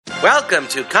Welcome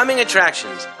to Coming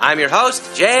Attractions. I'm your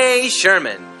host, Jay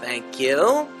Sherman. Thank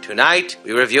you. Tonight,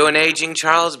 we review an aging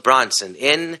Charles Bronson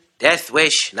in Death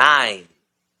Wish 9.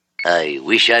 I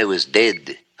wish I was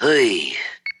dead. Hey.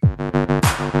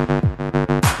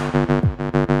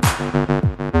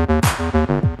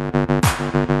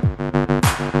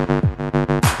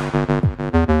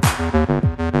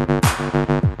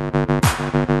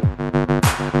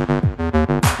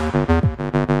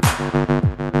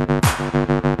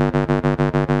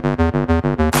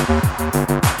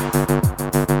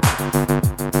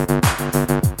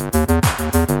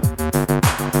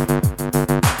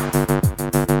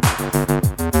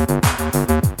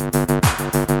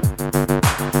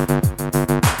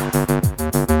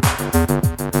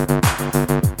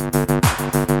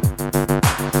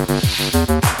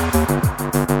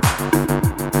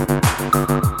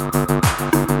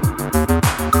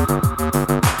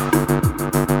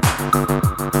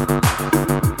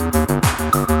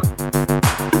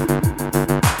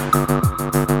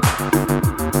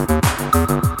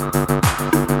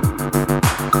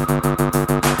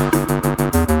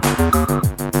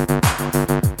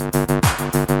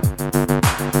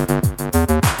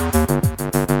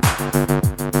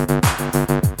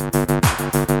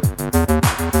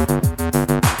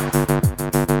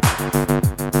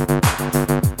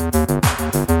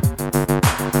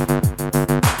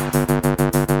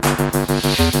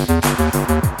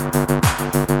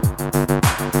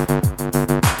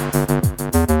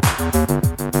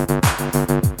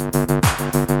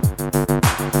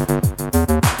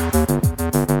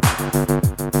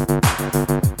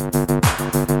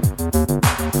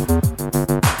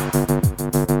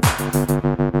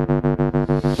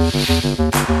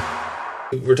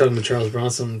 We're talking about Charles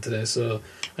Bronson today, so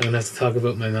I'm going to have to talk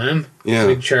about my mum. Yeah.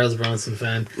 Big Charles Bronson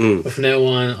fan. But from now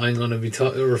on, I'm going to be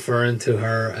referring to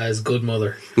her as Good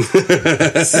Mother. I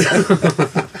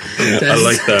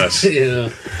like that. You know,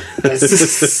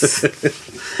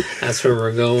 that's where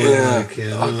we're going. Yeah. Like, you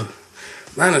know.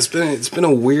 Man, it's been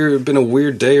a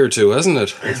weird day or two, hasn't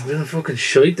it? It's been a fucking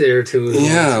shite day or two.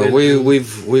 Yeah,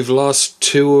 we've lost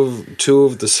two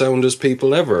of the soundest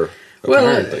people ever.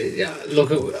 Apparently. Yeah.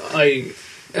 Look,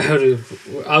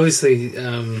 obviously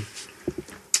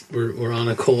we're on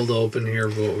a cold open here,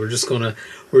 but we're just gonna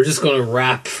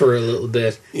rap for a little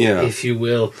bit, if you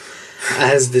will,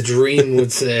 as the dream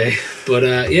would say. But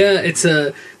this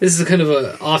is a kind of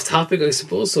a off topic, I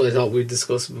suppose. So I thought we'd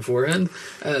discuss it beforehand.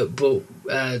 But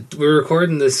we're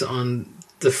recording this on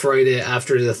the Friday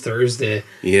after the Thursday,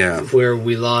 where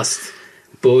we lost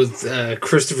both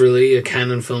Christopher Lee, a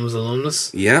Cannon Films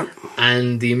alumnus,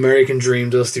 and the American Dream,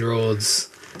 Dusty Rhodes.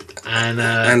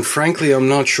 And frankly, I'm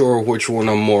not sure which one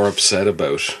I'm more upset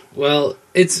about. Well,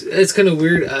 it's kind of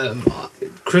weird.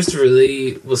 Christopher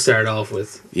Lee will start off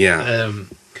with.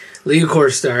 Lee, of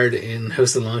course, starred in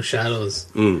House of Long Shadows,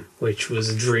 which was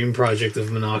a dream project of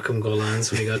Menachem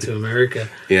Golan's when he got to America.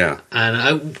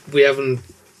 And we haven't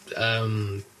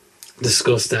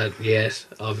discussed that yet,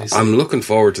 obviously. I'm looking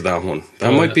forward to that one.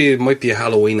 That might be a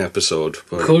Halloween episode.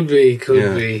 But could be.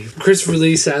 Christopher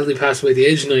Lee sadly passed away at the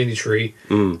age of 93.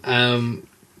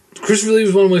 Christopher Lee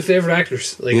was one of my favourite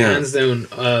actors, hands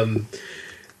down.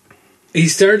 He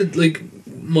started,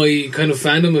 my kind of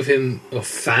fandom of him... Oh,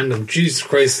 fandom, Jesus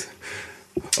Christ.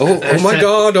 Oh my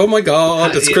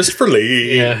god, it's Christopher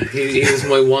Lee. Yeah, he was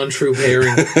my one true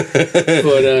pairing.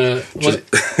 But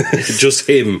just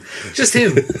him.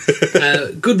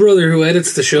 Good Brother, who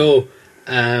edits the show,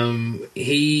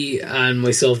 he and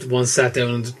myself once sat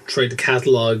down and tried to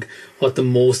catalogue what the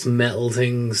most metal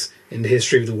things in the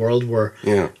history of the world were.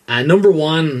 And number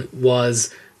one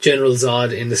was General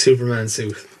Zod in the Superman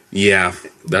suit. Yeah,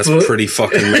 that's pretty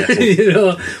fucking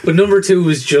metal. But number two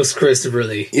was just Christopher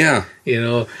Lee. Yeah.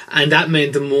 And that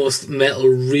meant the most metal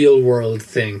real world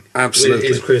thing. Absolutely.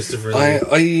 Is Christopher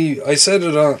Lee. I said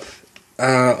it on...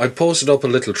 I posted up a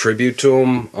little tribute to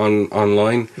him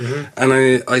online,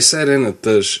 and I said in it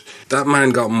that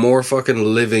man got more fucking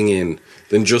living in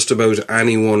than just about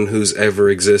anyone who's ever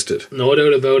existed. No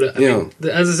doubt about it. I mean,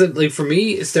 as I said, for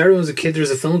me, it started when I was a kid. There's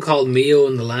a film called Mio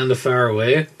in the Land of Far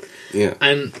Away. Yeah.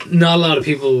 And not a lot of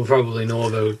people will probably know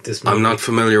about this movie. I'm not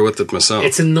familiar with it myself.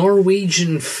 It's a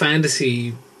Norwegian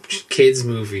fantasy kids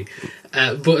movie.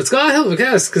 But it's got a hell of a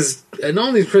cast, because not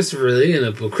only is Christopher Lee in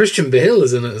it, but Christian Bale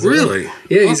is in it as well. Really?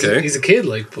 Yeah, he's a kid,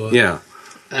 but... Yeah.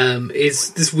 It's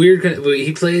this weird kind of...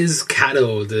 He plays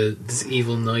Kato, this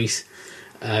evil knight,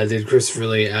 did Christopher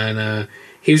Lee, and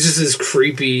he was just this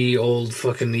creepy old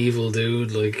fucking evil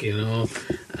dude,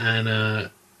 and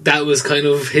that was kind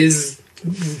of his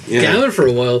gamut for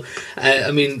a while. I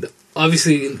mean,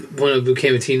 obviously, when I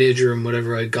became a teenager and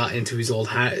whatever, I got into his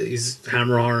his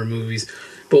Hammer horror movies.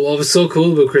 But what was so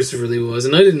cool about Christopher Lee was,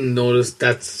 and I didn't notice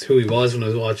that's who he was when I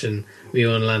was watching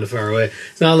Mio and Land of Far Away.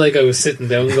 It's not like I was sitting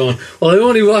down going, well, I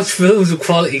only watch films with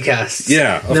quality casts.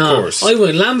 Yeah, of course. I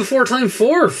went, Land Before Time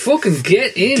 4, fucking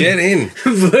get in. Get in.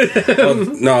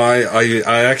 But, no,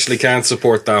 I actually can't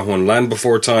support that one. Land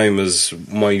Before Time is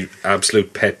my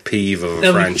absolute pet peeve of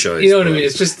a franchise. You know what I mean?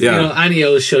 It's just, any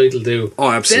old shite will do. Oh,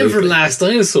 absolutely. Denver Last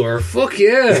Dinosaur, fuck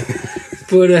yeah.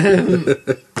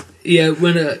 But, yeah,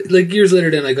 when years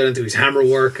later, then I got into his Hammer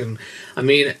work, and I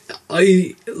mean,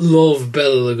 I love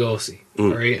Bela Lugosi,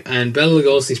 right? And Bela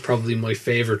Lugosi's probably my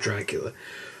favorite Dracula,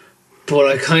 but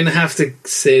I kind of have to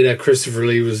say that Christopher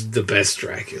Lee was the best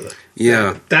Dracula.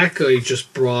 Yeah, that guy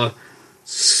just brought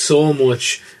so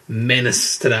much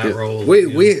menace to that role.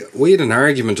 We had an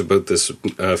argument about this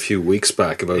a few weeks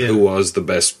back about who was the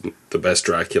best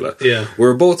Dracula. Yeah, we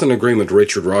were both in agreement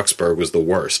Richard Roxburgh was the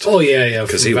worst. Oh yeah,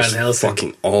 because he was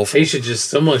fucking awful.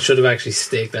 Someone should have actually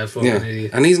staked that fucking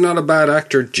idiot. And he's not a bad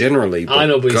actor generally. But I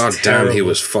know, but God he's damn, terrible. he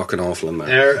was fucking awful in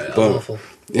that. Awful.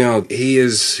 You know, he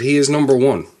is number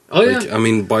one. Oh yeah, I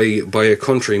mean by a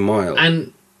country mile.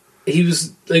 And he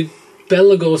was like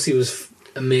Bela Lugosi was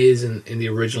amazing in the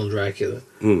original Dracula,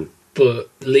 but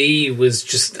Lee was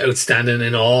just outstanding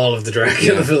in all of the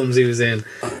Dracula films he was in,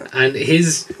 and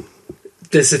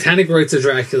the Satanic Rites of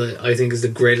Dracula, I think, is the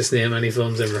greatest name any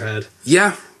film's ever had.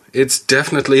 Yeah, it's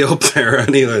definitely up there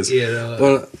anyways. Yeah,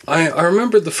 well, I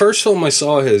remember the first film I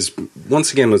saw his,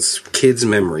 once again it's kid's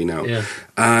memory now. Yeah.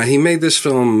 He made this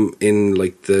film in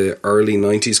like the early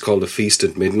 90s called A Feast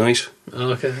at Midnight.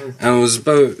 Oh, okay. And it was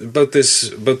about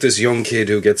this young kid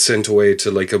who gets sent away to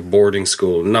like a boarding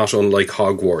school, not unlike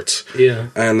Hogwarts. Yeah.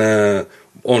 And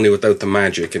only without the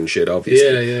magic and shit,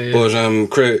 obviously. Yeah.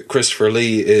 But Christopher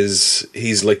Lee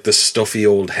he's like the stuffy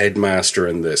old headmaster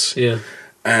in this. Yeah.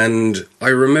 And I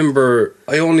remember,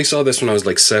 I only saw this when I was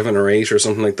like 7 or 8 or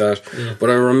something like that. Yeah.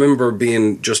 But I remember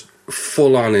being just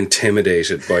full on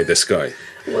intimidated by this guy.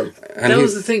 Well, that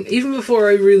was the thing. Even before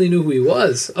I really knew who he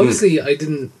was, obviously I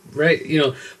didn't, right?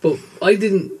 But I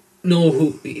didn't know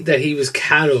that he was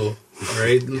Cato,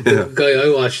 right? The guy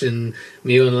I watched in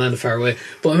Mio and the Land of Far Away.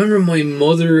 But I remember my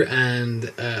mother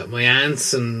and my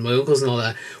aunts and my uncles and all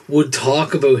that would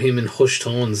talk about him in hushed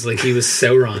tones, like he was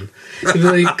Sauron.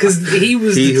 Because he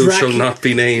was he the who shall not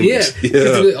be named. Yeah.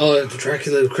 The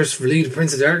Dracula, Christopher Lee, the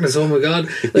Prince of Darkness. Oh my God!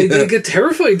 Like they get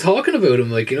terrified talking about him,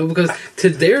 because to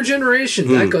their generation,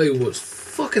 that guy was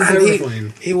fucking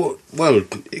terrifying. Well,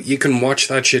 you can watch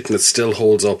that shit and it still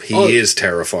holds up. He is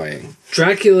terrifying.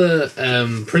 Dracula,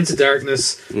 Prince of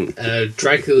Darkness,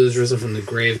 Dracula is Risen from the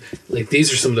Grave. Like,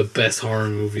 these are some of the best horror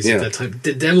movies at that time.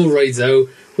 The Devil Rides Out,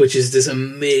 which is this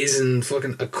amazing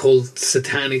fucking occult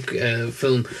satanic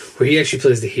film where he actually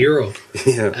plays the hero.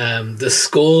 Yeah. The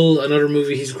Skull, another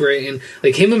movie he's great in.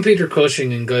 Like, him and Peter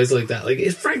Cushing and guys like that. Like,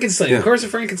 it's Frankenstein, of course,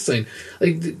 Frankenstein.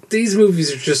 Like, these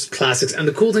movies are just classics. And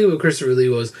the cool thing about Christopher Lee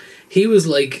was he was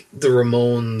like the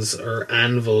Ramones or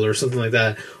Anvil or something like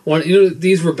that.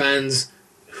 These were bands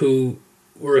who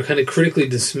were kind of critically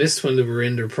dismissed when they were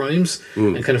in their primes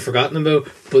and kind of forgotten about,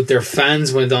 but their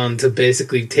fans went on to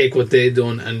basically take what they'd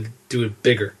done and do it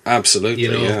bigger. Absolutely,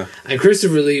 yeah. And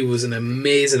Christopher Lee was an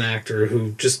amazing actor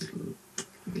who just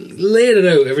laid it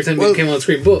out every time he came on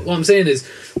screen. But what I'm saying is,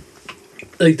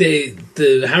 like,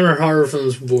 the Hammer horror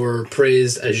films were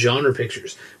praised as genre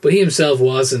pictures, but he himself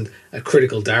wasn't a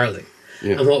critical darling.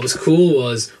 Yeah. And what was cool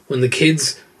was when the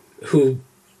kids who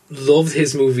loved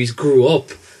his movies grew up,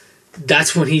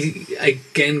 that's when he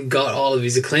again got all of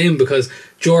his acclaim, because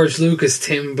George Lucas,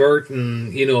 Tim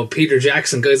Burton, Peter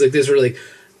Jackson, guys like this were like,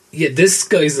 yeah, this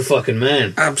guy's the fucking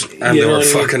man. And they were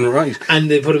fucking right.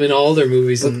 And they put him in all their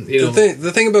movies. And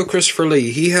the thing about Christopher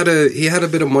Lee, he had a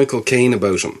bit of Michael Caine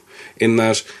about him, in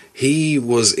that he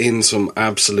was in some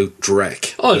absolute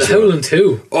dreck. Oh, The Howling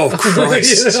 2. Oh,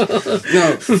 Christ.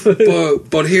 No,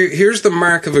 but here's the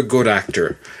mark of a good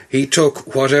actor. He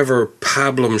took whatever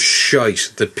pablum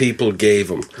shite that people gave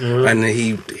him, and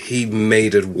he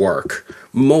made it work.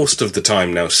 Most of the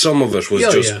time now. Some of it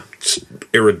was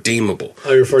irredeemable.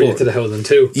 I refer you to The Howling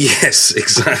 2. Yes,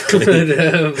 exactly.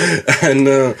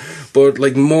 But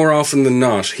like, more often than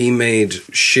not, he made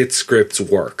shit scripts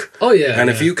work. Oh yeah. And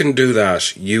if you can do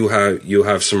that, you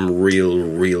have some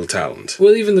real talent.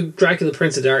 Well, even the Dracula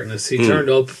Prince of Darkness, he turned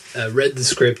up, read the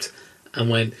script, and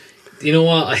went, you know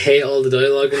what, I hate all the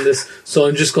dialogue in this, so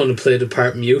I'm just going to play the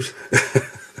part mute.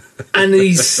 And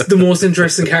he's the most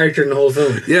interesting character in the whole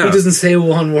film. Yeah. He doesn't say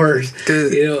one word.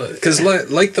 Because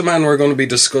like the man we're going to be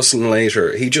discussing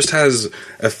later, he just has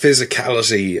a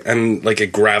physicality and like a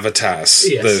gravitas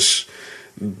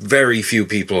very few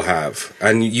people have,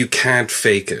 and you can't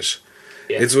fake it.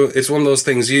 Yeah. It's one of those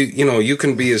things, you know, you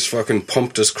can be as fucking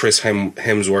pumped as Chris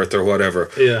Hemsworth or whatever,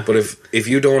 but if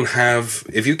you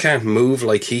can't move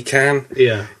like he can,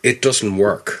 it doesn't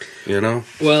work, you know?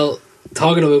 Well,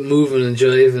 talking about moving and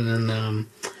jiving and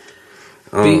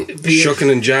shucking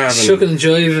and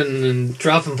jiving and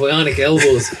dropping bionic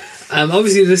elbows.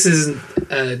 Obviously, this is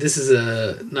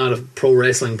not a pro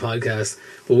wrestling podcast,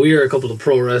 but we are a couple of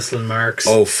pro wrestling marks.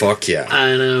 Oh fuck yeah!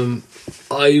 And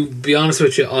I'll be honest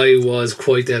with you, I was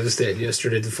quite devastated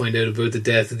yesterday to find out about the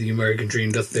death of the American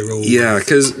Dream that they wrote. Yeah,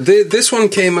 because this one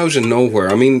came out of nowhere.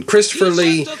 I mean, Christopher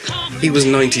Lee, he was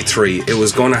 93. It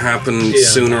was going to happen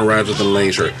sooner rather than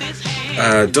later.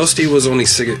 Dusty was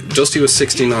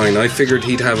 69. I figured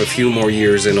he'd have a few more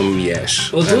years in him yet.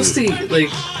 Well, Dusty, like,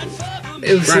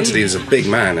 granted, he was a big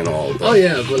man and all. But. Oh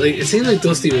yeah, but like it seemed like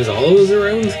Dusty was always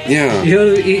around. Yeah, you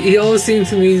know, he always seemed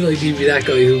to me like he'd be that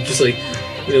guy who just like,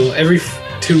 you know, every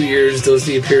 2 years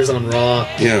Dusty appears on Raw,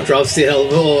 drops the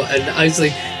elbow, and I was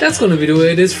like, that's going to be the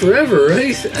way it is forever,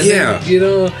 right? And then, you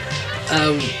know.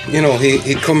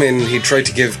 He'd come in, he'd try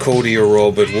to give Cody a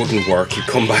rub, it wouldn't work. He'd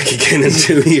come back again in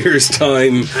 2 years'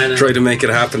 time, try to make it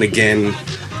happen again.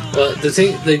 Well, the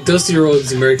thing, like Dusty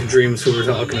Rhodes, American Dreams, who we're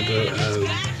talking about,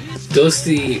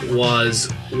 Dusty was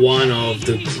one of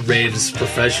the greatest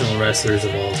professional wrestlers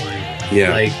of all time.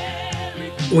 Yeah. Like,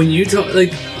 when you talk,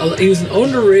 like, he was an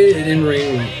underrated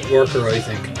in-ring worker, I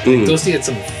think. Like, Dusty had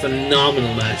some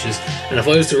phenomenal matches, and if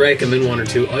I was to recommend one or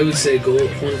two, I would say go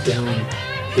hunt down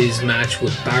his match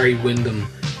with Barry Windham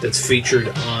that's featured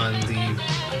on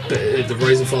the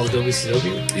Rise and Fall of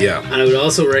WCW. Yeah. And I would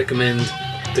also recommend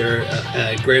their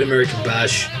Great American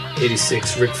Bash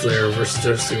 86 Ric Flair versus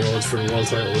Dusty Rhodes for the world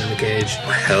title in the cage.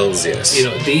 Hells yes. You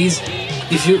know,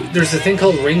 there's a thing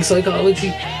called ring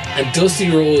psychology, and Dusty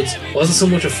Rhodes wasn't so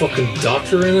much a fucking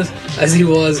doctor in it as he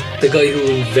was the guy who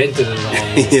invented it all.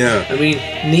 Yeah. I mean,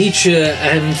 Nietzsche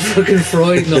and fucking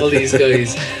Freud and all these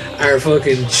guys are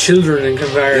fucking children in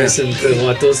comparison to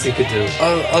what Dusty could do.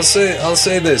 I'll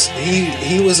say this.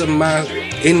 He was in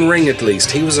ring at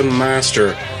least. He was a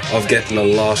master of getting a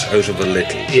lot out of a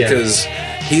little, because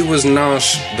he was not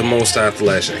the most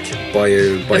athletic by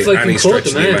any stretch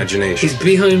of the imagination. His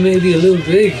behind may be a little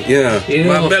big. Yeah, you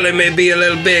know? My belly may be a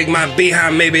little big, my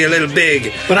behind may be a little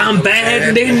big, but I'm bad,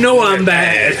 and they know I'm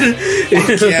bad.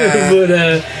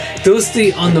 But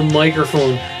Dusty on the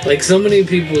microphone, like so many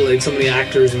people, like so many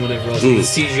actors and whatever else, the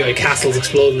CGI castles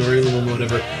exploding around them and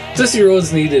whatever. Dusty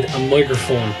Rhodes needed a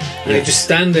microphone, and he'd just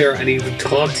stand there and he would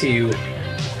talk to you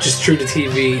just through the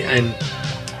TV, and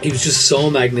he was just so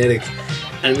magnetic.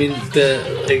 I mean,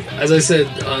 as I said,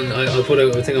 I put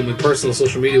out a thing on my personal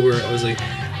social media where I was like,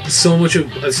 so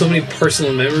many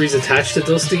personal memories attached to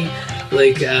Dusty.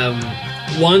 Like,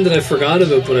 one that I forgot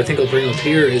about, but I think I'll bring up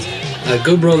here is a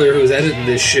good brother who was editing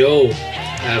this show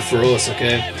for us.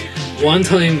 Okay, one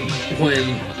time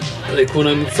when I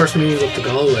first moved up to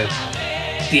Galway,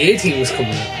 the A-Team was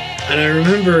coming out, and I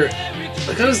remember.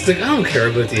 Like, I was like, I don't care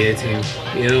about the A-Team,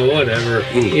 you know, whatever.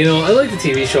 You know, I like the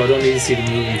TV show, I don't need to see the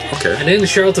movie. Okay. And then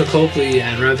Charlotte Copley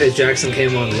and Rampage Jackson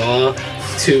came on Raw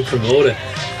to promote it.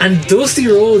 And Dusty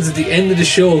Rhodes at the end of the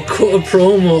show cut a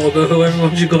promo about how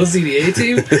everyone should go see the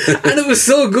A-Team. And it was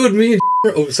so good, me and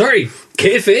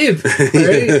kayfabe.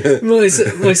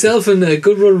 Right? Myself and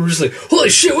Good Brother were just like, holy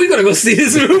shit, we gotta go see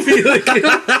this movie. Like, you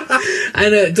know?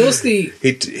 And Dusty,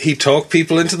 he talked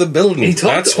people into the building.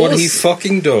 That's what he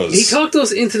fucking does. He talked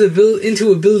us into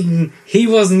a building he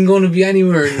wasn't going to be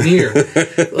anywhere near.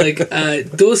 Like,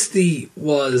 Dusty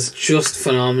was just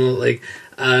phenomenal. Like,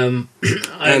 and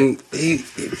he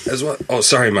as well. Oh,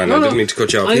 sorry, man. I didn't mean to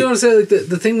cut you off. I want to say, like,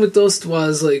 the thing with Dust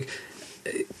was, like,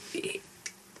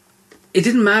 it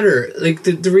didn't matter. Like,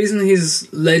 the reason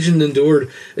his legend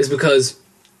endured is because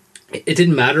it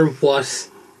didn't matter what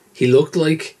he looked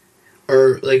like,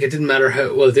 or, like, it didn't matter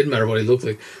how, well, it didn't matter what he looked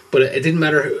like, but it didn't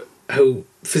matter how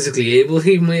physically able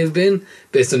he may have been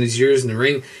based on his years in the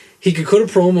ring. He could cut a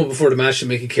promo before the match to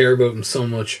make you care about him so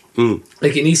much.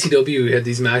 Like in ECW, we had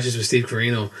these matches with Steve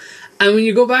Corino, and when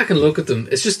you go back and look at them,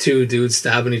 it's just two dudes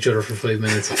stabbing each other for 5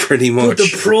 minutes. Pretty much. But the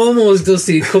promos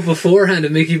Dusty cut beforehand to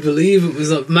make you believe it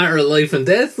was a matter of life and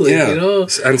death. Like, you know?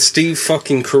 And Steve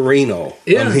fucking Corino.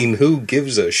 Yeah. I mean, who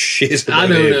gives a shit about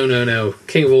him? No.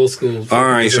 King of old school. All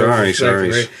right.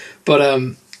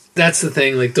 But that's the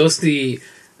thing. Like, Dusty,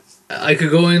 I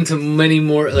could go into many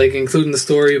more, like including the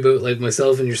story about like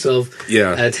myself and yourself,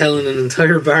 telling an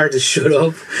entire bar to shut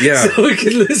up, so we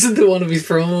could listen to one of his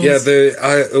promos. Yeah,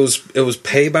 it was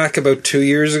Payback about 2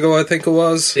 years ago, I think it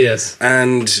was. Yes,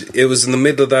 and it was in the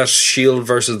middle of that Shield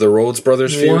versus the Rhodes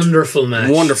Brothers feud.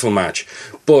 Wonderful match.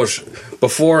 But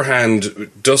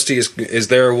beforehand, Dusty is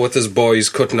there with his boys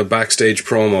cutting a backstage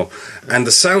promo, and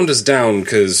the sound is down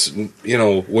because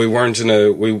we weren't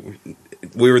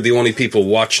we were the only people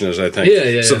watching it, I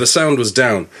think. So the sound was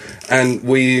down. And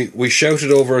we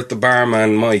shouted over at the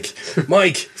barman, Mike,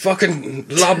 fucking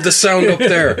lob the sound up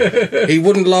there. He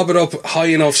wouldn't lob it up high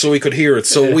enough so we could hear it.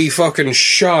 So we fucking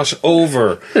shot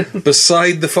over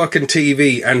beside the fucking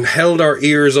TV and held our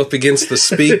ears up against the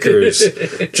speakers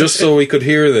just so we could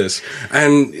hear this.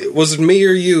 And was it me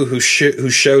or you who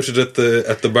shouted at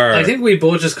the bar? I think we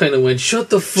both just kind of went, shut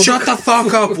the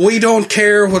fuck up. We don't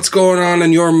care what's going on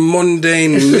in your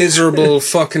mundane, miserable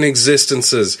fucking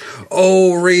existences.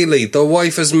 Oh, really? The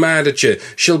wife is mad at you.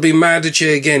 She'll be mad at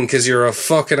you again because you're a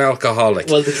fucking alcoholic.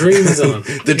 Well, the dream is on.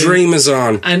 The dream is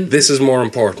on. And this is more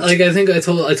important. Like, I think I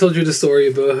told you the story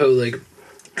about how, like,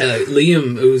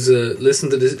 Liam, who's a listener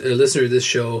to this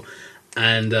show,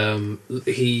 and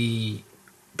he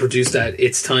produced that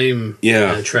It's Time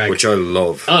track. Which I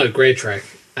love. Oh, great track.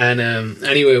 And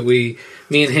anyway,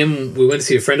 me and him, we went to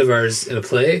see a friend of ours in a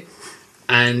play.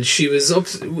 And she was up.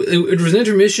 It was an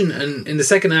intermission, and in the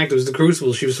second act, it was the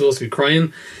Crucible. She was supposed to be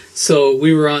crying, so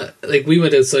we were we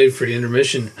went outside for the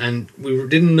intermission, and we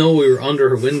didn't know we were under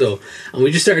her window, and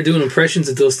we just started doing impressions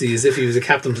of Dusty as if he was a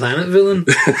Captain Planet villain.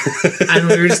 And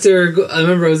we were just there. I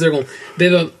remember I was there going,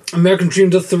 "Babe, American dream,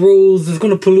 that's the rules. It's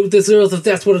going to pollute this earth if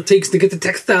that's what it takes to get the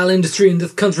textile industry in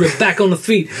this country back on the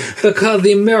feet. Because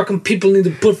the American people need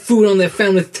to put food on their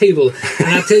family's table. And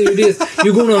I tell you this,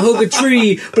 you're going to hug a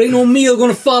tree, but ain't no meal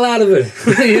going to fall out of it."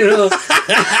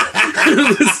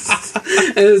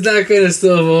 It was that kind of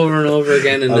stuff over and over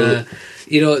again. And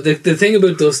the thing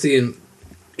about Dusty, and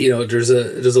there's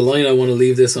a line I want to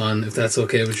leave this on, if that's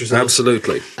okay with yourself.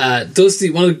 Absolutely. Dusty,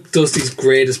 one of Dusty's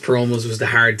greatest promos was the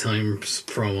Hard Times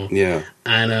promo. Yeah.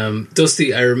 And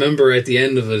Dusty, I remember at the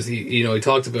end of it, he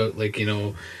talked about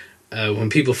when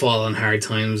people fall on hard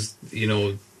times,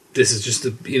 this is just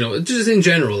just in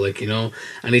general,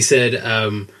 and he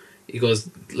said, he goes,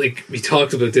 he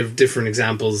talked about different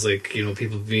examples,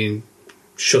 people being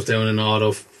shut down in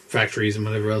auto factories and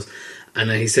whatever else. And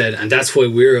then he said, and that's why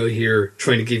we're out here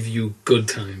trying to give you good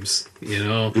times,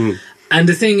 And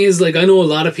the thing is, I know a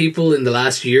lot of people in the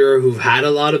last year who've had a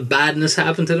lot of badness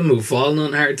happen to them, who've fallen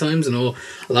on hard times. I know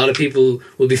a lot of people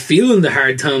will be feeling the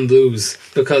hard time blues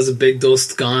because of Big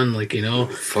Dust gone,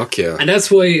 Fuck yeah. And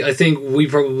that's why I think we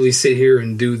probably sit here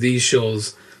and do these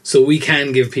shows so we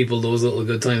can give people those little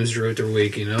good times throughout their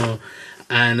week,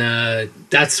 And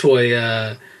that's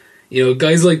why,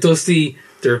 guys like Dusty,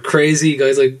 they're crazy.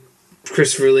 Guys like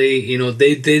Christopher Lee,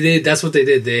 they did. That's what they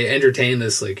did. They entertained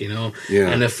us, Yeah.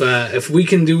 And if we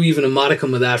can do even a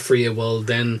modicum of that for you, well,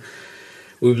 then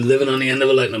we'll be living on the end of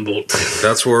a lightning bolt.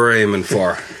 That's what we're aiming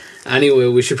for. Anyway,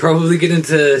 we should probably get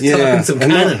into talking some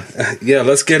canon. Yeah,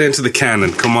 let's get into the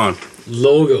canon. Come on.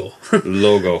 Logo.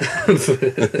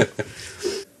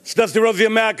 It's Dusty Rhodes, the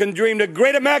American Dream, the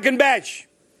Great American Bash,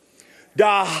 the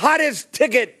hottest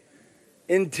ticket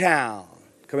in town,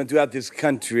 coming throughout this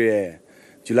country.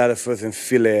 July the 1st in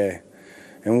Philly.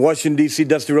 In Washington, D.C.,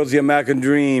 Dusty Rhodes, the American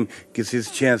Dream, gets his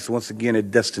chance once again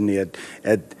at destiny,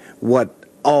 at what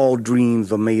all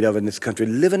dreams are made of in this country.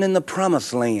 Living in the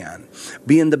promised land,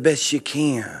 being the best you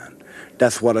can.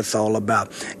 That's what it's all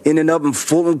about. Ending up in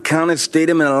Fulton County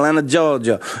Stadium in Atlanta,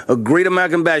 Georgia. A Great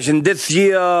American Bash. In this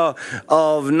year of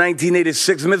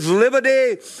 1986, Miss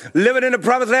Liberty, living in the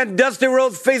promised land, Dusty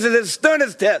Rhodes faces his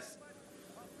sternest test.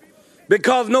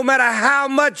 Because no matter how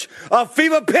much a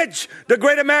fever pitch the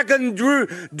Great American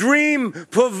Dream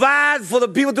provides for the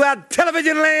people throughout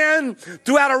television land,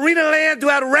 throughout arena land,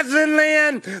 throughout wrestling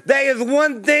land, there is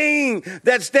one thing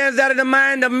that stands out in the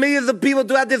mind of millions of people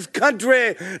throughout this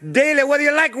country daily. Whether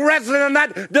you like wrestling or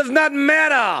not does not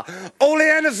matter. Ole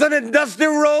Anderson and Dusty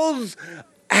Rhodes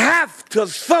have to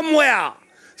somewhere,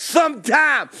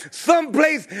 sometime,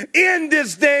 someplace in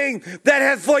this thing that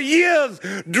has for years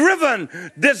driven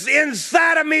this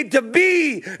inside of me to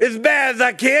be as bad as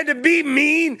I can, to be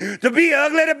mean, to be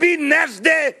ugly, to be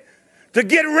nasty, to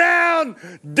get round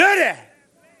dirty.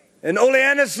 And Ole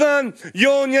Anderson,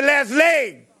 you're on your last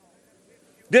leg.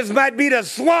 This might be the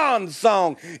swan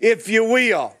song, if you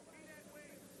will.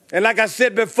 And like I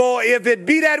said before, if it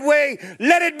be that way,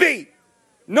 let it be.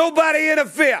 Nobody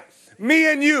interfere.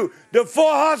 Me and you, the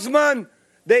four horsemen,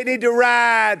 they need to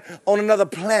ride on another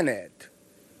planet.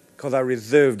 'cause I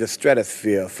reserved the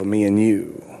stratosphere for me and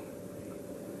you.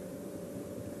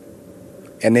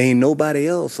 And there ain't nobody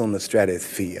else on the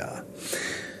stratosphere.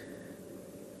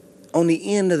 On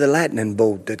the end of the lightning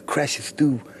bolt that crashes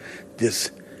through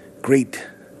this great,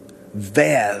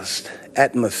 vast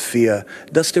atmosphere,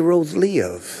 Dusty Rhodes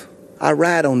lives. I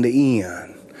ride on the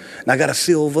end, and I got a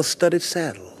silver-studded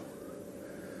saddle.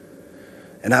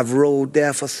 And I've rode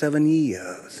there for 7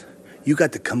 years. You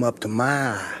got to come up to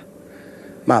my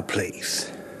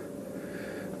place.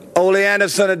 Ole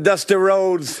Anderson and Dusty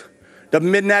Rhodes, the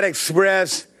Midnight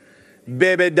Express,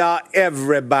 baby doll,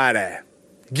 everybody.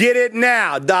 Get it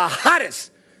now, the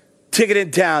hottest ticket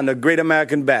in town, the Great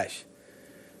American Bash,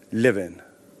 living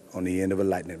on the end of a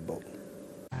lightning bolt.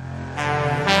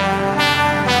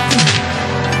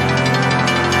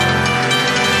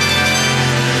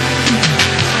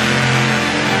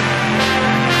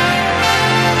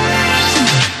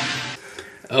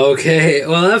 Okay,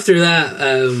 well after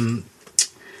that,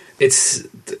 it's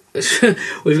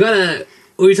we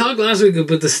talked last week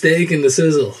about the steak and the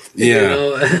sizzle. Yeah,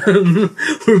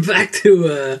 we're back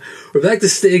to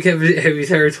steak heavy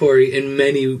territory in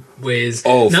many ways.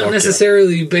 Oh, not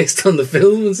necessarily based on the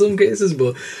film in some cases,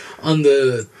 but on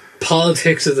the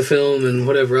politics of the film and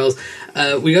whatever else.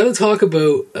 We got to talk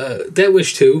about Death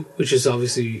Wish 2, which is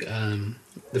obviously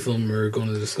the film we're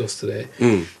going to discuss today.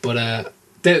 But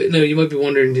you might be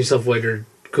wondering to yourself why are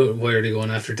they going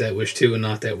after Death Wish 2 and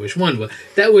not Death Wish 1? But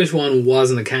Death Wish 1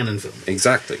 wasn't a canon film.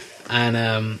 Exactly. And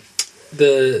I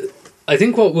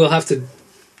think what we'll have to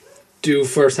do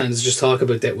firsthand is just talk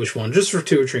about Death Wish 1 just for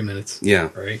 2 or 3 minutes. Yeah.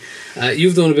 Right.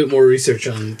 You've done a bit more research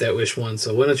on Death Wish 1,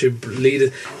 so why don't you lead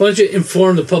it? Why don't you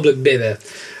inform the public, baby,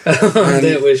 on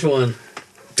Death Wish 1?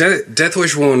 Death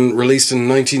Wish 1, released in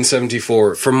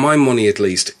 1974, for my money at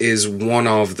least, is one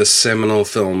of the seminal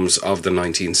films of the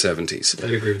 1970s. I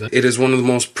agree with that. It is one of the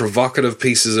most provocative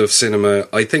pieces of cinema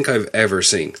I think I've ever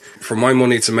seen. For my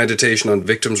money, it's a meditation on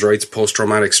victims' rights,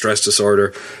 post-traumatic stress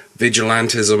disorder,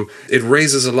 vigilantism. It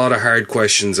raises a lot of hard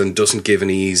questions and doesn't give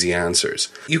any easy answers.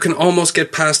 You can almost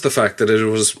get past the fact that it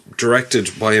was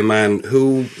directed by a man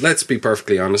who, let's be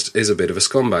perfectly honest, is a bit of a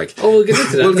scumbag. Oh, we'll get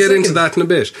into that. We'll get into that in a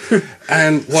bit.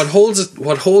 And what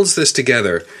holds this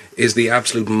together is the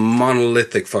absolute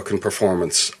monolithic fucking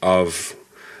performance of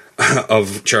our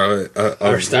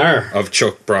star, of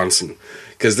Chuck Bronson,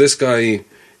 because this guy,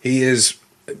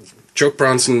 Chuck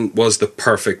Bronson was the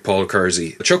perfect Paul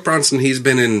Kersey. Chuck Bronson, he's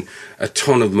been in a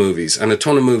ton of movies, and a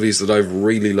ton of movies that I've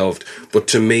really loved, but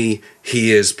to me,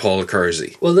 he is Paul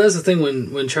Kersey. Well, that's the thing,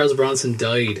 when Charles Bronson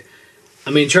died, I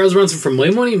mean, Charles Bronson, for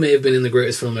my money, may have been in the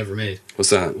greatest film ever made.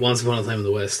 What's that? Once Upon a Time in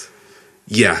the West.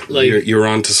 Yeah, you're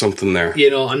onto something there. You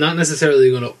know, I'm not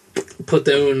necessarily going to put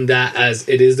down that as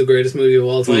it is the greatest movie of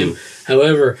all time.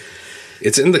 However,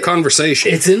 it's in the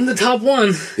conversation. It's in the top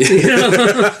 1, you know?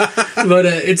 But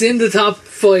it's in the top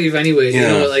 5 anyway. Yeah. You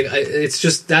know, it's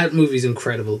just that movie's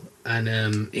incredible,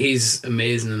 and he's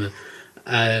amazing in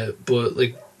it. But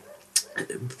like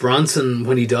Bronson,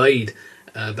 when he died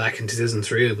back in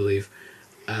 2003, I believe,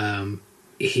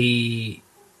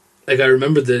 I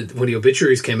remember when the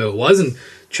obituaries came out, it wasn't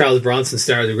Charles Bronson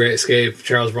star of The Great Escape,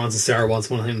 Charles Bronson star of Once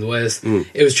Upon a Time in the West.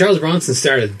 It was Charles Bronson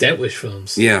star of the Death Wish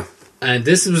films. Yeah. And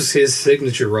this was his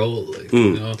signature role,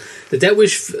 you know. The Death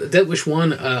Wish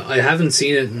 1, I haven't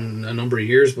seen it in a number of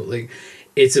years, but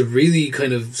it's a really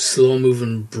kind of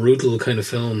slow-moving, brutal kind of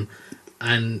film,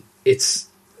 and it's,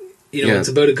 you know, it's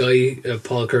about a guy,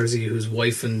 Paul Kersey, whose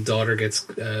wife and daughter his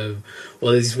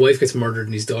wife gets murdered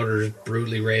and his daughter is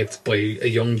brutally raped by a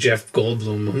young Jeff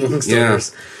Goldblum, amongst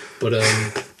others. But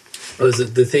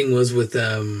the thing was with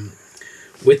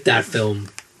that film,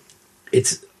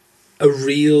 it's a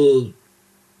real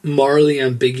morally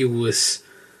ambiguous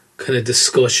kind of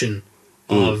discussion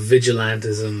of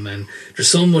vigilantism, and there's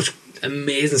so much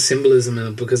amazing symbolism in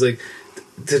it, because to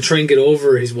try and get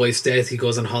over his wife's death, he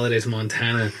goes on holiday to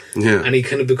Montana, and he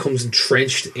kind of becomes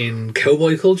entrenched in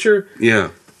cowboy culture. Yeah.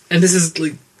 And this is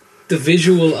like the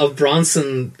visual of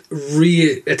Bronson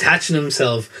reattaching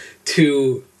himself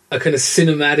to a kind of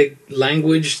cinematic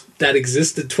language that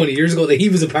existed 20 years ago that he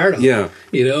was a part of. Yeah,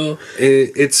 you know,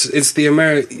 it's the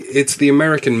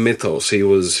American mythos. He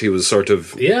was sort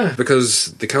of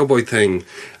because the cowboy thing.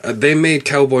 They made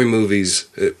cowboy movies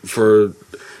for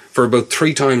about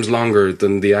 3 times longer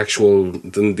than the actual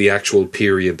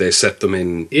period they set them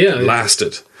in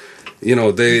lasted. You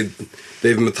know, they've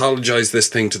mythologized this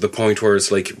thing to the point where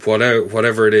it's like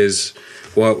whatever it is.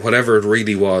 Whatever it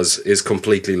really was is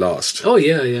completely lost. Oh,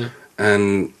 yeah.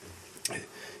 And,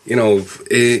 you know,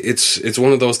 it's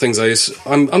one of those things.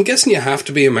 I'm guessing you have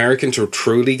to be American to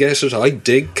truly get it. I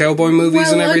dig cowboy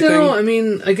movies and everything. I don't know. I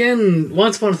mean, again,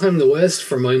 Once Upon a Time in the West,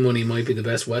 for my money, might be the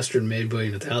best Western made by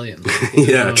an Italian.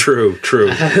 Yeah, true.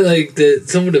 Like,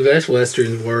 some of the best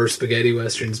Westerns were spaghetti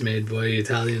Westerns made by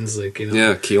Italians, like, you know.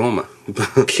 Yeah, Chioma.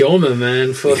 Chioma,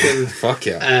 man. Fucking. Fuck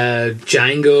yeah.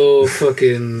 Django,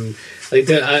 fucking... Like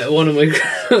one of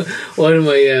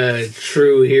my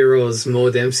true heroes, Mo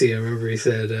Dempsey. I remember he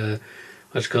said,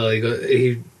 "What you call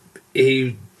it?"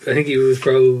 He I think he was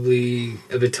probably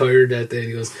a bit tired that day. And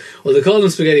he goes, "Well, they called them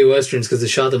spaghetti westerns because they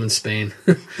shot them in Spain."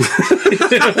 And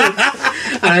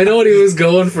I know what he was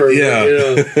going for. Yeah, but, you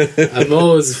know, and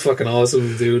Mo is a fucking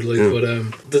awesome dude. Like,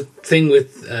 but the thing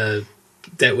with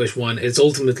Death Wish 1, it's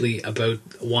ultimately about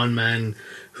one man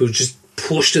who just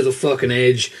pushed to the fucking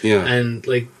edge, and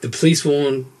like the police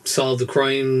won't solve the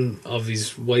crime of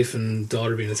his wife and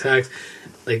daughter being attacked.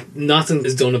 Like, nothing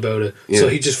is done about it. So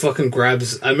he just fucking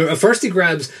grabs. I remember at first he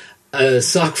grabs a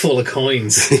sock full of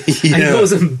coins and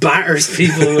goes and batters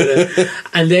people with it,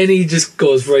 and then he just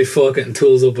goes, right, fuck it, and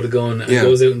tools up with a gun and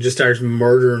goes out and just starts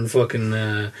murdering fucking.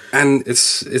 And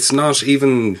it's not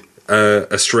even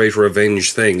a straight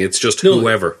revenge thing. It's just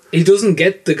whoever. He doesn't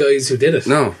get the guys who did it.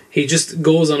 No, he just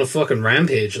goes on a fucking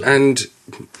rampage. Like. And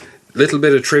little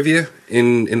bit of trivia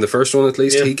in the first one, at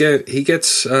least, he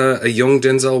gets a young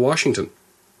Denzel Washington.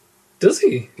 Does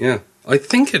he? Yeah, I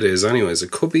think it is. Anyways,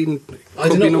 it could be.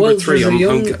 Number 3.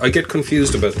 I get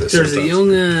confused about this. There's a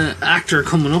young actor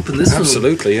coming up in this film.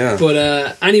 Absolutely, yeah.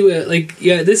 But anyway, like,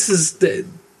 this is the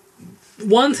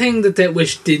one thing that Death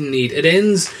Wish didn't need. It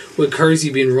ends with Kersey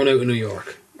being run out of New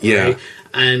York. Right?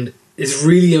 And it's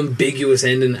really ambiguous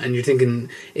ending, and you're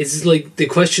thinking, it's like the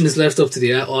question is left up to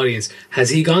the audience: has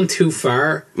he gone too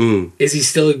far? Is he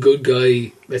still a good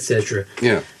guy, etc.?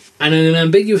 Yeah. And in an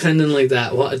ambiguous ending like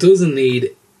that, what it doesn't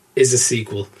need is a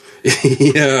sequel.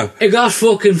 Yeah. It got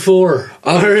fucking 4.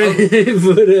 Alright.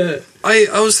 But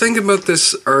I was thinking about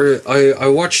this, or I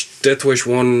watched Death Wish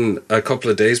 1 a couple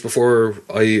of days before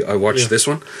I watched this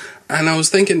one, and I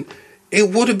was thinking it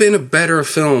would have been a better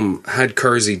film had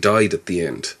Kersey died at the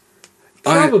end.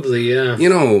 Probably, yeah. You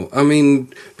know, I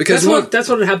mean, because that's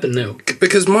what happened now.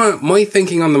 Because my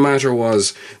thinking on the matter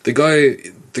was the guy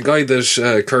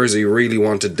that Kersey really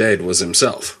wanted dead was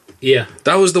himself. Yeah,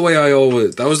 that was the way I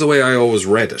always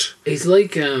read it. It's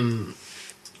like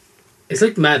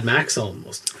Mad Max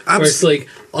almost. Where it's like,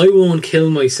 I won't kill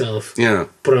myself. Yeah.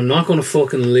 But I'm not going to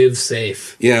fucking live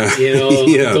safe. Yeah. You know,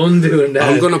 I'm done doing that.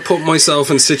 I'm going to put myself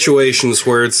in situations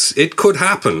where it could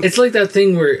happen. It's like that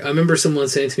thing where I remember someone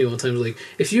saying to me one time, like,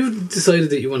 if you decided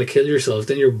that you want to kill yourself,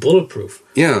 then you're bulletproof.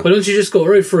 Yeah. Why don't you just go, all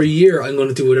right, for a year, I'm going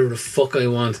to do whatever the fuck I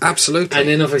want. Absolutely. And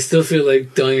then if I still feel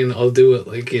like dying, I'll do it,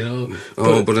 like, you know.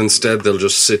 But instead they'll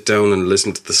just sit down and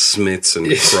listen to the Smiths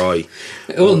and cry.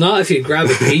 Well, not if you grab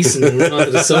a piece and run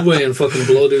onto the subway and fucking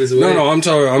blow dudes away. No, I'm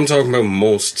talking about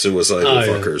most suicidal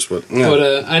fuckers. But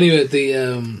anyway,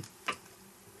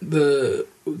 the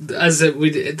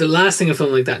last thing a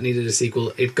film like that needed a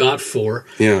sequel. It got 4.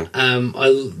 Yeah.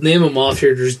 I'll name them off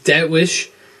here. There's Death Wish,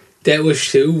 Death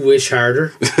Wish 2, Wish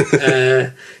Harder,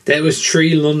 Death Wish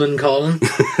 3, London Calling,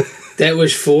 Death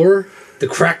Wish 4, The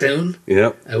Crackdown,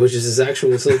 which is his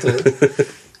actual subtitle,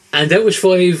 and Death Wish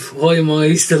 5, Why Am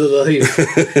I Still Alive?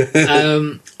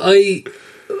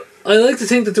 I like to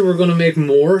think that they were going to make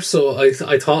more, so I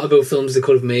thought about films they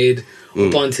could have made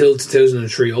up until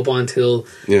 2003, up until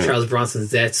Charles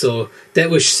Bronson's death. So Death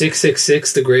Wish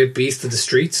 666, The Great Beast of the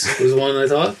Streets, was one I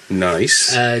thought.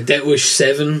 Nice. Death Wish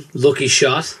 7, Lucky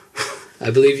Shot.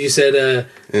 I believe you said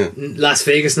Las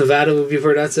Vegas, Nevada would be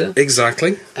where that's at.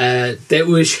 Exactly. Death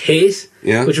Wish Hate,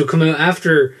 which will come out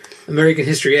after American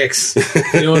History X.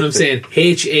 You know what I'm saying?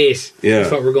 H8. Yeah.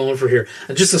 That's what we're going for here.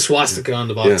 And just a swastika on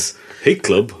the box. Yeah. Hate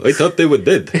Club? I thought they were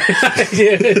dead.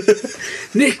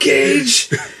 Nick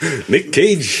Cage! Nick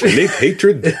Cage, Nick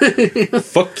Hatred.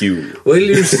 Fuck you. Will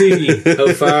you see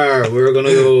how far we're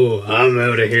gonna go? I'm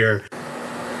out of here.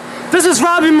 This is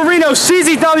Robbie Marino,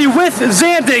 CZW with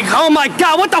Zandig. Oh my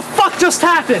god, what the fuck just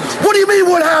happened? What do you mean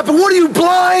what happened? What are you,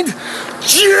 blind?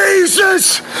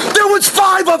 Jesus! There was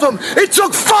 5 of them! It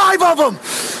took 5 of them!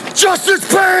 Justice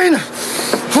Pain!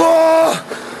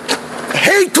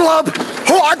 Hate Club!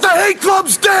 The Hate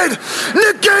Club's dead!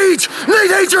 Nick Cage!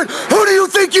 Nate Hatred! Who do you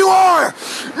think you are?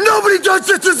 Nobody does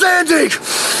this to Zandig!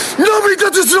 Nobody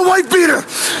does this to the wife beater!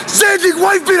 Zandig,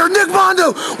 wife beater, Nick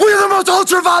Mondo! We are the most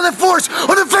ultraviolet force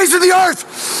on the face of the earth!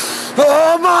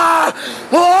 Oh my!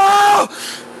 Oh!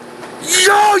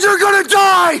 Yo, you're gonna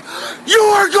die! You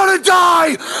are gonna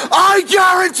die! I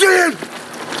guarantee it!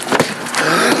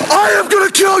 I am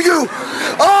gonna kill you!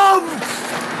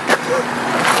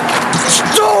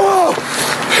 Stolo!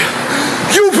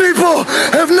 You people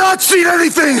have not seen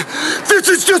anything. This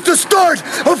is just the start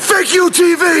of Fake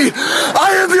UTV.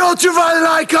 I am the ultraviolet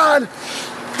icon.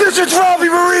 This is Robbie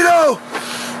Marino.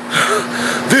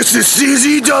 This is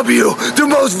CZW, the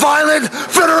most violent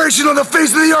federation on the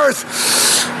face of the earth.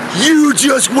 You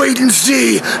just wait and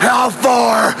see how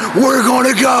far we're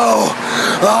gonna go.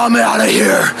 I'm out of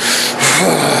here.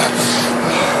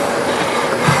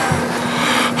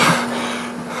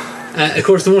 Of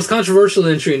course, the most controversial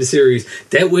entry in the series,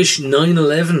 Death Wish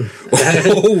 9/11.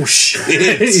 Oh,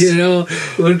 shit. You know,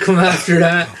 would come after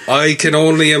that. I can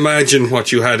only imagine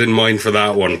what you had in mind for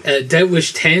that one. Death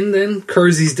Wish 10, then.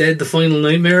 Kersey's Dead, The Final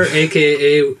Nightmare,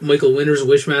 a.k.a. Michael Winner's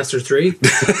Wishmaster 3.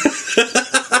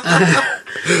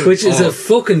 Which is a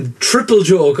fucking triple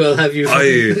joke, I'll have you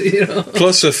know.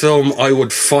 Plus a film I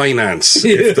would finance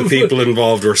if the people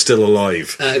involved were still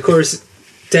alive. Of course,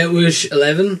 Death Wish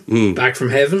 11, Back from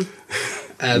Heaven.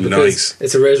 Because Nice.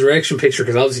 it's a resurrection picture,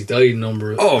 because obviously died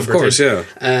number. Oh, of course, 10.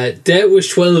 yeah. Death Wish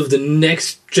 12, The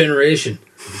Next Generation.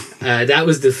 That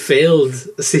was the failed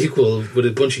sequel with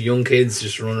a bunch of young kids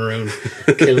just running around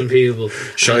killing people.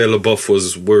 Shia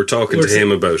LaBeouf we're talking to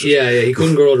him about it. Yeah, he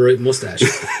couldn't grow the right mustache.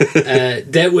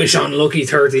 Death Wish Unlucky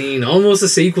 13, almost a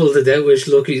sequel to Death Wish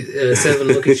 7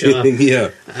 Lucky Shot. Yeah.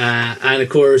 And of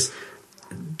course,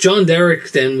 John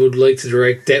Derek then would like to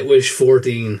direct Death Wish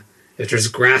 14. If there's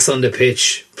grass on the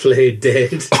pitch, play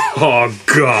dead. Oh,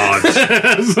 God.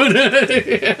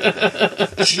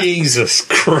 Jesus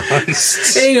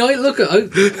Christ. Hey,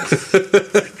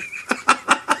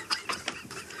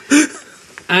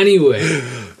 anyway,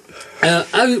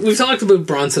 we've talked about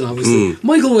Bronson, obviously.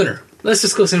 Michael Winner. Let's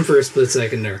discuss him for a split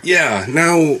second there. Yeah,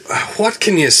 now, what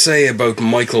can you say about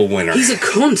Michael Winner? He's a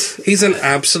cunt. He's an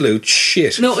absolute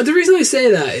shit. No, the reason I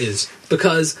say that is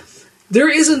because there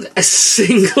isn't a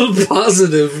single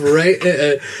positive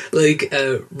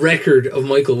record of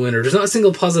Michael Winner. There's not a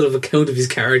single positive account of his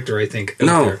character, I think,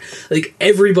 out there. Like,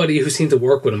 everybody who seemed to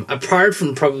work with him, apart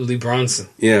from probably Bronson,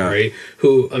 right,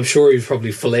 who I'm sure he was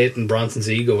probably filleting Bronson's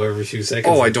ego every few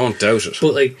seconds. Oh, I don't doubt it.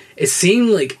 But, like, it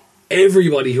seemed like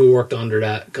everybody who worked under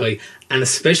that guy, and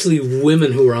especially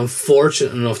women who were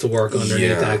unfortunate enough to work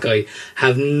underneath that guy,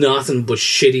 have nothing but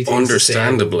shitty things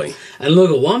Understandably. to say. And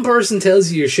look, if one person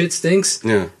tells you your shit stinks,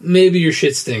 maybe your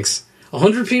shit stinks.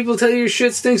 100 people tell you your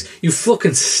shit stinks, you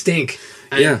fucking stink.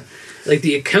 And like,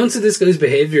 the accounts of this guy's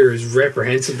behaviour is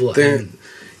reprehensible. And,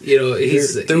 you know,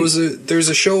 there's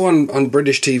a show on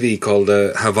British TV called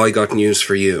Have I Got News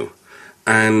for You?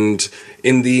 And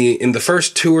in the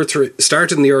first 2 or 3,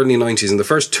 started in the early 90s, in the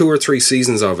first 2 or 3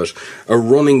 seasons of it, a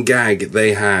running gag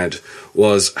they had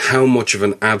was how much of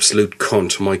an absolute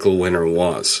cunt Michael Winner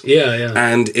was. Yeah.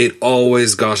 And it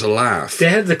always got a laugh. They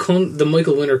had the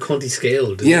Michael Winner cunty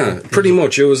scale. Pretty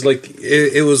much. It was like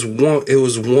it was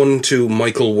 1 to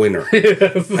Michael Winner,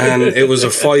 and it was a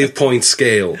 5-point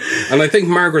scale. And I think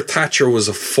Margaret Thatcher was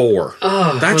a 4.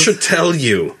 That should tell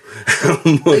you.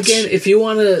 Again, if you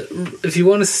want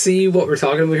to see what we're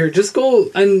talking about here, just go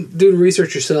and do the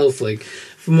research yourself. Like,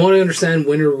 from what I understand,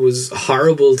 Winner was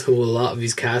horrible to a lot of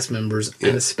his cast members,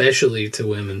 and especially to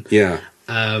women. Yeah.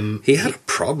 He had a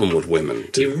problem with women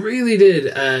too. He really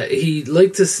did. He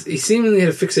seemingly had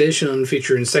a fixation on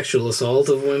featuring sexual assault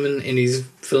of women in his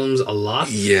films a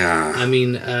lot. Yeah. I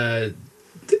mean, the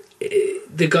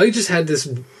guy just had this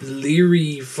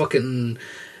leery fucking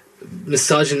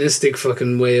misogynistic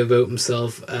fucking way about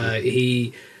himself.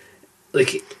 He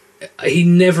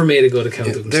never made a good account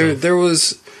of himself. There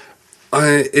was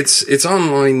it's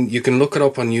online, you can look it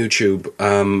up on YouTube.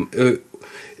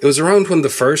 It was around when the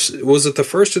first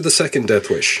or the second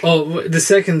Death Wish? Oh, the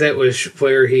second Death Wish,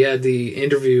 where he had the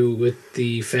interview with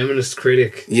the feminist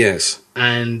critic. Yes.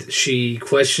 And she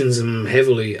questions him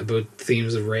heavily about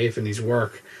themes of rape in his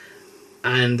work.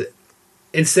 And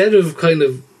instead of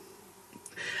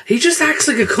he just acts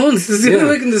like a cunt. That's the only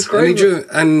way I can describe it.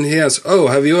 And he asks, "Oh,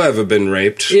 have you ever been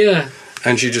raped?" Yeah.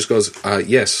 And she just goes,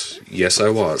 "Yes, I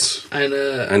was."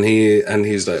 And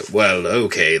he's like, "Well,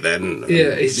 okay then."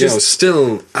 Yeah, he's just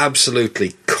still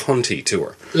absolutely cunty to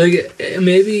her. Like,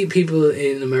 maybe people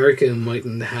in America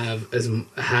mightn't have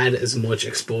had as much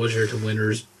exposure to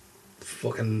Winner's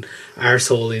fucking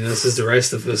arseholiness as the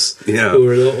rest of us who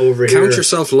are over here. Count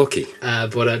yourself lucky.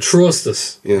 But trust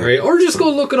us, right? Or just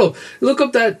go look it up. Look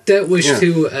up that Death Wish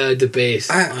 2 debate.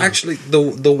 Actually,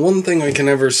 the one thing I can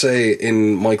ever say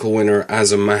in Michael Winner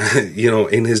as a man,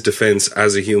 in his defense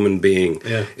as a human being,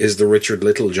 is the Richard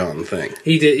Littlejohn thing.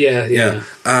 He did, yeah.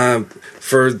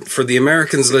 For the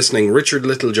Americans listening, Richard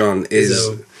Littlejohn is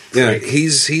Yeah,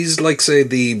 he's like, say,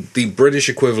 the British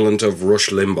equivalent of Rush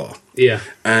Limbaugh. Yeah.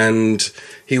 And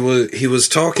he was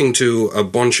talking to a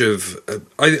bunch of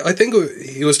I think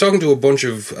he was talking to a bunch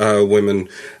of women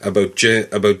about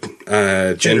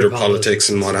gender politics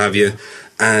and what have you.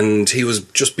 And he was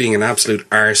just being an absolute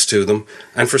arse to them.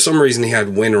 And for some reason he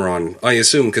had Winner on. I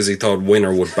assume because he thought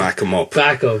Winner would back him up.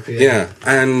 Back up, yeah. Yeah.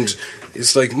 And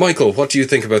it's like, Michael, what do you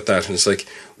think about that? And it's like,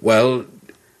 well,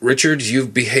 Richard,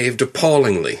 you've behaved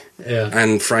appallingly. Yeah.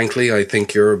 And frankly, I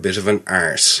think you're a bit of an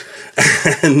arse.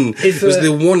 And it was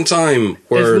the one time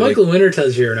where... If Michael Winner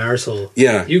tells you you're an arsehole,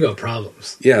 yeah, you got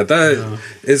problems. Yeah,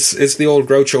 it's the old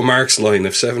Groucho Marx line,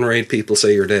 if 7 or 8 people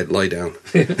say you're dead, lie down.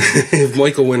 If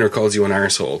Michael Winner calls you an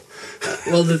arsehole.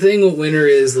 Well, the thing with Winner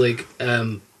is, like,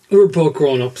 we're both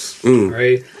grown-ups,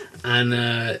 right?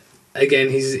 And... again,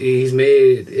 he's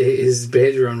made his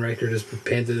behaviour on record has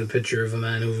painted a picture of a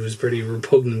man who was pretty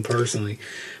repugnant personally.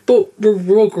 But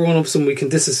we're all grown ups and we can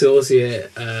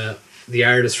disassociate the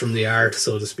artist from the art,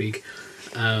 so to speak.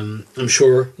 I'm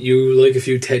sure you like a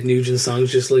few Ted Nugent songs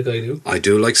just like I do. I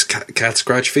do like Cat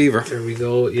Scratch Fever. There we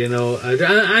go. You know,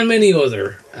 and many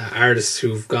other artists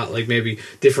who've got like maybe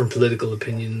different political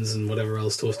opinions and whatever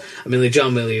else to us. I mean, like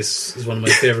John Milius is one of my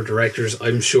favourite directors.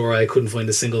 I'm sure I couldn't find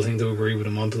a single thing to agree with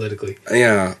him on politically.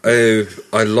 Yeah,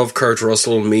 I love Kurt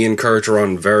Russell. Me and Kurt are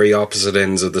on very opposite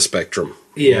ends of the spectrum.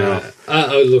 Yeah,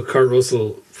 look, Kurt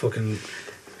Russell, fucking...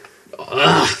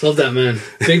 love that man.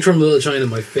 Big Trouble in Little China,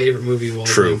 my favourite movie of all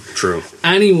time. True.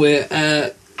 Anyway,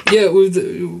 it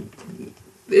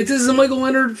is a Michael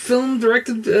Winner film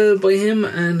directed by him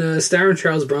and starring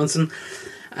Charles Bronson.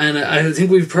 And I think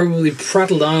we've probably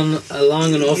prattled on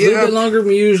long enough, a little bit longer than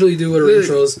we usually do with our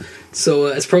intros. So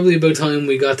it's probably about time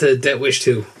we got to Death Wish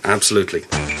 2. Absolutely.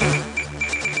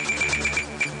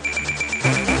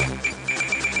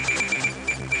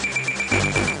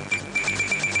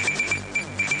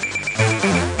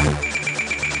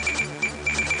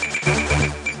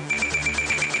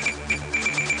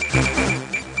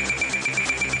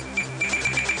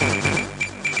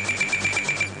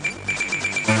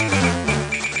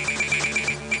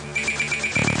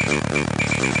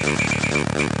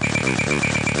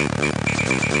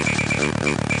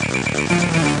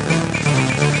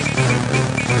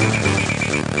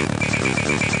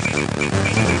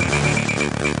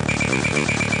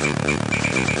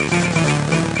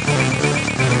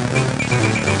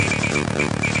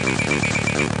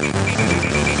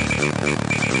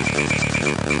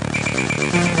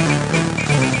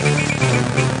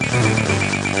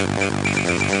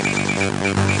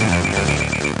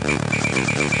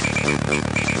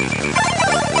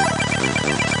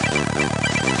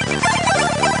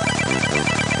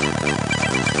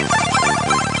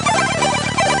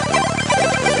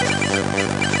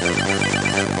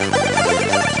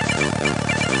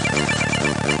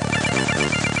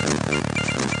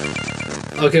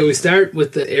 Okay, we start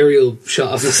with the aerial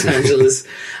shot of Los Angeles,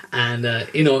 and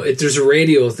there's a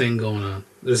radio thing going on.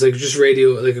 There's like just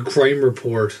radio, like a crime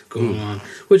report going on,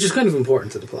 which is kind of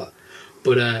important to the plot.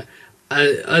 But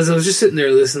as I was just sitting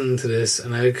there listening to this,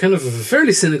 and I had kind of a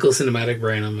fairly cynical cinematic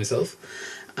brain on myself,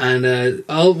 and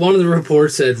one of the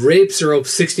reports said rapes are up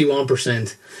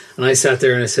 61%, and I sat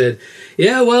there and I said,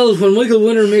 yeah, well, when Michael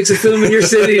Winner makes a film in your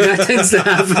city, that tends to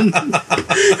happen.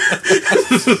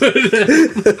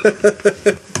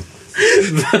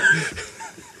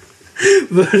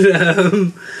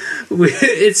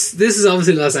 This is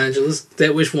obviously Los Angeles.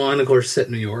 Death Wish 1, of course, set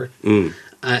in New York.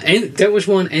 And Death Wish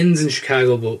 1 ends in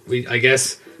Chicago, but I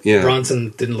guess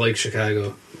Bronson didn't like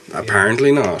Chicago.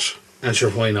 Apparently not. And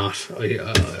sure, why not?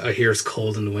 I hear it's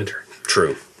cold in the winter.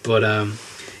 True. But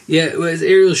it's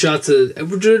aerial shots.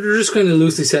 We're just kind of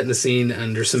loosely setting the scene,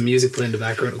 and there's some music playing in the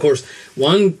background. Of course,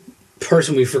 one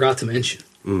person we forgot to mention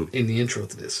in the intro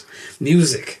to this,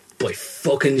 music by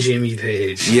fucking Jimmy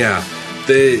Page. Yeah,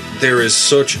 there is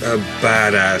such a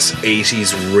badass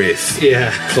 80s riff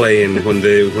playing when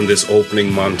this opening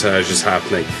montage is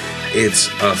happening. It's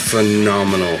a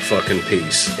phenomenal fucking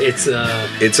piece. It's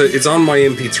on my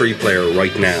MP3 player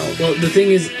right now. Well, the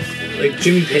thing is, like,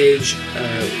 Jimmy Page,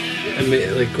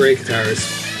 like, great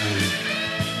guitarist,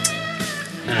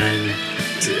 and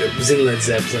was in Led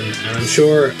Zeppelin, and I'm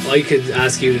sure I could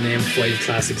ask you to name 5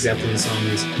 classic Zeppelin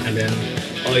songs, and then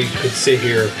I could sit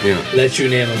here, let you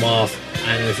name them off,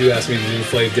 and if you asked me to do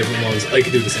 5 different ones, I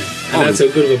could do the same. And that's how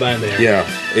good of a band they are. Yeah,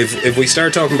 if we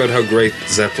start talking about how great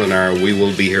Zeppelin are, we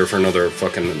will be here for another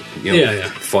fucking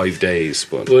 5 days.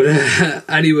 But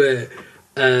anyway,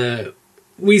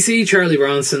 we see Charlie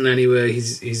Bronson. Anyway,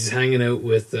 he's hanging out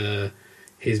with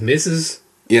his missus.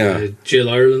 Yeah. Jill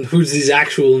Ireland, who's his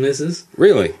actual missus.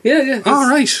 Really? Yeah. All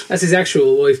right. That's his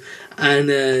actual wife. And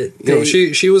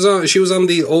she was on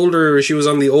the older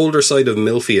side of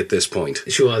Milfy at this point.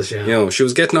 She was, yeah. You know, she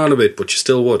was getting on a bit, but she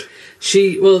still would.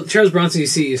 Charles Bronson, you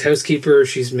see, is housekeeper.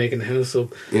 She's making the house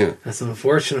up. Yeah, that's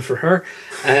unfortunate for her.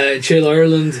 Jill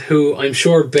Ireland, who I'm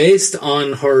sure, based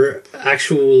on her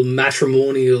actual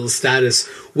matrimonial status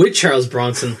with Charles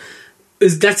Bronson,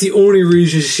 that's the only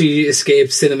reason she escaped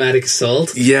cinematic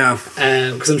assault. Yeah.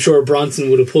 Because I'm sure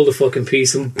Bronson would have pulled a fucking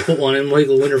piece and put one in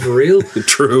Michael Winner for real.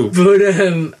 True. But,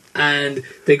 and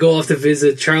they go off to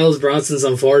visit Charles Bronson's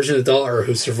unfortunate daughter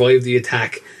who survived the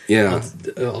attack of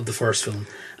the first film.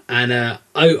 And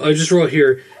I just wrote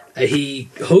here, he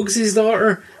hugs his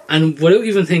daughter, and without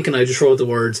even thinking, I just wrote the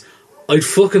words, I'd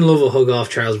fucking love a hug off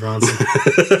Charles Bronson.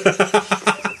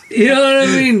 You know what I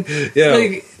mean? Yeah.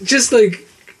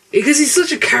 Because he's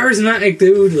such a charismatic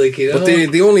dude, But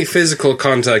the only physical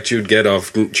contact you'd get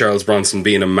off Charles Bronson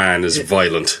being a man is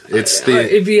violent.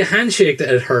 It'd be a handshake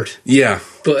that'd hurt. Yeah,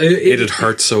 but it'd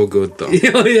hurt so good though.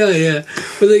 Yeah.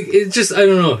 But it just, I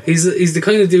don't know. He's the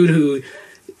kind of dude who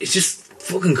is just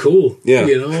fucking cool. Yeah,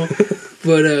 you know.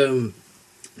 But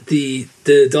the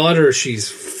daughter, she's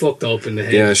fucked up in the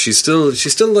head. Yeah, she's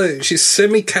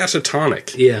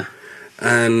semi-catatonic. Yeah,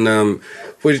 and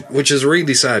which is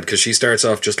really sad because she starts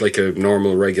off just like a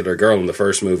normal, regular girl in the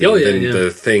first movie. The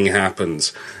thing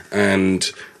happens,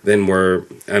 and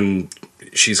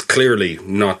she's clearly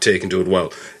not taken to it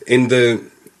well. In the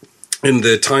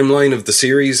timeline of the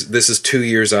series, this is 2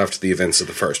 years after the events of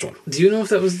the first one. Do you know if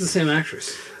that was the same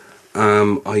actress?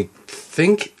 I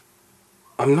think.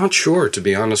 I'm not sure, to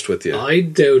be honest with you. I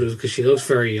doubt it because she looks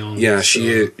very young. Yeah,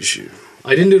 so. she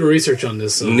I didn't do the research on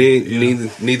this. So,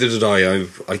 neither did I.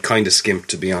 I kind of skimped,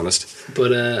 to be honest.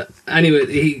 But anyway,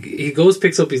 he goes,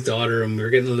 picks up his daughter, and we're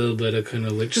getting a little bit of kind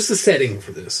of like just a setting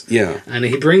for this. Yeah. And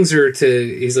he brings her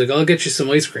to. He's like, "I'll get you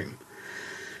some ice cream."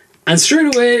 And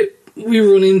straight away, we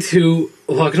run into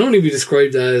what can only be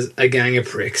described as a gang of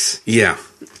pricks. Yeah.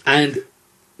 And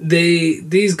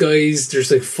these guys,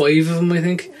 there's like 5 of them, I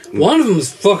think. One of them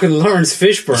is fucking Lawrence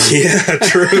Fishburne. Yeah,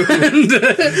 true. And,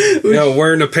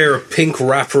 wearing a pair of pink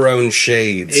wraparound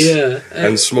shades. Yeah,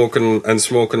 and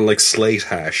smoking like slate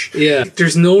hash. Yeah,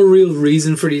 there's no real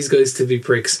reason for these guys to be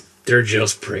pricks. They're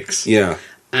just pricks. Yeah,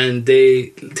 and they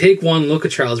take one look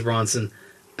at Charles Bronson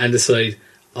and decide,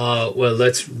 well,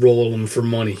 let's roll them for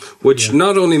money. Which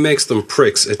not only makes them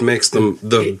pricks, it makes them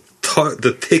the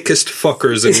thickest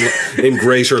fuckers in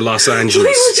greater Los Angeles.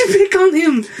 Why would you pick on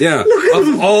him? Yeah,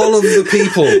 of all of the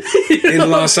people in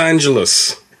Los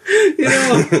Angeles.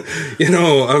 You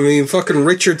know, I mean, fucking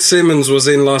Richard Simmons was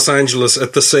in Los Angeles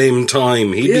at the same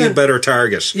time. He'd be a better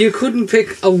target. You couldn't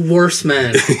pick a worse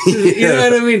man. You know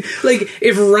what I mean? Like,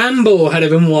 if Rambo had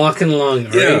been walking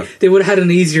along, right, they would have had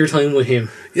an easier time with him.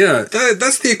 Yeah,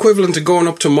 that's the equivalent of going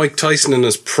up to Mike Tyson in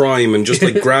his prime and just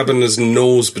like grabbing his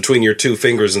nose between your 2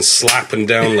 fingers and slapping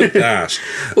down like that.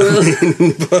 Well,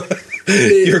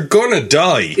 you're gonna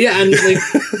die. Yeah, and like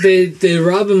they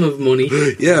rob him of money.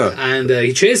 Yeah, and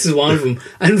he chases one of them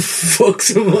and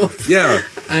fucks him up. Yeah,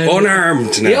 and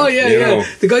unarmed now. Yeah.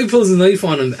 The guy pulls a knife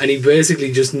on him and he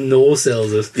basically just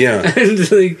no-sells it. Yeah, and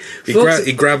like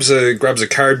he grabs a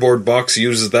cardboard box,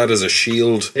 uses that as a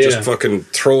shield, just fucking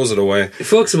throws it away. He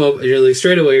fucks him up, and you're like,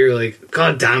 straight away, you're like,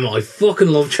 God damn it, I fucking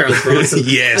love Charles Bronson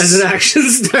as an action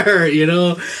star, you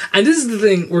know. And this is the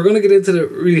thing, we're going to get into the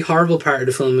really horrible part of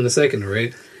the film in a second,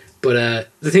 right? But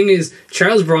the thing is,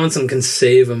 Charles Bronson can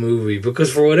save a movie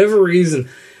because for whatever reason,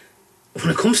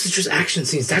 when it comes to just action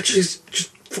scenes, that just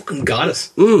fucking got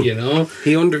us. You know,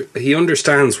 he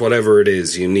understands whatever it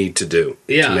is you need to do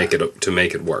to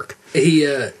make it work.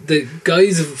 The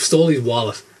guys have stole his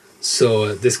wallet,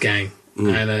 so this gang.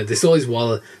 And they stole his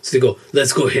wallet, so they go,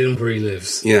 let's go hit him where he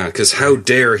lives. Yeah, because how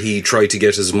dare he try to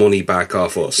get his money back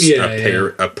off us,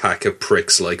 a pack of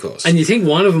pricks like us. And you think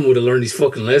one of them would have learned his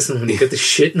fucking lesson when he got the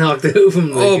shit knocked out of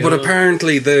him. Like, but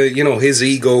apparently his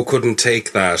ego couldn't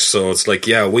take that, so it's like,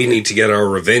 we need to get our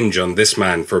revenge on this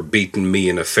man for beating me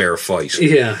in a fair fight.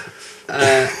 Yeah.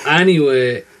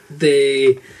 Anyway,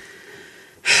 they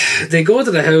go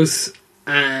to the house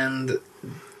and...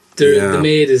 The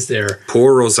maid is there.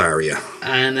 Poor Rosaria.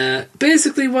 And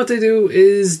basically what they do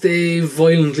is they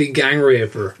violently gang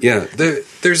rape her. Yeah,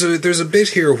 there's a bit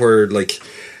here where like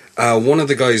one of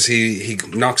the guys he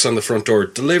knocks on the front door,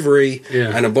 delivery,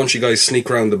 and a bunch of guys sneak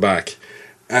around the back.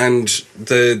 And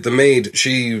the maid,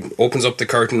 she opens up the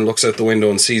curtain, looks out the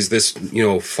window and sees this,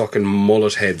 fucking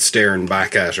mullet head staring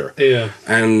back at her. Yeah.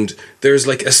 And there's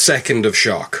like a second of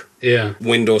shock. Yeah.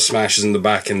 Window smashes in the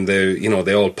back and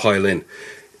they all pile in.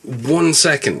 1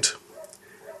 second,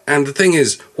 And the thing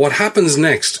is, what happens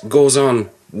next goes on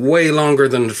way longer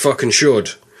than it fucking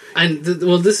should. And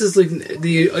this is like in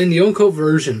the uncut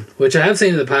version, which I have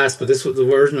seen in the past, but the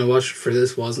version I watched for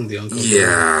this wasn't the uncut version.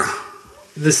 Yeah.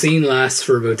 The scene lasts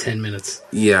for about 10 minutes.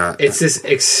 Yeah. It's this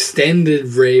extended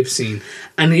rape scene.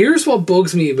 And here's what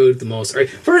bugs me about it the most. All right,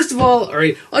 first of all,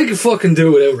 I can fucking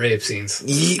do without rape scenes.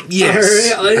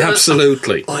 Yes, right,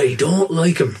 absolutely. I don't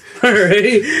like them. All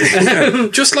right?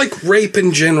 Just like rape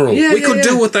in general. We could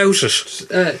do without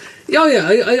it.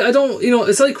 I don't,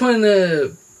 it's like when...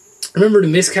 remember the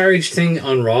miscarriage thing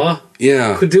on Raw?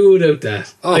 Yeah. Could do without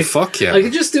that. Oh, fuck yeah. I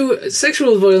could just do...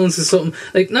 Sexual violence is something...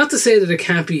 Like, not to say that it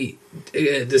can't be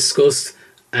discussed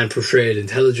and portrayed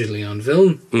intelligently on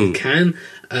film. It can.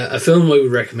 A film I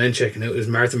would recommend checking out is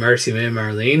Martha Marcy May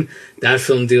Marlene. That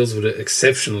film deals with it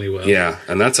exceptionally well. Yeah,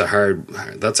 and that's a hard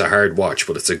watch,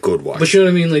 but it's a good watch. But you know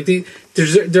what I mean? Like,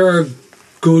 there are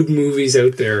good movies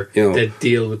out there that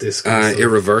deal with this kind of stuff.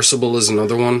 Irreversible is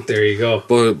another one. There you go.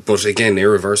 But again,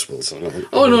 Irreversible. So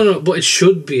no, but it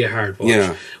should be a hard watch.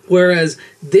 Yeah. Whereas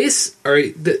this,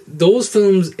 those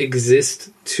films exist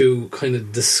to kind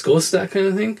of discuss that kind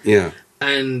of thing. Yeah.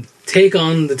 And take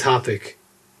on the topic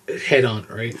head on,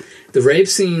 right? The rape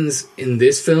scenes in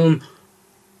this film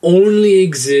only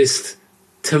exist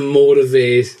to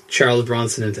motivate Charles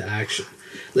Bronson into action.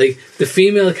 Like, the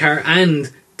female character,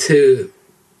 and to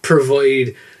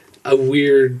provide a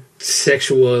weird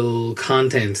sexual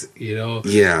content,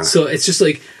 Yeah. So it's just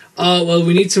like, oh, well,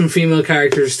 we need some female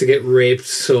characters to get raped,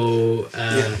 so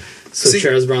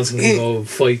Charles Bronson can go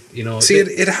fight, See,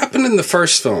 it happened in the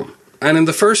first film. And in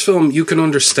the first film, you can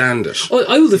understand it. Oh,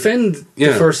 I will defend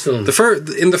the first film. In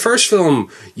the first film,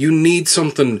 you need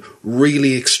something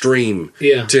really extreme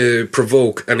to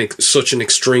provoke such an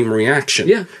extreme reaction.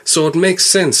 Yeah. So it makes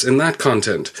sense in that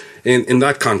content. In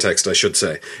that context, I should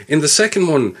say. In the second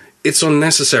one, it's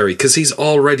unnecessary because he's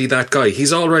already that guy.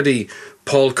 He's already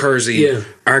Paul Kersey,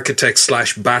 architect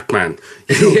 / Batman.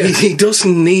 He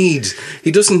doesn't need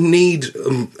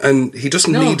an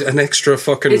extra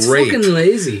fucking it's rape. It's fucking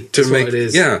lazy. To make it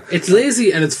is. Yeah, it's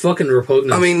lazy and it's fucking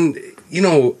repugnant. I mean,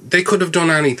 they could have done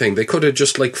anything. They could have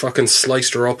just like fucking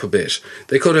sliced her up a bit.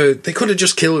 They could have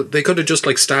just killed. They could have just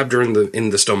like stabbed her in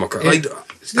the stomach.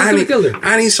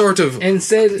 Any sort of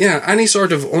any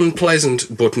sort of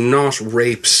unpleasant but not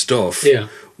rape stuff. Yeah.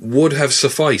 Would have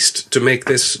sufficed to make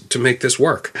this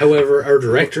work. However, our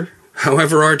director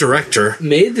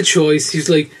made the choice. He's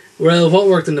like, well, what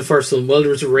worked in the first one? Well,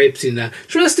 there was a rape scene there.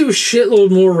 So let's do a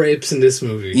shitload more rapes in this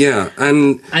movie. Yeah,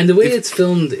 and the way it's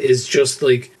filmed is just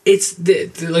like, it's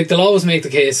like they'll always make the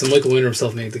case, and Michael Winner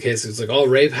himself make the case. It's like, oh,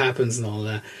 rape happens and all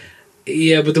that.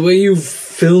 Yeah, but the way you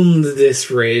filmed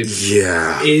this rape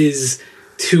is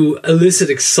to elicit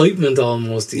excitement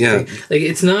almost. Like,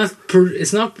 it's not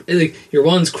like your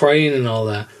one's crying and all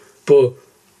that, but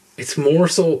it's more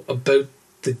so about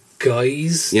the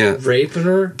guys raping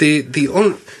her.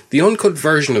 The uncut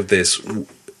version of this,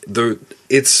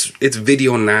 it's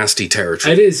video nasty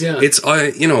territory. It is, yeah. It's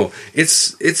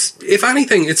it's if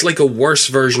anything, it's like a worse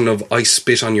version of I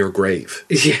Spit on Your Grave.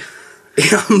 Yeah.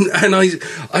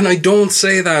 And I don't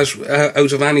say that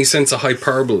out of any sense of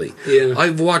hyperbole. Yeah.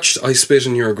 I've watched I Spit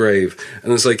in Your Grave,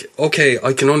 and it's like, okay,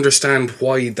 I can understand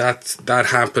why that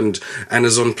happened, and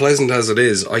as unpleasant as it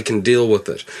is, I can deal with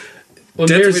it. Well,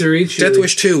 Marzarichi, Death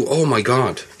Wish 2, oh my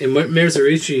god. In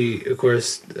Marzarichi, of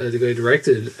course, the guy who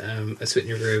directed I Spit in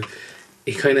Your Grave,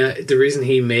 the reason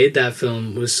he made that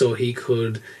film was so he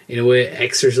could, in a way,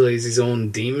 exorcise his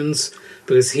own demons,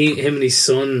 because him and his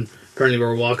son apparently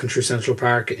were walking through Central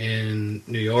Park in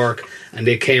New York, and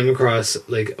they came across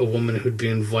like a woman who'd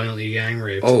been violently gang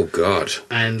raped. Oh god.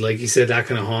 And like he said, that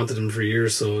kind of haunted him for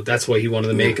years, so that's why he wanted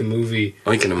to make a movie.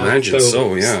 I can imagine.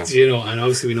 And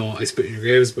obviously we know what I Spit in Your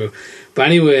Grave is about. But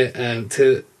anyway, we're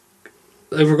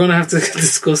going to have to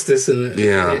discuss this in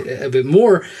a bit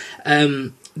more.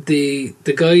 The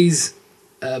guys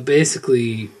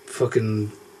basically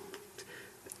fucking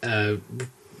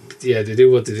they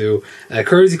do what they do.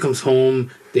 Kersey comes home,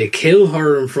 they kill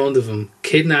her in front of him,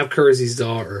 kidnap Kersey's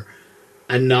daughter,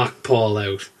 and knock Paul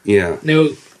out. Yeah. Now,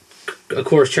 of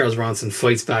course, Charles Bronson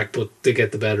fights back, but they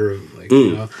get the better of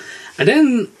him, And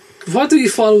then, what do you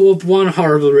follow up one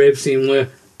horrible rape scene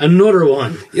with? Another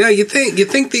one. Yeah, you think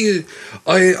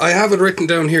I have it written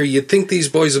down here. You'd think these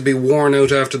boys would be worn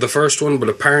out after the first one, but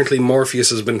apparently Morpheus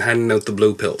has been handing out the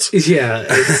blue pills. Yeah,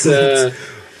 it's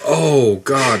oh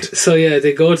god. So yeah,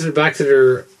 they go back to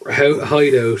their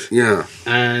hideout. Yeah,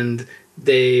 and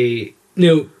they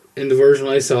in the version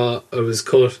I saw it was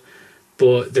cut,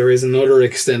 but there is another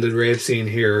extended rape scene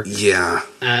here. Yeah,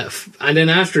 and then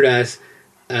after that,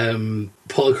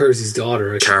 Paul Kersey's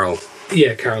daughter, Carol.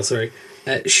 Yeah, Carol. Sorry,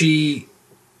 she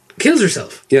kills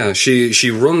herself. Yeah, she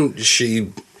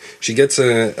gets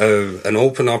an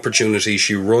open opportunity.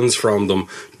 She runs from them,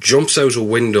 jumps out a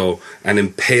window, and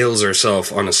impales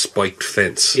herself on a spiked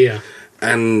fence. Yeah,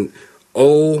 and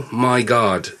oh my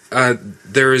god,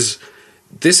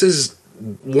 this is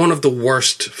one of the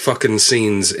worst fucking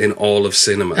scenes in all of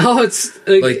cinema. Oh, it's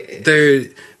like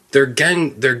they're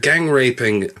gang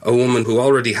raping a woman who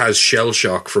already has shell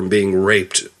shock from being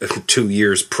raped 2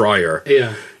 years prior.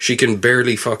 Yeah, she can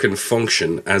barely fucking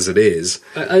function as it is.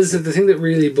 As the thing that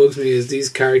really bugs me is these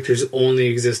characters only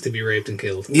exist to be raped and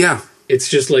killed. Yeah, it's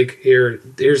just like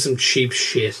here's some cheap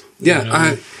shit.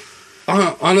 Yeah,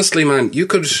 honestly, man, you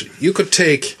could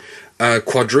take a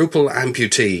quadruple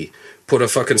amputee, put a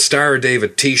fucking Star of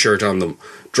David t-shirt on them,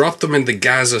 drop them in the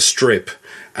Gaza Strip,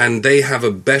 and they have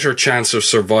a better chance of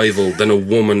survival than a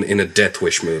woman in a Death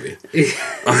Wish movie.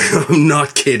 I'm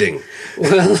not kidding.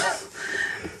 Well,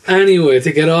 anyway,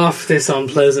 to get off this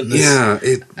unpleasantness,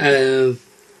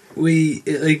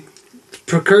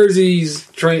 Kersey's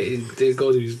they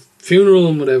go to his funeral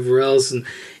and whatever else, and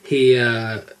he's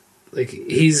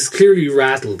clearly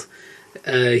rattled.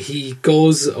 He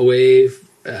goes away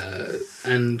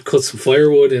and cuts some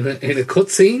firewood in a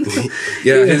cutscene.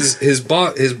 Yeah,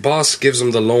 his boss gives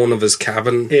him the loan of his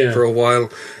cabin for a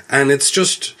while, and it's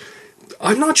just,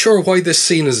 I'm not sure why this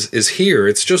scene is here.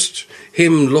 It's just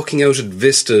him looking out at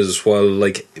vistas while,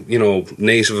 like, you know,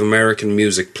 Native American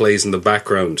music plays in the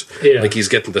background. Yeah. Like he's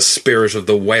getting the spirit of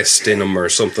the West in him or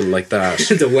something like that.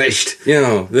 The West. You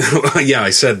know, yeah, I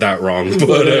said that wrong,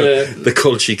 but the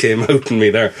culture came out in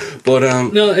me there.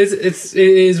 But no, it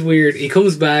is weird. He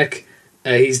comes back,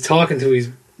 he's talking to his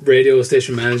radio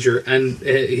station manager, and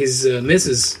his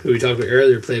missus, who we talked about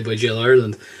earlier, played by Jill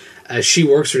Ireland, she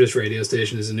works for this radio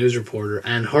station as a news reporter,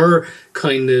 and her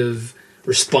kind of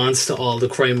response to all the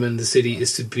crime in the city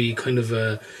is to be kind of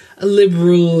a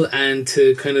liberal and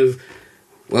to kind of,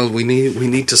 well, we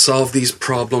need to solve these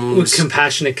problems with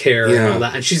compassionate care and all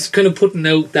that, and she's kind of putting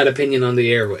out that opinion on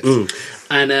the airwaves.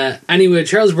 And anyway,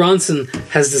 Charles Bronson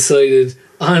has decided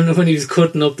on when he was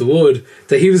cutting up the wood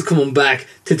that he was coming back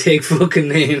to take fucking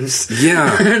names.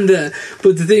 Yeah. And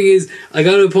but the thing is, I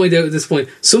gotta point out at this point,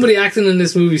 somebody acting in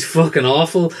this movie is fucking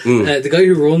awful. The guy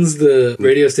who runs the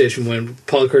radio station, when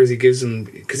Paul Kersey gives him,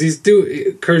 because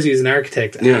Kersey is an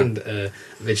architect and a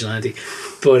vigilante,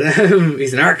 but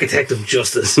he's an architect of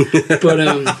justice. But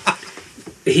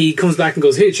he comes back and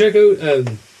goes, "Hey, check out,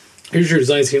 here's your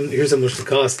designs, here's how much it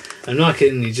costs." I'm not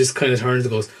kidding. He just kind of turns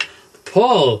and goes,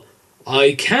 "Paul,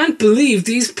 I can't believe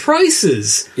these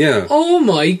prices." Yeah. Oh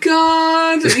my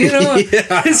god. You know,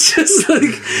 it's just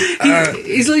like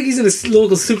he's in a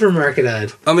local supermarket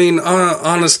ad. I mean,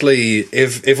 honestly,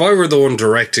 if I were the one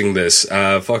directing this,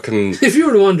 fucking, if you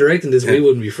were the one directing this, we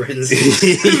wouldn't be friends.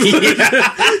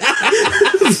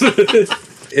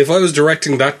 If I was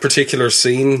directing that particular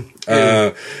scene,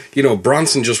 you know,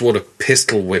 Bronson just would have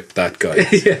pistol whipped that guy.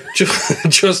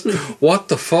 just what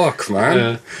the fuck,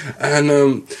 man?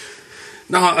 And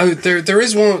no, there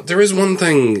is one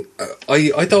thing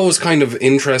I thought was kind of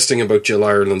interesting about Jill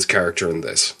Ireland's character in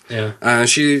this. Yeah,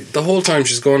 she, the whole time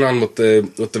she's going on with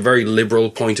the very liberal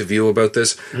point of view about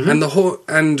this, and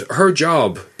her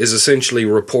job is essentially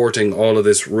reporting all of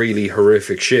this really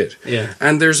horrific shit. Yeah,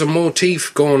 and there's a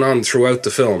motif going on throughout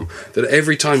the film that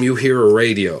every time you hear a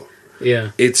radio,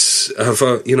 it's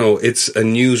a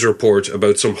news report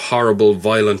about some horrible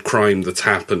violent crime that's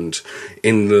happened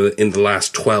in the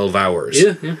last 12 hours.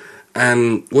 Yeah.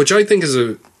 And which I think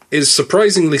is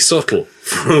surprisingly subtle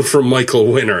from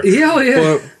Michael Winner.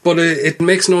 Yeah. But it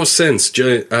makes no sense.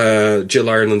 Jill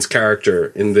Ireland's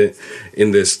character in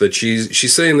this, that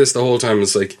she's saying this the whole time.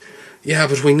 It's like, yeah,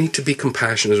 but we need to be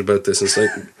compassionate about this. And it's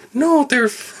like, no, they're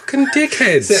fucking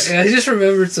dickheads. I just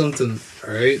remembered something.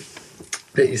 All right.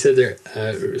 That you said there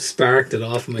sparked it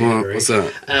off my head, right? What's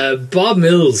that? Bob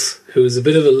Mills, who was a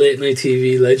bit of a late night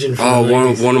TV legend from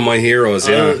one of my heroes,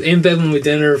 In Bed With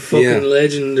Dinner, fucking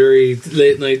legendary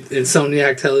late night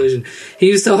Insomniac television. He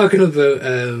was talking about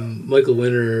Michael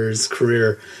Winner's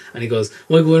career, and he goes,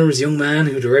 Michael Winner was a young man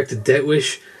who directed Death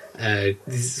Wish,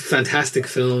 this fantastic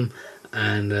film,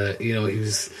 and he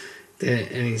was.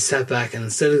 And he sat back, and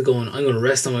instead of going, I'm going to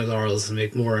rest on my laurels and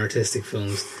make more artistic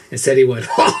films, instead he went,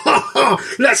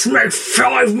 let's make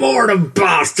 5 more of them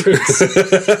bastards.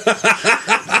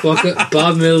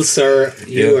 Bob Mills, sir,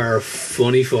 you are a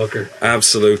funny fucker.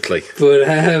 Absolutely. But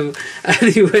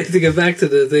anyway, to get back to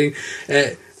the thing,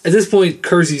 at this point,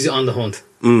 Kersey's on the hunt.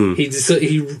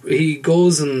 He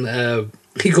goes and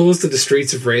he goes to the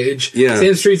Streets of Rage. Yeah.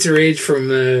 Same Streets of Rage from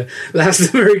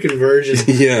Last American Virgin.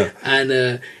 Yeah.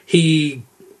 And he's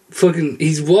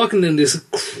walking down this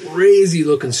crazy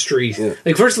looking street. Yeah.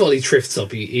 Like, first of all, he drifts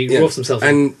up. He roughs himself up.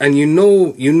 And you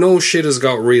know shit has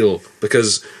got real,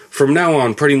 because from now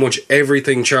on, pretty much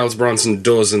everything Charles Bronson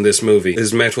does in this movie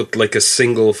is met with like a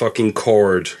single fucking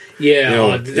chord. Yeah, you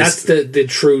know, that's the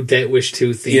true Death Wish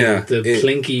 2 theme. Yeah, the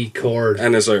plinky chord.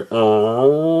 And it's like,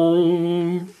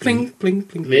 plink, plink,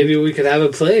 plink. Maybe we could have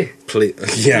it play.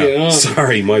 Yeah, you know?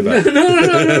 Sorry, my bad.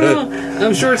 No.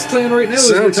 I'm sure it's playing right now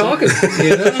as we're talking.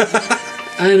 You know?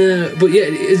 And but yeah,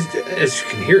 as you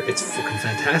can hear, it's fucking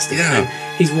fantastic. Yeah. And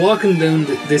he's walking down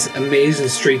this amazing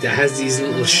street that has these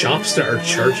little shops that are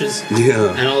churches.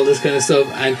 Yeah. And all this kind of stuff.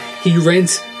 And he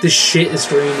rents the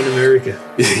shittest room in America.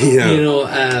 Yeah. You know.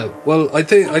 Well, I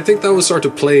think that was sort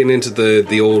of playing into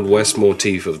the Old West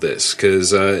motif of this,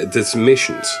 because it's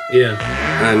missions. Yeah.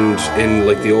 And in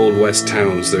like the Old West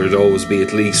towns, there'd always be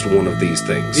at least one of these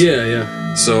things. Yeah.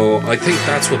 So I think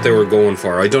that's what they were going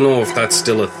for. I don't know if that's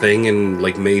still a thing in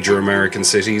like major American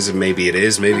cities, and maybe it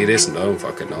is, maybe it isn't. I don't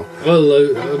fucking know. Well,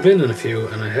 I've been in a few,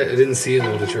 and I didn't see a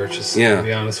load of churches. Yeah. To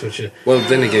be honest with you. Well,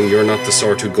 then again, you're not the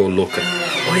sort who'd go looking.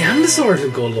 I am the sort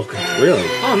who'd go looking. Really?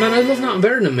 Oh man, I love nothing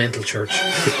better than a mental church.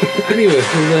 Anyway,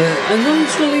 and I'm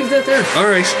just gonna leave that there. All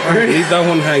right. Leave that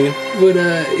one hanging. But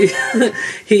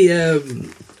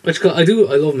I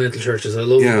love mental churches. I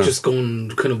love just going,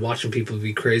 kind of watching people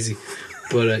be crazy.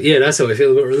 But that's how I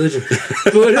feel about religion.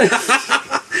 But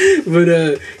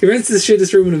he rents this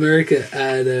shittest room in America,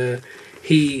 and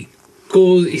he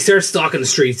starts stalking the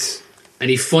streets, and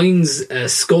he finds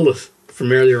Skullet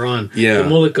from earlier on. Yeah. The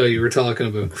mullet guy you were talking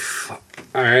about.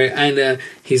 Alright, and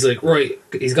he's like, right,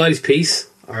 he's got his piece.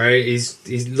 Alright,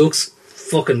 he looks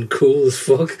fucking cool as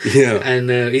fuck. Yeah. And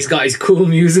he's got his cool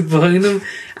music behind him.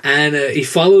 And he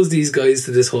follows these guys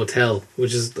to this hotel,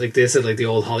 which is, like they said, like the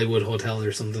old Hollywood Hotel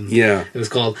or something. Yeah. It was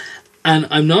called. And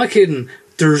I'm not kidding,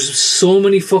 there's so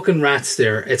many fucking rats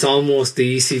there. It's almost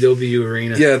the ECW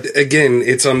arena. Yeah, again,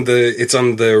 it's on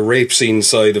the rape scene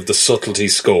side of the subtlety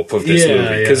scope of this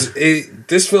movie. Because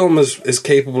this film is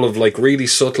capable of, like, really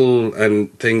subtle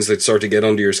and things that sort of get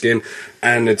under your skin,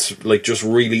 and it's, like, just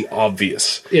really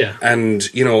obvious. Yeah.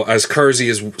 And, you know, as Kersey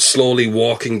is slowly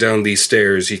walking down these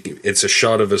stairs, it's a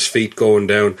shot of his feet going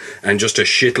down and just a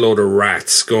shitload of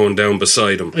rats going down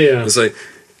beside him. Yeah. It's like,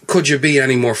 could you be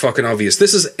any more fucking obvious?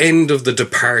 This is end of the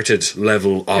Departed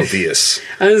level obvious.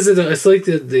 It's like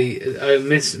I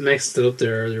mixed it up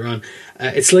there earlier on.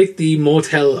 It's like the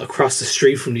motel across the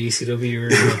street from the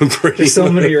ECW arena. There's so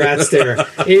many rats there,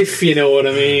 if you know what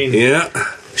I mean. Yeah.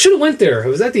 Should have went there. I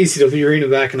was at the ECW arena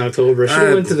back in October. I should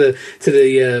have went to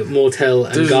the motel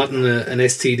and gotten an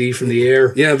STD from the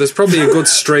air. Yeah, there's probably a good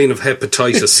strain of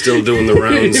hepatitis still doing the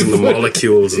rounds in the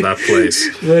molecules in that place.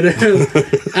 But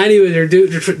anyway,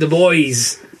 the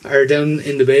boys are down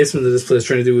in the basement of this place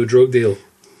trying to do a drug deal,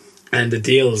 and the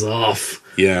deal is off.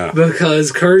 Yeah,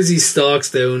 because Kersey stalks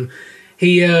down.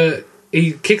 He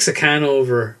kicks a can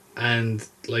over, and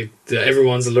like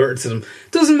everyone's alerted to them.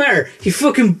 Doesn't matter. He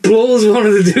fucking blows one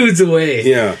of the dudes away.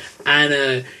 Yeah,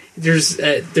 and there's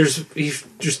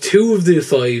 2 of the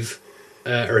 5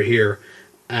 are here,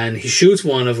 and he shoots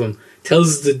one of them.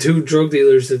 Tells the 2 drug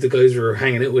dealers that the guys were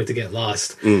hanging out with to get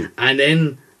lost, and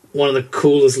then one of the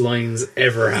coolest lines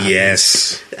ever happened.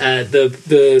 Yes,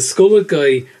 the Skullet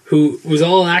guy who was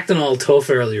acting all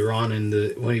tough earlier on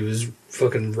when he was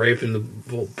fucking raping the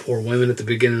poor women at the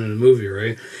beginning of the movie,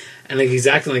 right? And like he's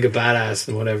acting like a badass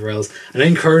and whatever else. And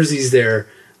then Kersey's there,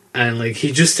 and like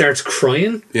he just starts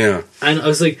crying. Yeah. And I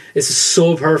was like, this is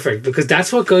so perfect, because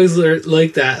that's what guys are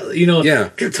like that. You know,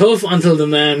 they're tough until the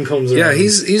man comes around. Yeah,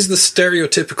 he's the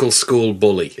stereotypical school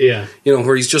bully. Yeah. You know,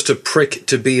 where he's just a prick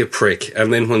to be a prick,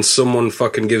 and then when someone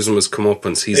fucking gives him his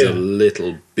comeuppance, he's a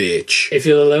little bitch. If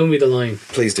you'll allow me the line.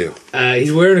 Please do.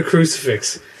 He's wearing a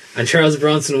crucifix, and Charles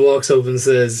Bronson walks up and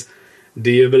says, "Do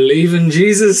you believe in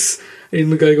Jesus?" And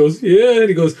the guy goes, "Yeah." And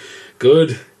he goes,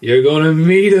 "Good, you're gonna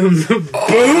meet him."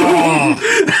 Boom!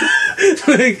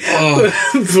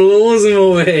 Blows him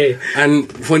away.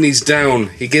 And when he's down,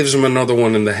 he gives him another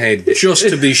one in the head, just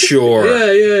to be sure.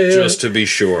 Yeah. Just to be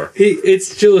sure.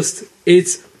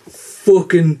 It's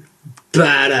fucking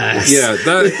badass. Yeah,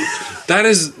 that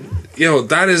is... You know,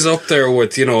 that is up there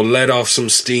with, you know, Let Off Some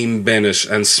Steam Bennett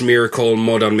and Smear Cold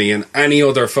Mud on Me and any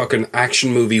other fucking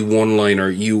action movie one-liner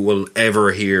you will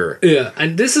ever hear. Yeah,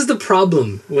 and this is the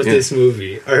problem with this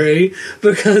movie, alright?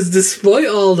 Because despite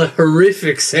all the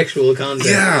horrific sexual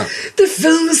content, the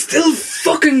film is still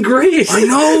fucking great. I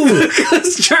know.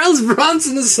 Because Charles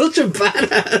Bronson is such a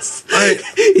badass.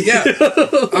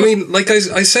 I mean, like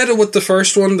I said it with the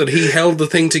first one, that he held the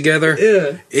thing together.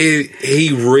 Yeah.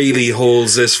 He really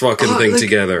holds this fucking thing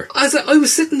together. I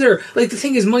was sitting there, like, the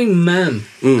thing is, my mum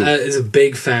is a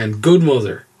big fan. Good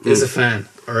mother is a fan,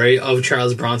 alright, of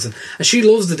Charles Bronson. And she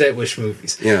loves the Death Wish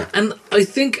movies. Yeah. And I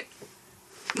think,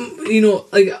 you know,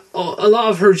 like, a lot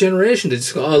of her generation, they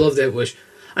just go, oh, I love Death Wish.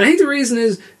 And I think the reason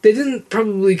is they didn't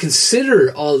probably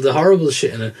consider all the horrible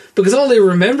shit in it, because all they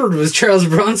remembered was Charles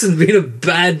Bronson being a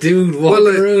bad dude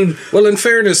walking around. Well, in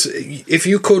fairness, if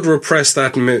you could repress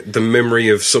that the memory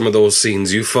of some of those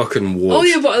scenes, you fucking would. Oh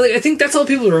yeah, but like, I think that's all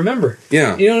people remember.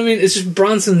 Yeah. You know what I mean? It's just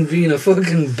Bronson being a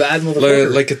fucking bad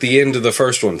motherfucker. Like at the end of the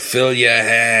first one, fill your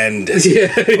hand.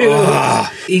 Yeah.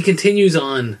 He continues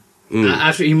on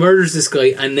after he murders this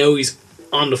guy, and now he's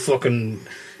on the fucking...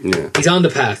 Yeah. He's on the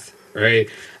path. Right,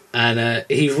 and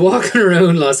he's walking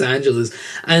around Los Angeles,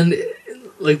 and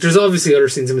like there's obviously other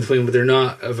scenes in between, but they're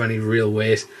not of any real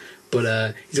weight.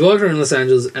 But he's walking around Los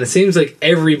Angeles, and it seems like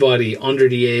everybody under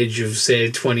the age of,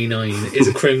 say, 29 is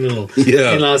a criminal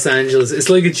in Los Angeles. It's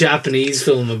like a Japanese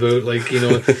film about, like, you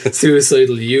know,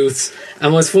 suicidal youths.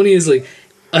 And what's funny is, like,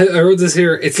 I wrote this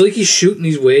here. It's like he's shooting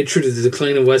his way through the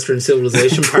Decline of Western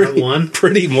Civilization Part 1.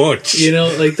 Pretty much. You know,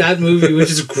 like that movie,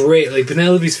 which is great. Like,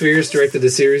 Penelope Spheres directed a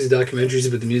series of documentaries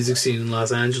about the music scene in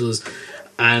Los Angeles.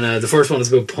 And the first one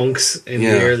is about punks in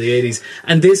the early 80s.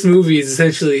 And this movie is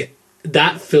essentially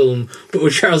that film, but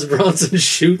with Charles Bronson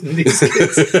shooting these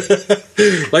kids.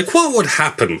 Like, what would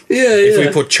happen if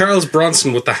we put Charles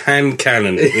Bronson with the hand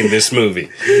cannon in this movie?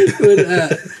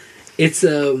 But it's...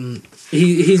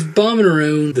 He's bombing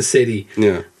around the city.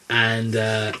 Yeah. And,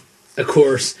 of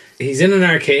course, he's in an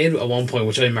arcade at one point,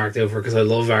 which I marked out for because I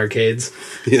love arcades.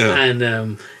 Yeah.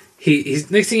 And he's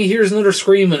next thing he hears another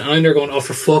screaming, and I'm there going, oh,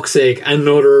 for fuck's sake,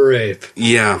 another rape.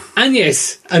 Yeah. And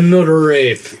yes, another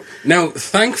rape. Now,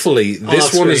 thankfully,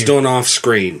 this one is done off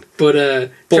screen. But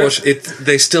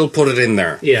they still put it in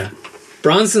there. Yeah.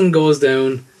 Bronson goes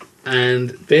down,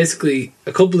 and basically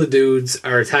a couple of dudes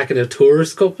are attacking a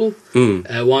tourist couple.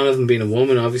 One of them being a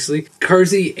woman, obviously.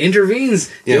 Kersey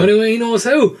intervenes the only way he knows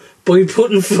how, by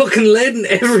putting fucking lead in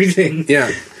everything.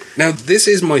 Yeah. Now, this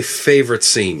is my favourite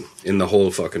scene in the whole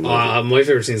fucking movie. My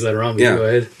favourite scene's later on, but go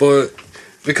ahead. But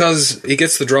because he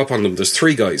gets the drop on them, there's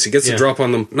 3 guys. He gets the drop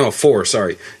on them. No, 4,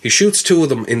 sorry. He shoots 2 of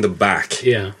them in the back.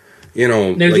 Yeah. You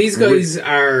know. Now, like, these guys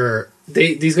are...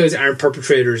 These guys aren't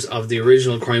perpetrators of the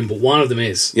original crime, but one of them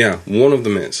is. Yeah, one of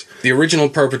them is. The original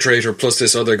perpetrator plus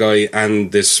this other guy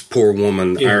and this poor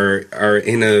woman are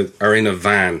in a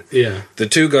van. Yeah. The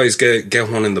 2 guys get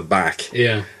one in the back.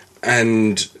 Yeah.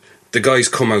 And the guys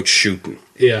come out shooting.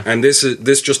 Yeah. And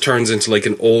this just turns into like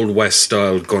an Old West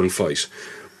style gunfight.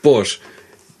 But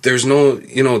there's no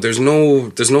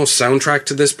soundtrack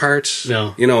to this part.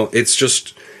 No. You know,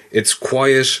 it's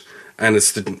quiet. And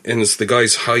it's the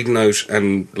guys hiding out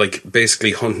and like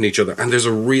basically hunting each other, and there's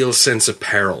a real sense of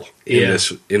peril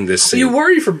in this scene. You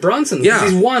worry for Bronson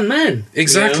because he's one man.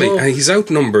 Exactly, you know? And he's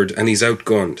outnumbered and he's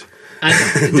outgunned.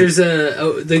 And there's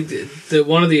the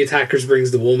one of the attackers brings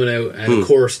the woman out, and of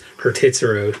course her tits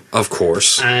are out. Of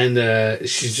course, and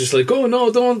she's just like, "Oh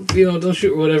no, don't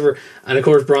shoot or whatever." And of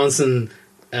course Bronson,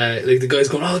 like the guy's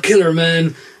going, "Oh, kill her,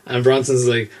 man." And Bronson's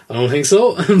like, I don't think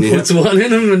so, and puts one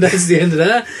in him, and that's the end of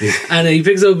that. Yeah. And he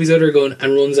picks up his other gun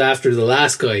and runs after the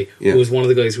last guy, who was one of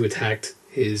the guys who attacked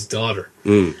his daughter.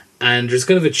 And there's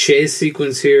kind of a chase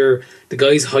sequence here. The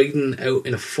guy's hiding out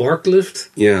in a forklift.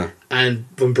 Yeah. And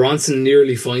when Bronson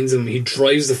nearly finds him, he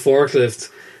drives the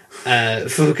forklift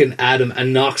fucking at him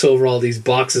and knocks over all these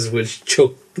boxes, which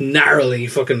Chuck narrowly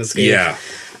fucking escapes. Yeah.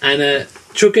 And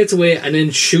Chuck gets away and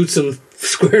then shoots him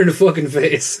square in the fucking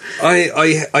face.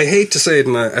 I hate to say it,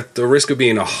 and at the risk of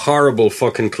being a horrible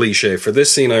fucking cliche, for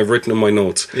this scene I've written in my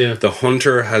notes, the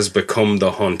hunter has become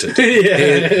the hunted.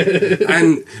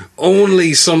 And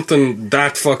only something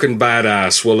that fucking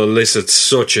badass will elicit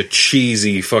such a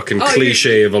cheesy fucking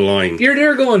cliche of a line. You're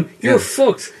there going, you're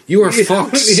fucked. You are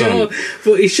fucked, son. Know?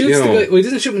 But he shoots the guy. Well, he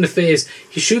doesn't shoot him in the face.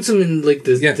 He shoots him in like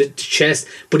the chest.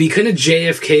 But he kind of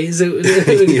JFKs out of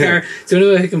the car. So the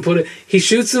only way I can put it, he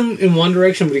shoots him in one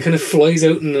direction, but he kind of flies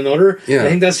out in another. Yeah. I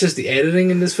think that's just the editing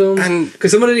in this film.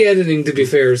 Because some of the editing, to be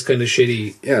fair, is kind of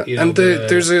shitty. Yeah, you know, and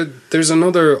there's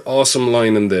another awesome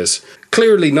line in this.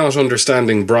 Clearly not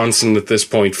understanding Bronson at this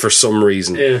point for some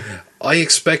reason. Yeah. I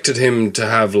expected him to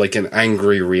have like an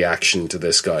angry reaction to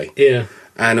this guy. Yeah.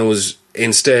 And it was...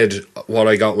 Instead, what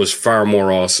I got was far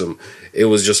more awesome. It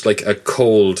was just like a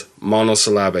cold,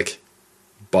 monosyllabic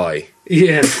bye.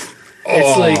 Yeah.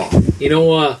 It's like, you know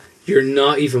what? you're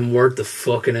not even worth the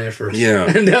fucking effort. Yeah.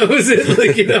 And that was it.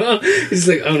 Like, you know, he's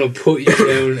like, I'm going to put you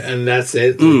down, and that's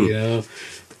it. Like, you know.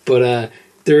 But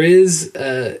there is...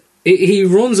 he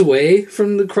runs away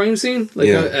from the crime scene, like,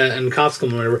 and cops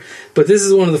come or whatever. But this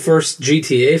is one of the first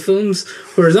GTA films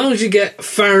where, as long as you get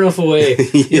far enough away,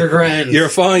 you're grand. You're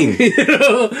fine. You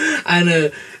know? And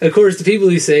of course, the people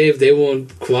he saved, they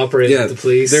won't cooperate with the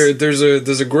police.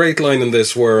 There's a great line in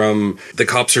this where the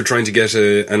cops are trying to get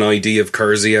an ID of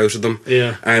Kersey out of them.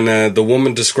 Yeah. And the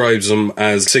woman describes him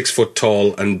as 6 foot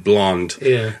tall and blonde.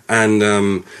 Yeah. And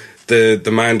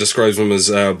the man describes him as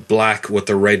black with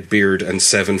a red beard and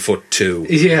 7'2".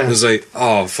 Yeah. It's like,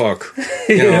 oh fuck,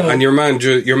 you know. And your man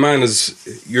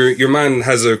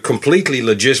has a completely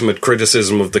legitimate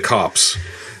criticism of the cops.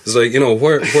 It's like, you know,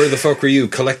 where the fuck were you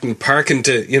collecting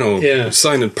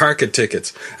signing parking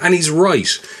tickets? And he's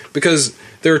right, because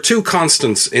there are two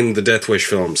constants in the Death Wish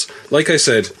films. Like I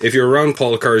said, if you're around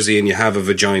Paul Kersey and you have a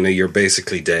vagina, you're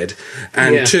basically dead.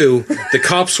 And two, the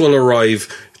cops will arrive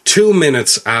 2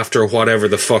 minutes after whatever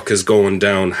the fuck is going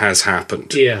down has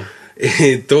happened. Yeah.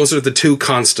 Those are the two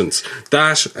constants.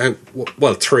 That,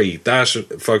 three. That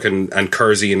fucking, and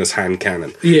Kersey in his hand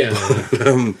cannon. Yeah.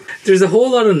 There's a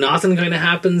whole lot of nothing kind of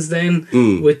happens then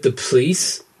with the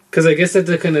police. Because I guess that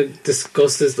they kind of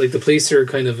discuss this, like the police are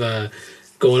kind of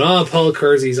going, Paul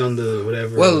Kersey's on the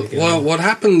whatever. Well, what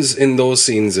happens in those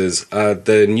scenes is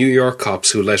the New York cops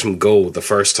who let him go the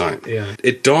first time. Yeah.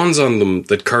 It dawns on them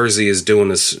that Kersey is doing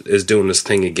his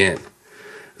thing again.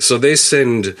 So they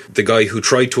send the guy who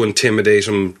tried to intimidate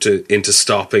him into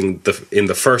stopping in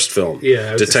the first film,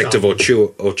 Detective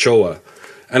Ochoa.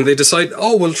 And they decide,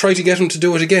 we'll try to get him to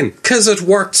do it again. Because it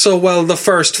worked so well the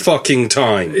first fucking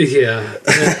time. Yeah.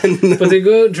 But they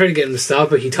go and try to get him to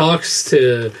stop it. He talks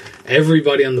to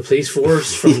everybody on the police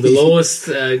force, from the lowest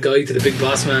guy to the big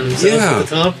boss man himself at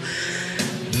the top.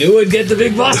 Knew I'd get the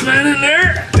big boss man in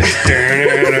there.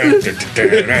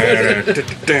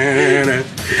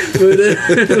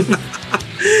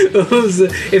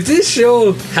 If this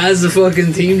show has a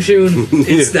fucking theme tune,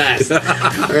 it's that.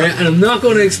 Alright, and I'm not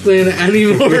going to explain it any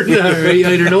more than that, right? You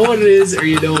either know what it is or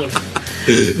you don't.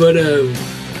 But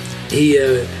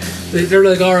they're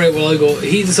like, alright, well, I'll go.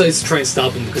 He decides to try and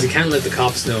stop him because he can't let the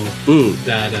cops know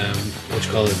that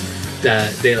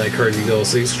that they let Kersey go,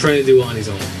 so he's trying to do it on his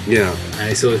own. Yeah.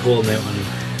 And so he's holding out on him.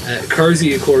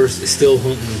 Kersey, of course, is still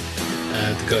hunting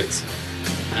the guys.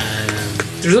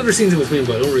 There's other scenes in between,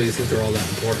 but I don't really think they're all that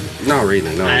important. Not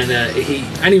really, no. And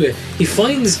he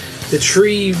finds the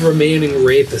 3 remaining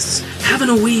rapists having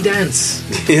a wee dance.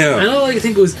 Yeah. And all I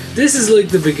think was, this is like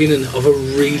the beginning of a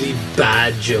really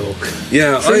bad joke.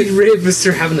 Yeah. 3 rapists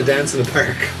are having a dance in the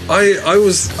park. I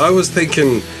was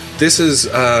thinking, this is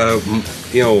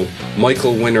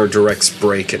Michael Winner directs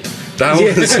Breakin'. That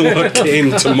was what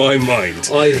came to my mind.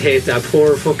 I'd hate that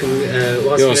poor fucking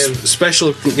what's his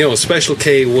name? Special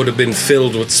K would have been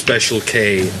filled with Special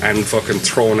K and fucking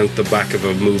thrown out the back of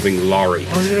a moving lorry.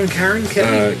 Was it Karen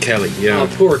Kelly? Kelly, yeah. Oh,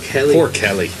 poor Kelly. Poor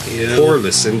Kelly. Yeah. Poor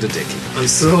Lucinda Dickey. I'm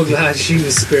so glad she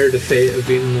was spared the fate of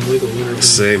being the Michael Winner.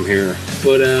 Same here.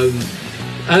 But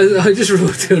I just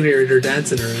wrote down here, they're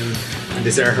dancing around and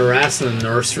they start harassing a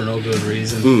nurse for no good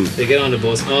reason. They get on the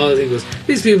bus, and all I think was,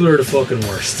 these people are the fucking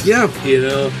worst. Yeah. You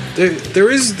know?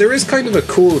 There is kind of a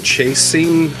cool chase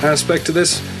scene aspect to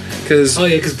this. Because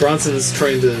Bronson's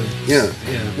trying to... Yeah.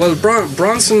 Well,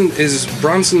 Bronson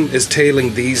is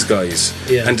tailing these guys.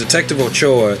 Yeah. And Detective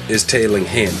Ochoa is tailing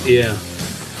him. Yeah.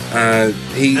 And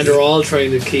they're all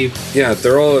trying to keep... Yeah,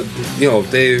 they're all...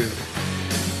 they...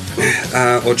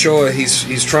 Ochoa,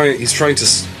 he's trying to...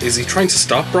 Is he trying to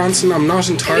stop Bronson? I'm not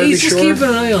entirely sure. He's just keeping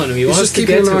an eye on him. He's just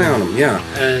keeping an eye on him, yeah.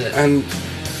 And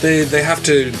they have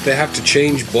to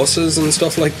change buses and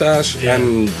stuff like that. Yeah.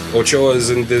 And Ochoa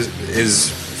is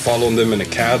following them in a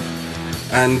cab.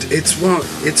 And it's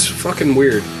fucking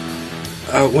weird.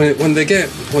 When they get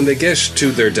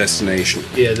to their destination.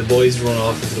 Yeah, the boys run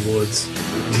off into the woods.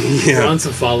 Yeah.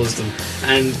 Bronson follows them.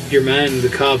 And your man, the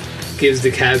cop, gives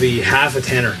the cabbie half a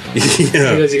tenner.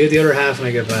 Yeah. Because you get the other half and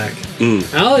I get back. And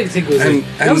all I think was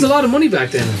that was a lot of money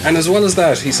back then. And as well as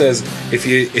that, he says, if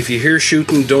you hear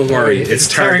shooting, don't worry, it's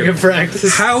target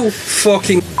practice. How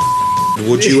fucking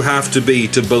would you have to be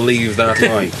to believe that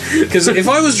line? Because if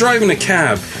I was driving a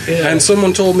cab and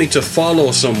someone told me to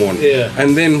follow someone,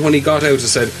 and then when he got out and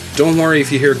said, don't worry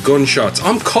if you hear gunshots,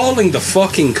 I'm calling the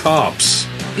fucking cops.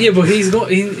 Yeah, but there's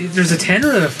a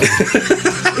tenner in it.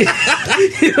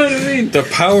 You know what I mean? The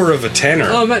power of a tenner.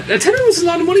 Oh man, a tenner was a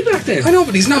lot of money back then. I know,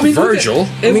 but he's not Virgil.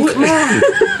 Come on.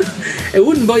 it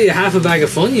wouldn't buy you half a bag of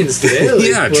Funyuns today. Like,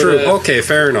 yeah, true. Okay,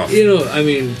 fair enough. You know, I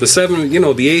mean, the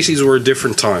 80s were a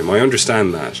different time. I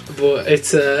understand that. But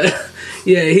it's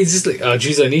yeah, he's just like, oh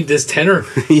jeez, I need this tenner.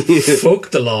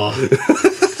 Fuck the law.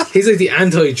 He's like the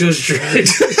anti-Judge Dredd.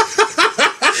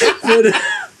 But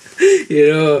you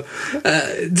know,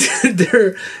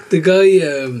 the guy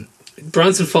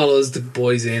Bronson follows the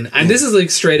boys in, and this is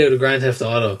like straight out of Grand Theft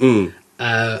Auto.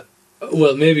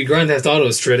 Well, maybe Grand Theft Auto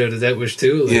is straight out of Death Wish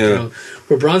too. Like, you know,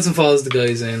 where Bronson follows the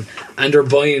guys in, and they're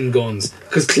buying guns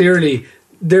because clearly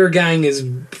their gang is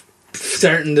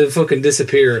starting to fucking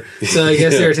disappear. So I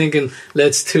guess they're thinking,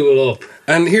 let's tool up.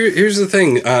 And here's the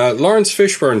thing: Lawrence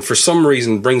Fishburne, for some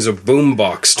reason, brings a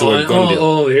boombox to a gun deal.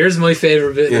 Oh, here's my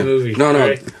favorite bit in the movie. No.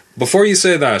 Right. Before you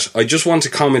say that, I just want to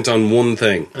comment on one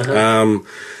thing.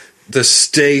 The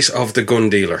state of the gun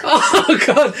dealer. Oh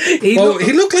God! He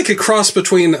looked like a cross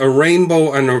between a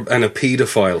rainbow and a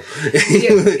paedophile.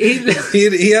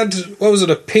 He had, what was it,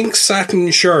 a pink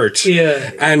satin shirt,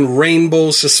 and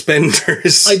rainbow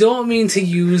suspenders. I don't mean to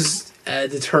use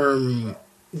the term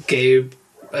gay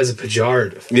as a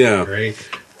pejorative, right?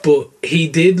 But he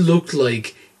did look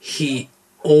like he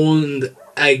owned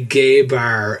a gay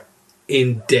bar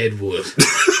in Deadwood.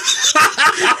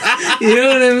 You know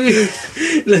what I mean?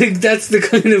 Like, that's the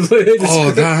kind of way.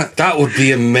 Oh, that would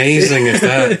be amazing if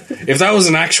that was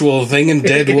an actual thing in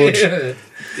Deadwood.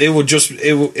 It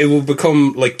would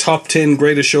become like top 10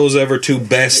 greatest shows ever to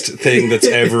best thing that's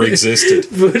ever existed.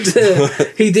 But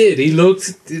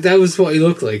that was what he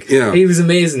looked like. Yeah. He was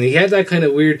amazing. He had that kind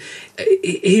of weird,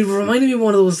 he reminded me of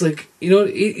one of those, like, you know,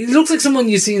 he looks like someone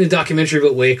you see in a documentary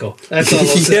about Waco. That's all I'll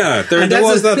say. Yeah, there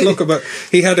was that look about,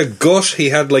 he had a gut, he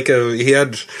had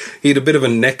a bit of a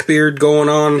neck beard going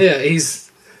on. Yeah, he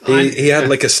had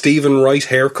like a Stephen Wright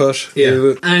haircut.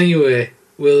 Yeah. Anyway,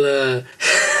 we'll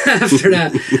after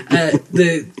that,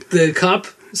 the cop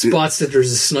spots that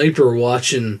there's a sniper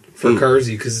watching for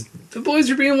Kersey because the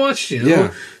boys are being watched, you know.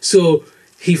 Yeah. So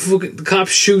the cop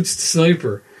shoots the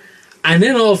sniper, and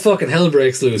then all fucking hell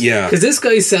breaks loose. Yeah. Because this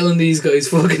guy's selling these guys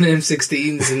fucking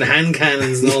M16s and hand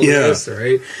cannons and all the rest,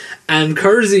 right? And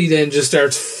Kersey then just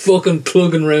starts fucking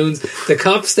plugging rounds. The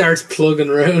cop starts plugging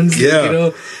rounds, you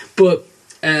know. But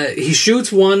he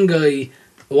shoots one guy,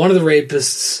 one of the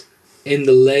rapists, in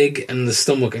the leg and the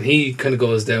stomach, and he kind of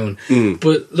goes down.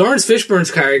 But Lawrence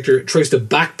Fishburne's character tries to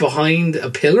back behind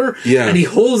a pillar, and he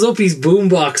holds up his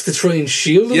boombox to try and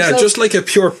shield himself. Yeah, just like a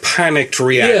pure panicked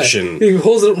reaction. Yeah, he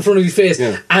holds it up in front of his face,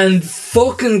 and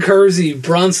fucking Kersey,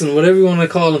 Bronson, whatever you want to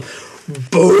call him,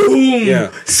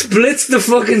 boom! Splits the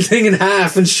fucking thing in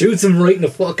half and shoots him right in the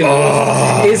fucking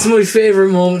mouth. It's my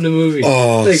favourite moment in the movie.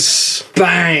 Like,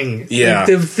 bang! Yeah. Like,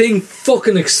 the thing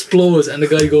fucking explodes and the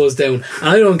guy goes down. And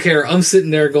I don't care. I'm sitting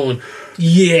there going,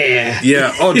 yeah.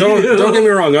 Yeah. Oh, don't get me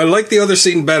wrong. I like the other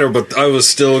scene better, but I was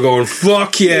still going,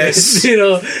 fuck yes. You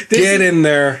know, get in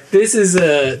there. This is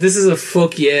a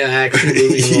fuck yeah action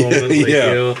movie moment. Like, you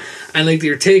know, and like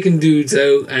they're taking dudes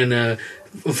out, and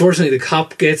unfortunately the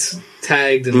cop gets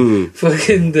tagged, and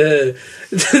fucking the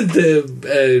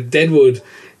Deadwood,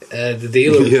 the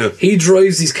dealer, he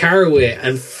drives his car away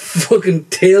and fucking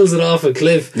tails it off a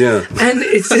cliff. Yeah, and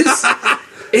it's this.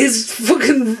 It's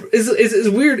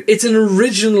weird. It's an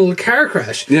original car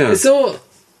crash. Yeah. So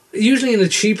usually in a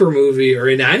cheaper movie or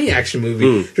in any action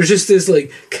movie, there's just this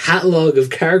like catalogue of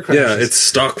car crashes. Yeah, it's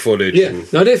stock footage. Yeah.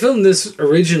 Now they filmed this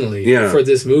originally for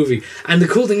this movie, and the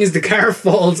cool thing is the car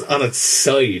falls on its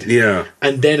side. Yeah.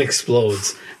 And then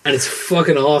explodes. And it's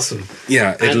fucking awesome.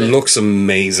 Yeah, it looks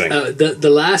amazing.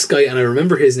 The last guy, and I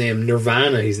remember his name,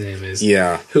 Nirvana his name is.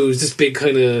 Yeah. Who's this big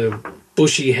kind of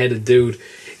bushy headed dude.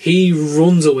 He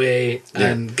runs away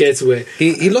and gets away.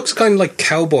 He looks kind of like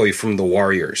Cowboy from The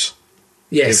Warriors.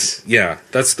 Yes.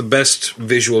 That's the best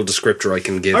visual descriptor I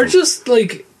can give. Or him. just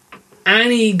like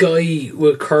any guy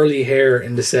with curly hair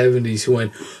in the 70s who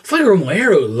went, if I grow my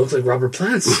hair out, it looks like Robert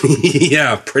Plant.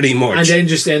 Yeah, pretty much. And then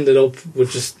just ended up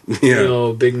with just, you know,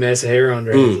 a big mess of hair on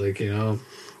their head, like, you know.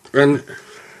 And,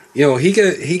 you know, he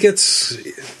gets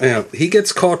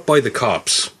caught by the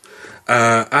cops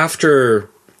after...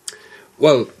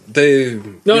 Well, they...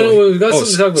 No, we've got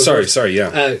something to talk about. Sorry,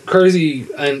 yeah. Kersey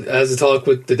has a talk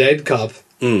with the dead cop.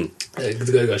 The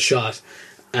guy got shot.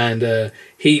 And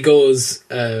he goes...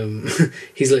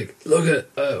 he's like, look at...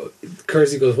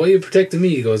 Kersey goes, why are you protecting me?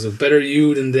 He goes, better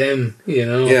you than them, you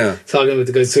know? Yeah. Talking about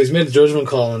the guys. So he's made a judgment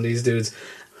call on these dudes.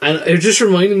 And it just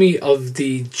reminded me of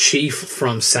the chief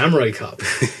from Samurai Cop.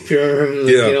 If you remember him,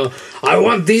 you know, I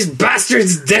want these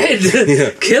bastards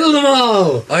dead! Kill them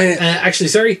all! Actually,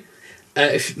 sorry...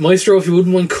 Maestro, if you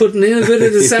wouldn't mind cutting in a bit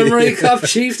of the Samurai Cop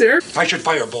chief there. I should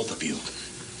fire both of you.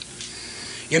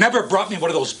 You never brought me one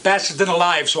of those bastards in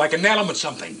alive so I can nail him with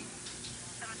something.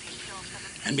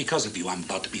 And because of you, I'm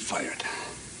about to be fired.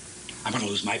 I'm going to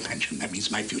lose my pension. That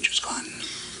means my future's gone.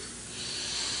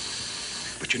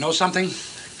 But you know something?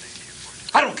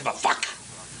 I don't give a fuck.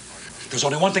 There's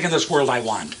only one thing in this world I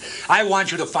want. I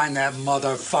want you to find that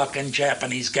motherfucking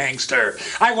Japanese gangster.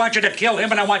 I want you to kill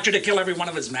him, and I want you to kill every one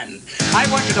of his men. I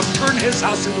want you to turn his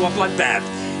house into a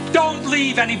bloodbath. Don't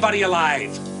leave anybody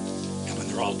alive. And when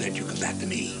they're all dead, you come back to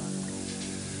me.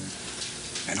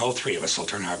 And all three of us will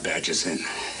turn our badges in.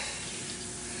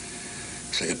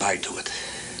 Say goodbye to it.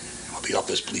 We'll be off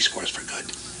this police force for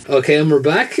good. Okay, and we're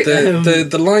back.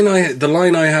 The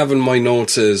line I have in my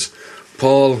notes is,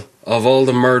 Paul, of all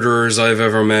the murderers I've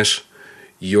ever met,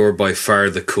 you're by far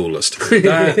the coolest.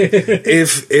 That,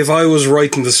 if I was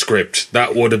writing the script,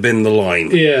 that would have been the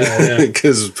line. Yeah.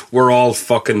 Because we're all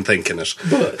fucking thinking it.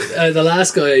 But the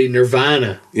last guy,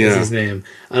 Nirvana, is his name,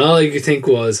 and all I could think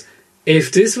was,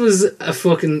 if this was a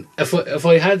fucking if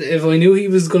I knew he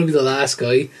was going to be the last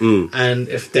guy, and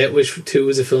if Death Wish 2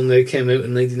 was a film that came out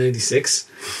in 1996,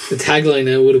 the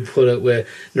tagline I would have put it with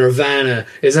Nirvana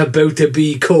is about to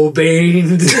be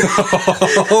Cobain.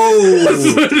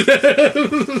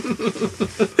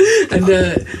 And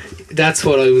that's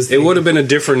what I was thinking. It would have been a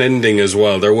different ending as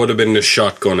well. There would have been a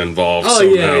shotgun involved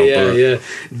somehow. Yeah.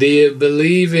 Do you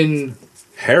believe in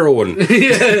heroin?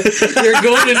 Yeah, you're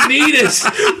going to need it.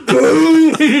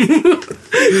 Boom.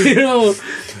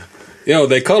 You know,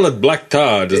 they call it black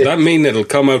tar. Does that mean it'll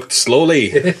come out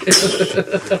slowly?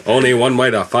 Only one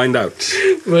way to find out.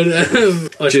 But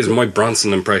jeez, my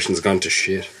Bronson impression's gone to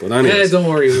shit. But anyway, yeah, don't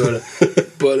worry about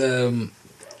it. But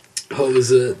what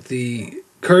was it? The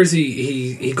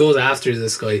Kersey, he goes after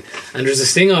this guy, and there's a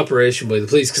sting operation by the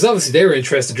police, because obviously they were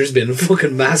interested. There's been a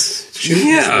fucking mass shooting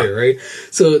here, right?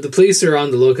 So the police are on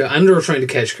the lookout, and they're trying to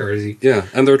catch Kersey. Yeah,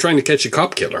 and they're trying to catch a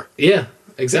cop killer. Yeah,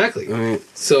 exactly.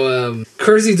 So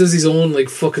Kersey does his own like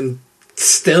fucking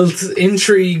stealth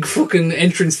intrigue fucking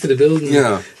entrance to the building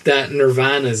that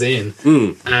Nirvana's in,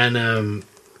 and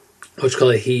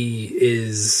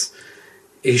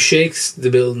he shakes the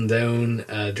building down.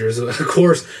 There's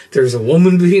a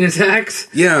woman being attacked.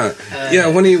 Yeah.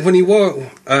 When he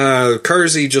walked,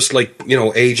 Kersey just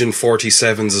Agent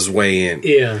 47's his way in.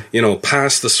 Yeah.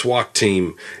 Past the SWAT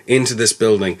team into this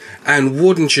building, and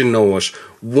wouldn't you know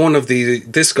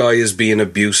it, this guy is being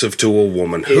abusive to a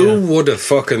woman. Yeah. Who would have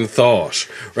fucking thought,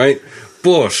 right?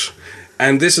 But.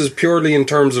 And this is purely in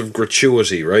terms of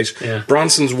gratuity, right? Yeah.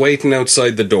 Bronson's waiting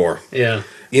outside the door. Yeah.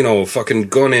 Fucking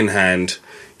gun in hand.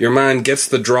 Your man gets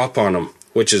the drop on him,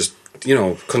 which is,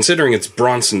 considering it's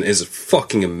Bronson, is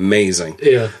fucking amazing.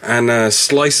 Yeah. And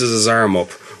slices his arm up,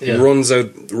 runs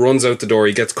out the door.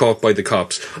 He gets caught by the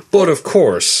cops. But of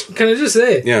course, can I just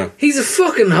say, he's a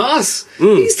fucking hoss.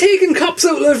 He's taking cops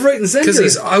out left, right, and centre because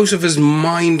he's out of his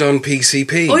mind on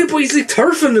PCP. Oh, but he's like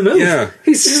turfing them out. Yeah,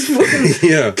 he's just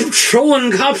fucking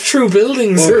throwing cops through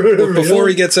buildings. But before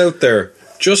he gets out there,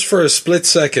 just for a split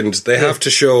second, they have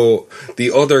to show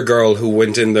the other girl who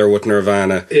went in there with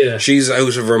Nirvana. Yeah. She's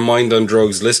out of her mind on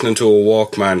drugs, listening to a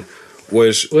Walkman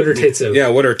with her tits out. Yeah,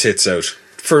 with her tits out.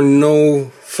 For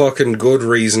no fucking good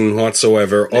reason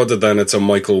whatsoever, other than it's a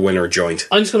Michael Winner joint.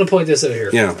 I'm just going to point this out here.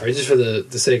 Yeah. Right, just for the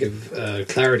sake of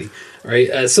clarity.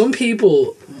 Right? Some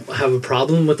people have a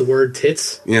problem with the word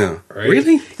tits. Yeah. Right?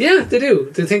 Really? Yeah, they do.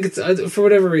 They think it's, for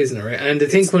whatever reason, right? And they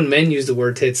think when men use the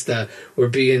word tits that we're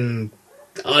being,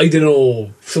 I don't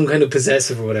know, some kind of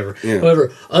possessive or whatever. Yeah.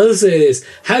 However, I'll say this.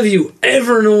 Have you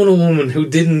ever known a woman who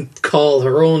didn't call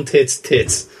her own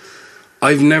tits?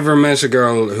 I've never met a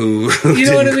girl who you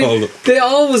know what I mean? call them. They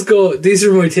always go, these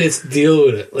are my tits, deal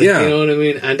with it. Yeah. You know what I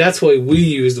mean? And that's why we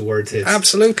use the word tits.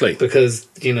 Absolutely. Because,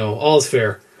 all's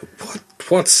fair.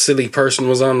 What silly person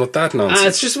was on with that nonsense?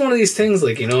 It's just one of these things,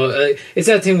 it's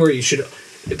that thing where you should...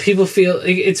 People feel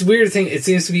it's a weird thing. It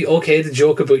seems to be okay to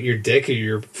joke about your dick or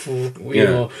your, or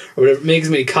whatever. Make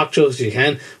as many cock jokes as you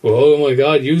can. Well, oh my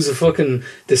god, use a fucking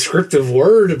descriptive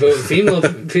word about female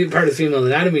part of female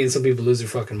anatomy, and some people lose their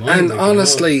fucking mind. And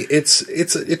honestly, it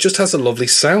just has a lovely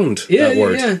sound. Yeah, that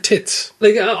word, yeah. tits.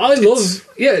 I love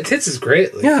tits is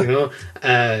great.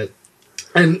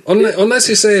 And unless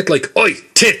you say it like, "Oi,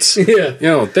 tits," then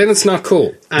it's not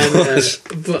cool.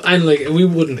 And we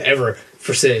wouldn't ever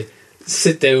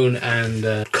sit down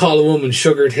and call a woman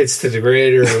sugar tits to the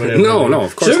grader or whatever. No,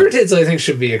 of course sugar not. tits I think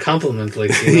should be a compliment.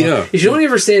 You should only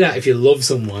ever say that if you love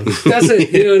someone. That's it.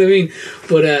 You know what I mean?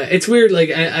 But it's weird. Like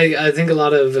I think a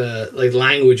lot of like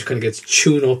language kind of gets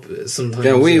tuned up sometimes.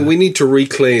 Yeah, we need to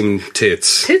reclaim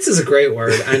tits. Tits is a great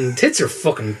word, and tits are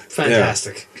fucking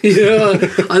fantastic. You know,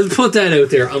 I'll put that out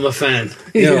there. I'm a fan.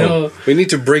 You know, we need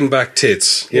to bring back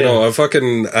tits. You know,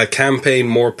 a campaign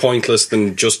more pointless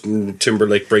than Justin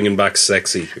Timberlake bringing back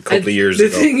 "Sexy" a couple of years ago.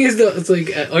 The thing is, though, it's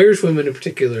like Irish women in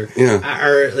particular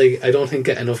are like, I don't think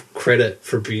get enough credit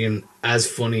for being as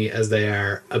funny as they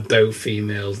are about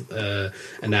female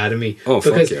anatomy. Oh,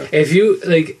 because fuck yeah. if you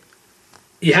like,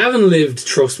 you haven't lived,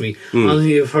 trust me,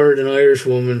 only you've heard an Irish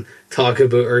woman talk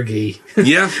about her gee.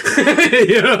 Yeah.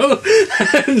 You know?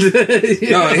 And,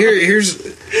 here's...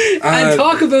 and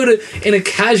talk about it in a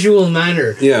casual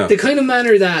manner. Yeah. The kind of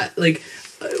manner that, like,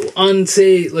 on,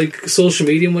 say, like, social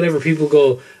media and whatever, people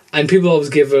go... And people always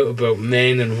give out about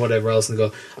men and whatever else, and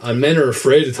go, men are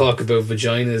afraid to talk about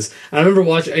vaginas. And I remember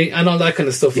watching, and all that kind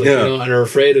of stuff, like, you know, and are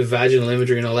afraid of vaginal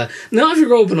imagery and all that. Not if you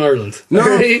grow up in Ireland. No.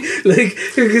 Right? Like,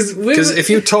 because if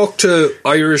you talk to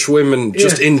Irish women,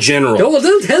 just in general...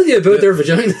 they'll tell you about their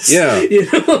vaginas. Yeah. You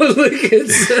know, like,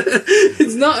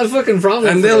 it's not a fucking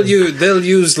problem. And they'll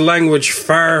use language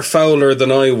far fouler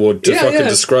than I would to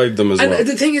describe them as well. And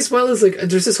the thing as well is, like,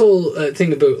 there's this whole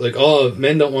thing about, like,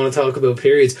 men don't want to talk about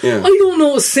periods. Yeah. I don't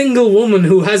know a single woman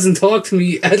who hasn't talked to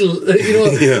me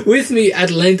with me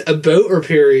at length about her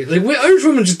period. Like, Irish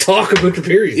women just talk about their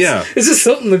periods. Yeah, it's just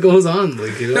something that goes on.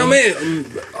 Like, you know, now, mate,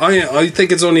 I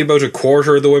think it's only about a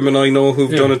quarter of the women I know who've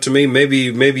done it to me.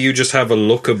 Maybe you just have a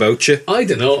look about you. I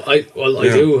don't know. I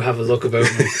do have a look about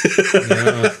me.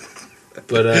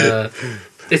 But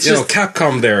it's just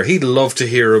Capcom there. He'd love to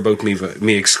hear about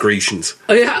me excretions.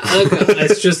 Oh yeah,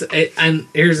 it's just and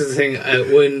here's the thing: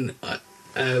 when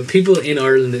people in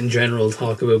Ireland in general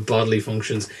talk about bodily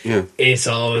functions, it's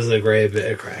always a great bit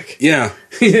of crack. Yeah,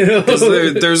 you know,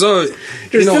 there's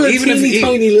still even a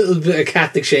tiny little bit of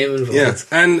Catholic shame involved. Yeah,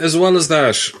 and as well as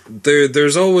that,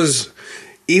 there's always,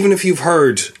 even if you've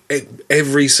heard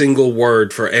every single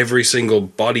word for every single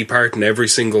body part and every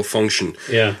single function,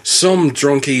 some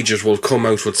drunk Egypt will come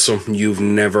out with something you've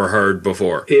never heard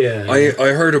before. I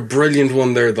heard a brilliant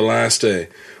one there the last day,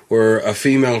 where a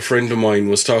female friend of mine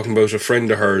was talking about a friend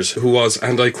of hers who was,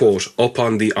 and I quote, up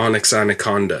on the Onyx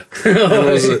Anaconda.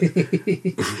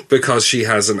 Because she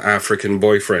has an African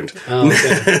boyfriend. Oh,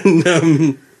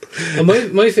 okay. And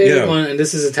my favourite one, and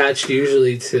this is attached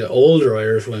usually to older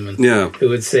Irish women, who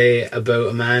would say about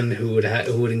a man who would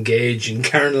engage in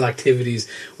carnal activities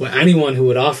with anyone who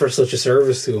would offer such a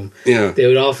service to him. They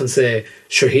would often say,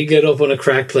 "Sure, he get up on a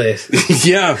crack plate."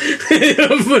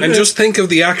 And just think of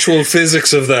the actual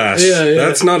physics of that.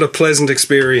 That's not a pleasant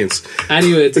experience.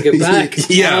 Anyway, to get back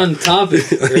on topic,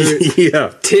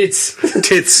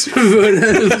 tits.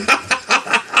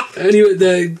 Anyway,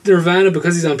 the Nirvana,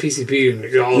 because he's on PCP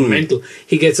and all mental,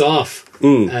 he gets off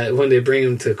when they bring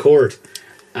him to court,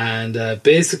 and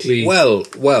basically,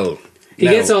 he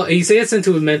gets off. He gets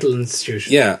into a mental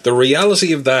institution. Yeah, the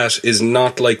reality of that is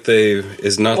not like they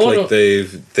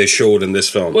showed in this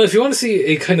film. Well, if you want to see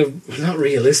a kind of not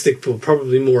realistic but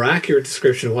probably more accurate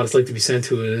description of what it's like to be sent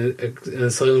to an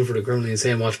asylum for the criminally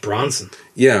insane, watch Bronson.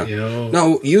 Yeah, you know.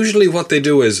 No, usually what they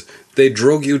do is they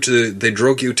drug you to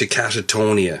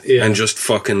catatonia and just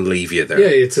fucking leave you there. Yeah,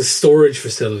 it's a storage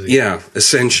facility. Yeah,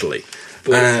 essentially.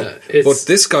 But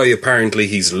this guy, apparently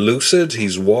he's lucid,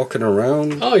 he's walking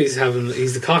around. Oh, he's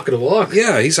the cock of the walk.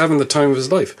 Yeah, he's having the time of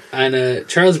his life. And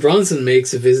Charles Bronson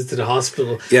makes a visit to the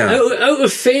hospital. Yeah. Out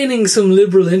of feigning some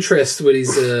liberal interest with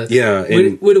his with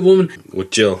a woman.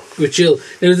 With Jill.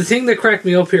 Now, the thing that cracked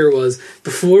me up here was,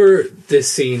 before this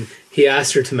scene, he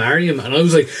asked her to marry him, and I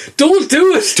was like, "Don't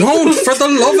do it! Don't, for the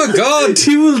love of God!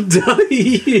 You will die,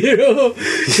 you know.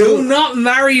 Do not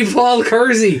marry Paul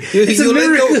Kersey.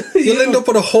 You'll end up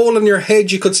with a hole in your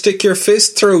head you could stick your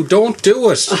fist through. Don't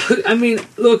do it." I mean,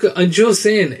 look, I'm just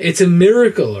saying, it's a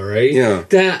miracle, all right? Yeah.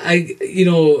 That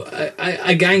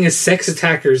a gang of sex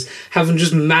attackers haven't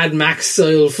just Mad Max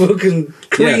style fucking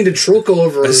craned a truck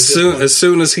over as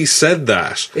soon as he said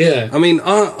that. Yeah. I mean,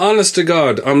 honest to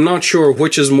God, I'm not sure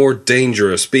which is more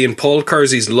dangerous, being Paul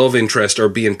Kersey's love interest or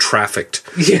being trafficked.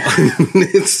 Yeah.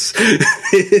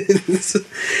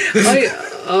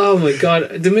 Oh my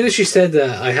God, the minute she said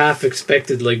that, I half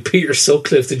expected like Peter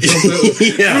Sutcliffe to jump out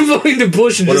from behind the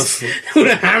bush and with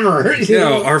a hammer.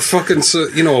 Or fucking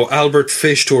Albert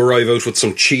Fish to arrive out with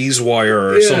some cheese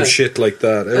wire or some shit like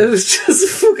that. It was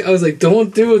just I was like,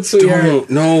 "Don't do it, sweetheart."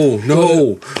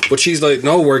 No. But she's like,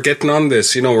 "No, we're getting on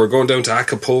this. We're going down to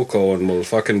Acapulco and we'll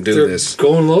fucking do this."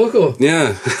 Going local.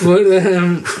 Yeah. But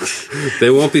they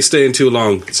won't be staying too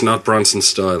long. It's not Bronson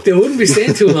style. They wouldn't be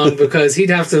staying too long because he'd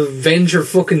have to venge her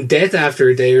fucking fucking death after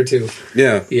a day or two.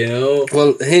 Yeah. You know?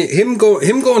 Well, him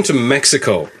going to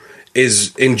Mexico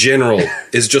is, in general,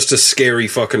 is just a scary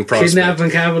fucking prospect. Kidnapping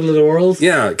capital of the world?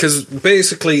 Yeah, because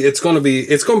basically it's gonna be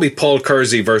Paul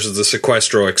Kersey versus the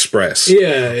Sequestro Express.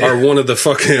 Yeah. Or one of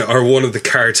the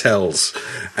cartels.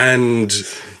 And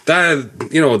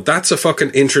that, that's a fucking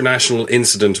international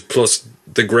incident plus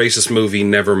the greatest movie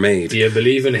never made. Do you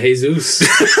believe in Jesus?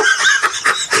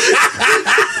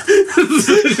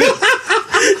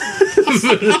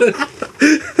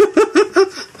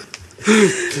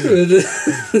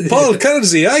 Paul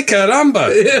Kersey, ay caramba!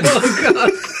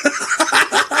 Oh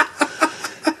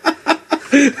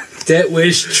God! Death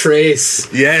Wish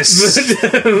Trace. Yes.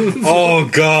 Oh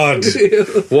God!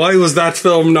 Why was that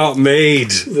film not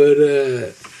made?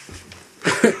 But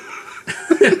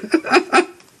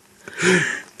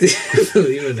do you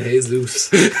believe in Jesus?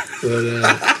 But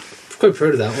I'm quite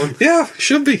proud of that one. Yeah,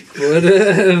 should be. But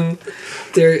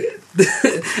there.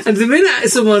 And the minute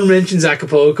someone mentions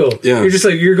Acapulco, you're just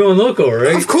like, you're going loco,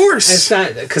 right? Of course. It's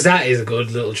that, because that is a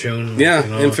good little tune. Yeah,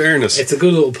 in fairness. It's a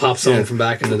good little pop song from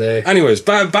back in the day. Anyways,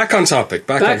 back on topic.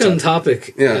 Back on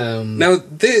topic. Yeah. Now,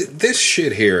 this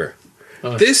shit here,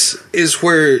 this is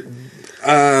where,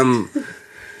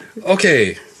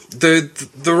 okay,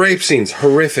 the rape scene's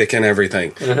horrific and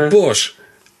everything, but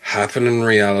happen in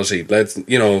reality.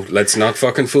 Let's not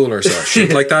fucking fool ourselves.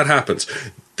 Shit like that happens.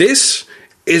 This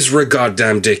is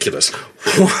goddamn ridiculous.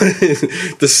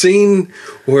 The scene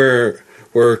where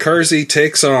Kersey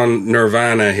takes on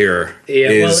Nirvana here. Yeah,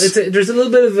 there's a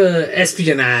little bit of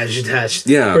espionage attached.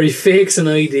 Yeah, where he fakes an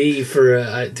ID for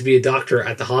to be a doctor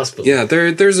at the hospital. Yeah,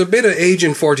 there's a bit of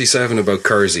Agent 47 about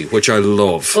Kersey, which I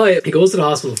love. Oh, yeah. He goes to the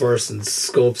hospital first and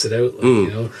scopes it out,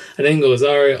 and then goes,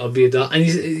 "All right, I'll be a doctor." And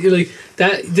you're like,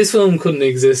 that. This film couldn't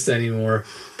exist anymore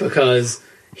because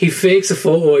he fakes a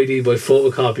photo ID by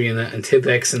photocopying it and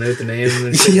Tipexing out the name.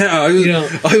 And shit. Yeah,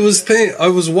 I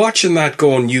was watching that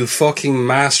going, you fucking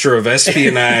master of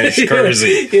espionage,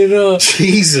 Kersey.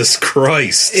 Jesus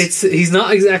Christ. He's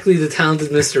not exactly the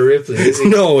talented Mr. Ripley, is he?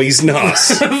 No, he's not.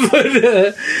 But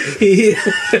he's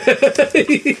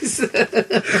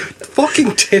fucking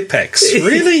Tipex,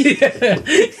 really? Yeah.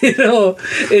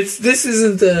 This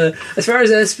isn't as far as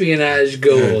espionage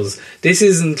goes. This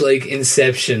isn't like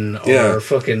Inception or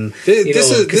fucking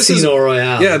Casino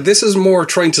Royale. Yeah, this is more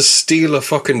trying to steal a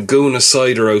fucking goon of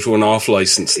cider out of an off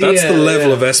license. That's the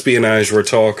level of espionage we're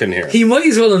talking here. He might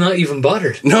as well have not even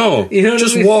bothered. No,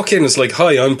 just walk in. It's like,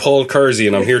 hi, I'm Paul Kersey,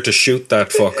 and I'm here to shoot that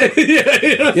fucker.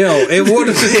 It would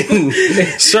have been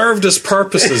served its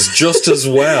purposes just as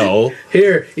well.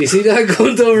 Here, you see that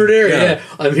cunt over there? Yeah,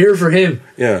 I'm here for him.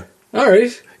 Yeah. All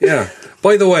right. Yeah.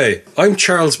 By the way, I'm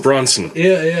Charles Bronson.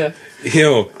 Yeah.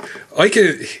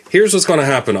 Here's what's going to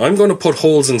happen. I'm going to put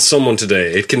holes in someone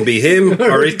today. It can be him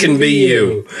or it can be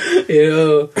you.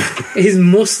 His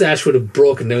mustache would have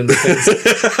broken down the fence.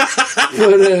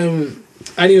 But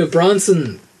anyway,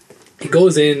 Bronson, he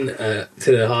goes in to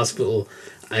the hospital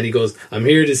and he goes, "I'm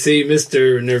here to see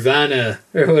Mr. Nirvana,"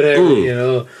 or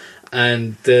whatever,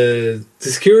 and the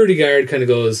security guard kind of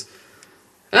goes,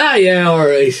 yeah, all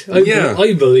right.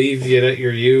 I believe you that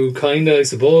you're you, kind of, I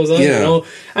suppose. I don't know.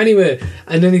 Anyway,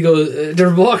 and then he goes,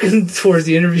 they're walking towards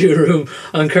the interview room,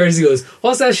 and Kersey goes,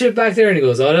 "What's that shit back there?" And he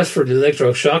goes, "Oh, that's for the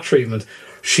electroshock treatment."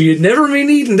 She'd never been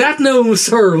eating that now,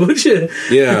 sir, would you?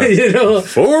 Yeah.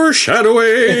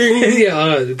 Foreshadowing. Yeah,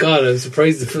 oh, God, I'm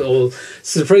surprised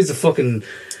the fucking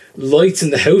lights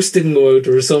in the house didn't go out.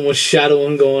 There was so much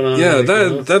shadowing going on. Yeah,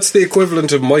 that's the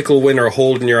equivalent of Michael Winner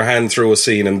holding your hand through a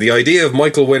scene, and the idea of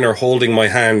Michael Winner holding my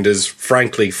hand is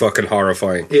frankly fucking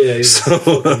horrifying. Yeah, he's a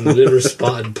fucking liver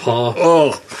spotted paw.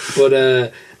 Oh.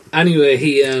 But anyway,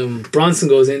 he Bronson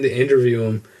goes in to interview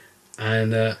him,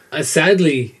 and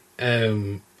sadly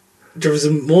there was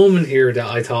a moment here that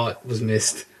I thought was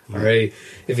missed. Alright,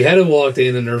 if he had walked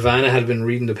in and Nirvana had been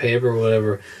reading the paper or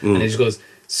whatever, and he just goes,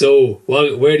 "So,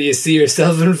 where do you see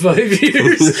yourself in 5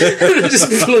 years?" And it just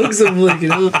plugs him,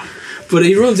 But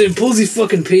he runs in, pulls his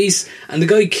fucking piece, and the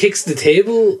guy kicks the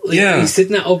table. He's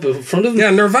sitting up in front of him.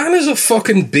 Yeah, Nirvana's a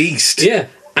fucking beast. Yeah.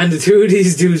 And the two of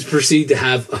these dudes proceed to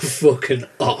have a fucking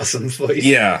awesome fight.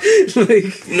 Yeah.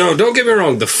 No, don't get me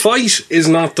wrong. The fight is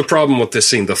not the problem with this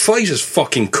scene. The fight is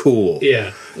fucking cool.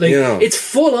 Yeah. It's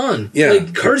full on. Yeah.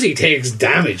 Kersey takes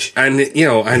damage. And,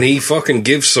 and he fucking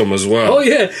gives some as well. Oh,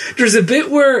 yeah. There's a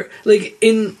bit where,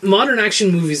 in modern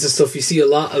action movies and stuff, you see a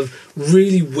lot of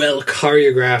really well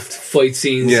choreographed fight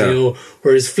scenes,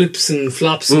 where there's flips and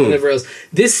flops and whatever else.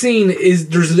 This scene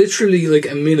there's literally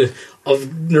a minute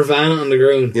of Nirvana on the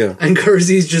ground, and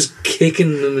Kersey's just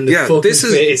kicking them in the fucking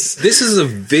face. This is a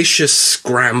vicious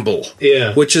scramble,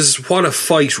 which is what a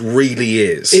fight really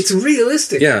is. It's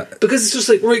realistic, because it's just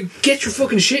like, right, get your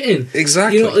fucking shit in.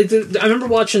 Exactly. You know, like I remember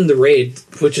watching The Raid,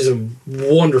 which is a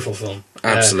wonderful film.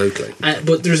 Absolutely.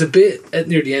 But there's a bit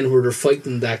near the end where they're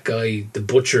fighting that guy, the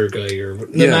butcher guy, or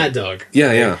the Mad Dog.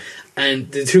 Yeah.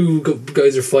 And the two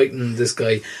guys are fighting this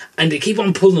guy, and they keep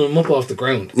on pulling him up off the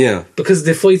ground. Yeah. Because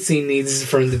the fight scene needs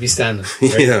for him to be standing.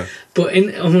 Right? Yeah. But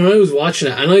when I was watching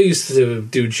it, and I used to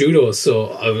do judo, so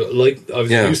I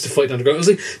was used to fighting on the ground. I was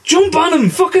like, jump on him,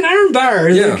 fucking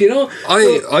armbar, like, you know.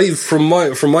 I from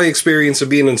my experience of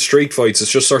being in street fights, it's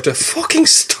just sort of fucking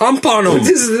stomp on him. But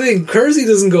this is the thing, Kersey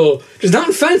doesn't go. There's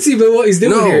nothing fancy about what he's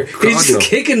doing here. He's just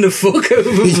kicking the fuck out of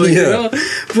him, like, you know.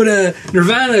 But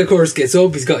Nirvana, of course, gets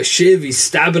up. He's got a shiv. He's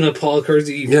stabbing at Paul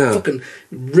Kersey. He fucking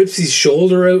rips his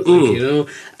shoulder out, like, you know.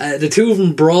 The two of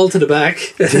them brawl to the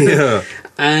back.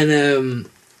 And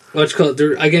what's called?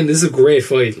 Again, this is a great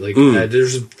fight. Like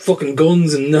there's fucking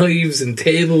guns and knives and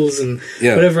tables and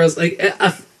whatever else. Like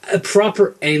a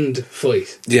proper end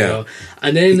fight. Yeah. You know?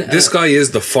 And then this guy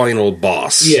is the final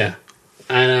boss. Yeah.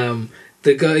 And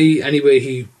the guy, anyway,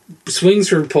 he swings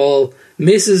for Paul,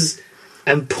 misses,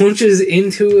 and punches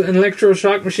into an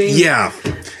electroshock machine. Yeah.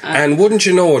 And wouldn't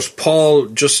you know it, Paul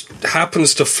just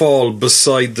happens to fall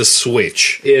beside the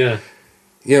switch. Yeah.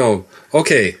 You know,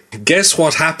 okay, guess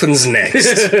what happens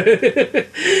next?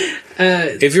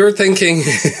 If you're thinking...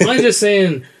 I'm just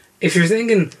saying, if you're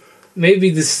thinking maybe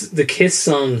the Kiss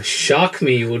song Shock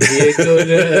Me would be a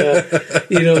good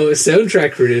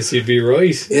soundtrack for this, you'd be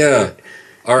right. Yeah.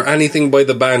 Or anything by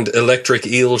the band Electric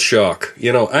Eel Shock.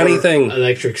 You know, anything. Or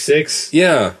Electric Six.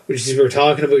 Yeah. Which is, we were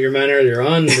talking about your man earlier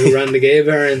on, who ran the gay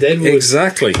bar in Deadwood.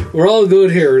 Exactly. We're all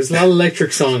good here. There's a lot of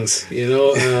electric songs, you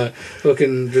know.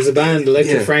 There's a band,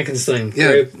 Electric Frankenstein. Yeah.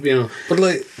 Very, you know. But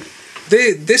like,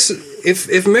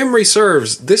 if memory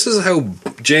serves, this is how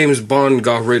James Bond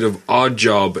got rid of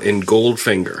Oddjob in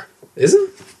Goldfinger. Is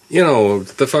it? You know,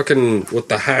 the fucking, with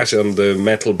the hat and the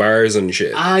metal bars and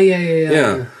shit.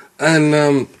 Yeah.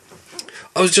 And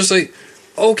I was just like,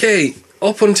 okay,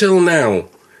 up until now,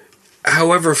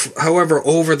 however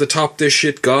over the top this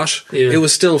shit got, it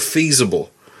was still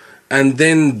feasible. And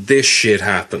then this shit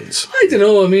happens. I don't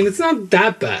know, I mean, it's not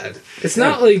that bad. It's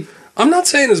not like... I'm not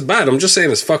saying it's bad, I'm just saying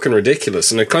it's fucking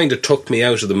ridiculous, and it kind of took me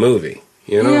out of the movie,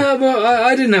 you know? Yeah, but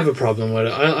I didn't have a problem with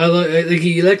it. I like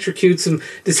he electrocutes him.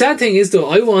 The sad thing is, though,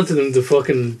 I wanted him to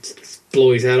fucking...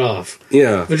 blow his head off.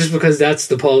 Yeah. But just because that's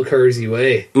the Paul Kersey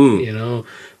way, you know.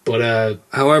 But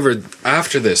however,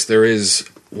 after this, there is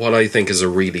what I think is a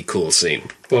really cool scene.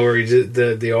 Where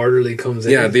the orderly comes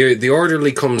in. Yeah, the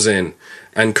orderly comes in,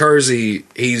 and Kersey,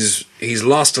 he's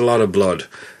lost a lot of blood,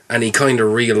 and he kind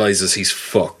of realizes he's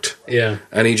fucked. Yeah.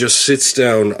 And he just sits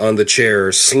down on the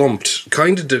chair, slumped,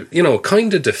 kind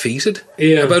of defeated.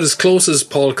 Yeah. About as close as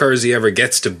Paul Kersey ever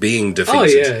gets to being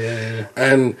defeated. Oh yeah.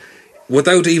 And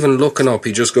without even looking up,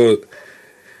 he just goes,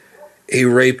 he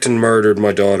raped and murdered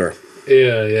my daughter.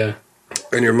 Yeah.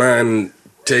 And your man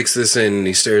takes this in, and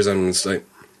he stares at him and is like,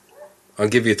 I'll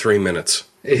give you 3 minutes.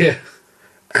 Yeah.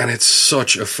 And it's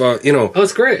such a you know. Oh,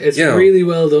 it's great. It's really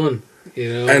well done.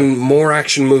 You know? And more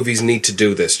action movies need to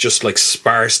do this. Just like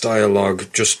sparse dialogue,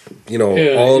 just, you know,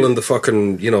 all in the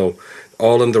fucking, you know,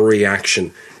 all in the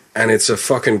reaction. And it's a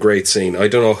fucking great scene. I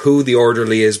don't know who the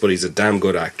orderly is, but he's a damn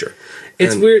good actor.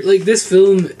 It's weird, like this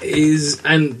film is,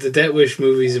 and the Death Wish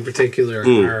movies in particular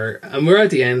are, and we're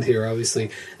at the end here, obviously.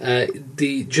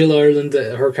 The Jill Ireland,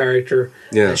 her character,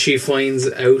 she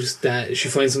finds out that she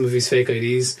finds some of his fake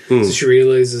IDs, so she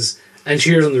realizes, and she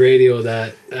hears on the radio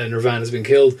that Nirvana's been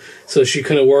killed, so she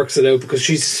kind of works it out because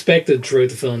she suspected throughout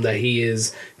the film that he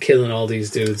is killing all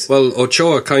these dudes. Well,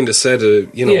 Ochoa kind of said,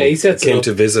 he came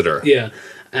to visit her. Yeah.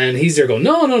 And he's there going,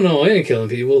 no, I ain't killing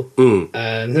people.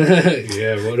 And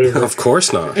whatever. Of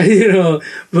course not. You know,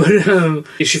 but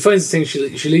she finds the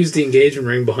thing. She leaves the engagement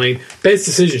ring behind. Best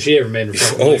decision she ever made in her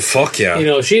fucking life. Fuck yeah! You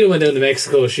know, if she'd have went down to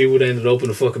Mexico, she would have ended up in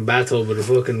a fucking bathtub with her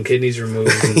fucking kidneys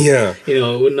removed. And, you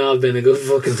know, it would not have been a good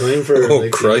fucking time for her. Oh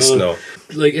Christ, no!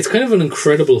 Like, it's kind of an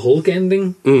Incredible Hulk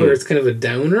ending where it's kind of a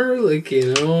downer, like,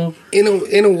 you know,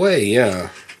 in a way, yeah.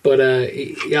 But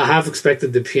I half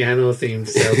expected the piano theme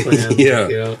to start playing. Yeah.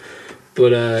 You know?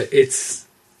 But it's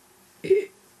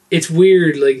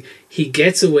weird. Like, he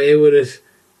gets away with it,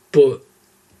 but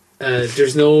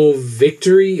there's no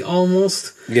victory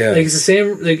almost. Yeah. Like, it's the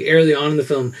same, like, early on in the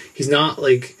film. He's not,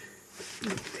 like...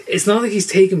 It's not like he's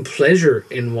taking pleasure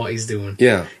in what he's doing.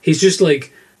 Yeah. He's just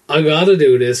like, I gotta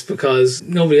do this because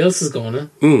nobody else is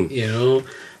gonna. You know?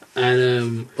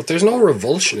 And but there's no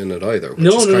revulsion in it either, which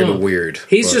is kind of weird.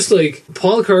 He's just like,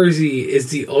 Paul Kersey is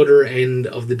the other end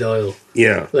of the dial.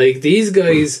 Yeah. Like, these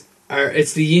guys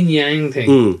it's the yin yang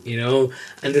thing, you know.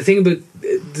 And the thing about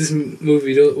this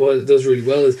movie does really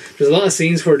well is there's a lot of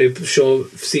scenes where they show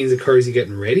scenes of Kersey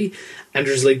getting ready, and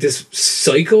there's like this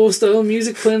psycho style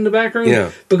music playing in the background.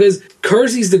 Yeah. Because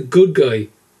Kersey's the good guy,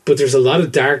 but there's a lot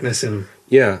of darkness in him.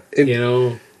 Yeah.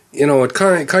 You know, it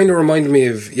kind of reminded me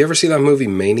of, you ever see that movie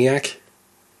Maniac?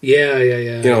 Yeah.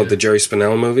 You know, the Jerry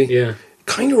Spinell movie? Yeah.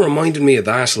 Kind of reminded me of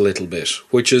that a little bit,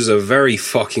 which is a very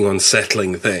fucking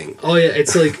unsettling thing. Oh yeah,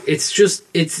 it's like,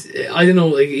 I don't know,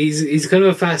 like he's kind of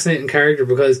a fascinating character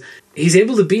because he's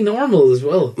able to be normal as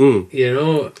well, you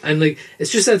know, and like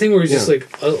it's just that thing where he's just like,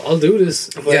 I'll do this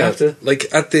if I have to.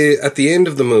 Like at the end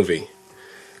of the movie,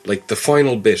 like the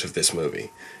final bit of this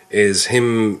movie is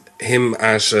him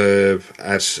at a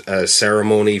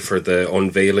ceremony for the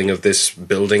unveiling of this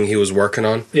building he was working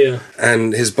on. Yeah.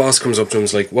 And his boss comes up to him and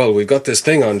is like, well, we've got this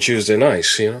thing on Tuesday night,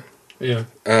 you know? Yeah.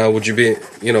 Would you be,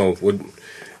 you know,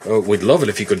 we'd love it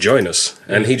if you could join us.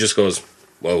 And he just goes,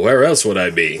 well, where else would I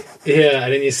be? Yeah,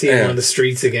 and then you see him on the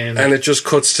streets again. And it just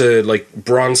cuts to, like,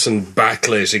 Bronson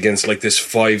backlit against, like, this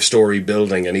 5-story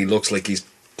building, and he looks like he's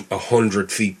 100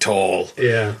 feet tall.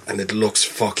 Yeah. And it looks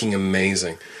fucking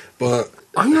amazing. But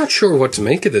I'm not sure what to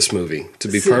make of this movie, to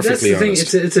be perfectly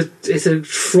honest. It's a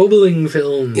troubling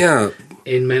film. Yeah.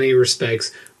 In many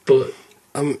respects, but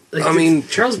I mean,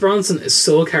 Charles Bronson is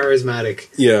so charismatic.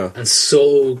 Yeah. And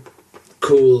so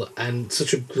cool and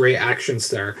such a great action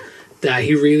star that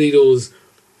he really does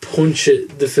punch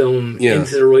the film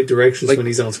into the right directions, like, when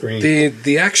he's on screen.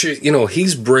 The action, you know,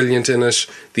 he's brilliant in it.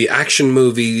 The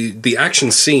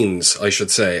action scenes, I should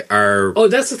say, are... Oh,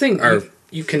 that's the thing.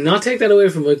 You cannot take that away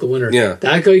from Michael Winner. Yeah.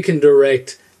 That guy can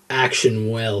direct action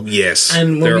well. Yes.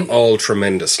 And they're all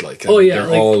tremendous. Like, oh, yeah.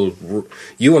 They're all...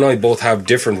 You and I both have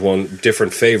different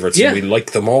favourites, and we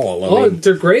like them all.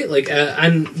 They're great. Like,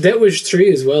 and Death Wish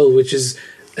 3 as well, which is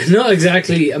not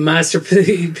exactly a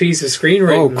masterpiece of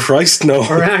screenwriting. Oh, Christ, no.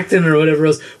 Or acting or whatever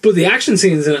else. But the action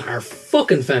scenes in it are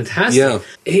fucking fantastic. Yeah.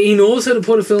 He knows how to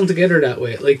put a film together that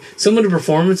way. Like, some of the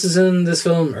performances in this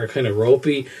film are kind of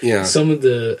ropey. Yeah. Some of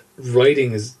the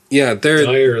writing is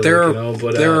dire,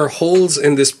 there are holes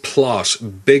in this plot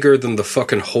bigger than the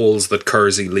fucking holes that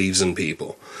Kersey leaves in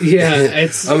people. Yeah,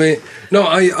 it's... I mean, no,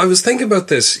 I was thinking about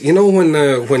this. You know when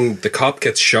the cop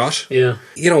gets shot? Yeah.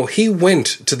 You know, he went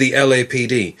to the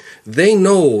LAPD. They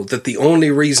know that the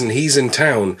only reason he's in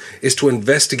town is to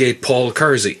investigate Paul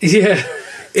Kersey. Yeah.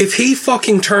 If he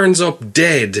fucking turns up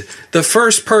dead, the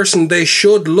first person they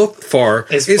should look for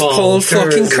is Paul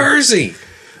fucking Kersey.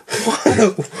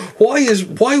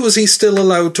 Why was he still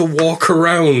allowed to walk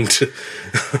around?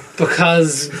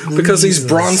 Because he's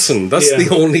Bronson. That's the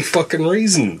only fucking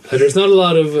reason. There's not a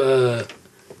lot of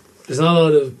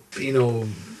you know,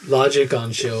 logic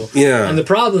on show. Yeah. And the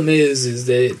problem is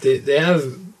they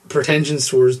have pretensions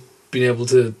towards being able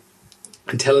to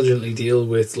intelligently deal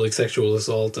with, like, sexual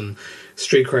assault and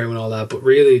street crime and all that, but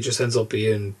really it just ends up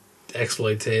being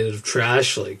exploitative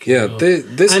trash. Like, you know.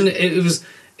 And it was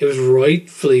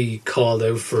rightfully called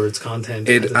out for its content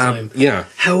at the time. Yeah.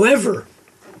 However,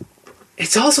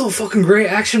 it's also a fucking great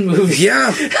action movie.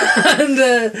 Yeah. And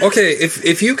okay,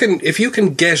 if you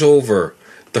can get over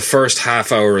the first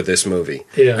half hour of this movie,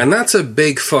 and that's a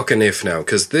big fucking if now,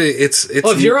 because it's.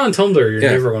 Oh, if you're on Tumblr, you're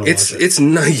never going to watch it. It's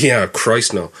not. Yeah,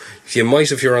 Christ no. You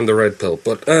might if you're on the red pill,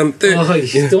 but stop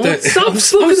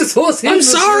smoking the sauce. I'm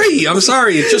sorry.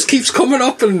 It just keeps coming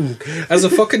up and as a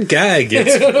fucking gag.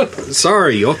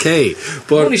 Sorry, okay,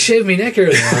 but I only shaved my neck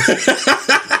here.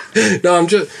 No, I'm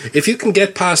just. If you can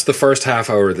get past the first half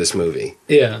hour of this movie,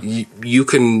 you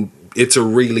can. It's a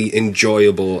really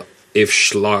enjoyable, if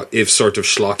sort of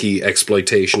schlocky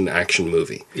exploitation action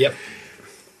movie. Yep.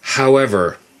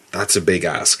 However, that's a big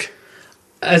ask.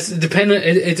 It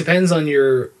depends on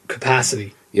your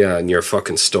capacity. Yeah, and your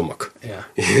fucking stomach. Yeah.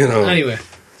 You know. Anyway,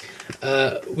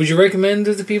 would you recommend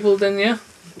it to people then? Yeah.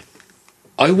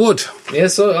 I would. Yeah,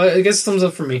 so I guess thumbs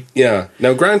up for me. Yeah.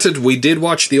 Now, granted, we did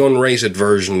watch the unrated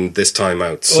version this time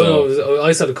out. So. Oh, no,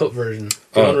 I saw the cut version.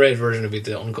 The unrated version would be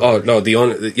the uncut. Oh no,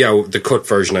 the cut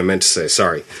version. I meant to say.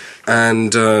 Sorry.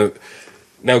 And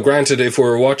now, granted, if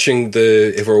we're watching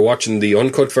the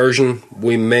uncut version,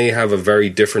 we may have a very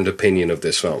different opinion of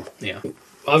this film. Yeah.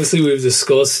 Obviously, we've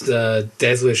discussed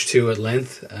Death Wish 2 at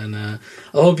length, and I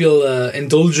hope you'll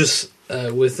indulge us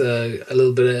with a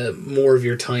little bit more of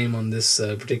your time on this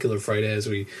particular Friday, as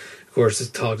we, of course,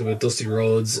 talked about Dusty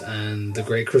Rhodes and the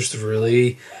great Christopher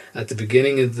Lee at the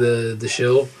beginning of the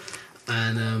show.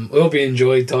 And I hope you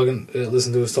enjoyed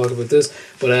listening to us talk about this.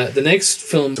 But the next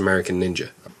film, American Ninja.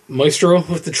 Maestro,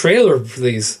 with the trailer,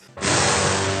 please.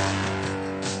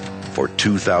 For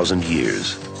 2,000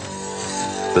 years,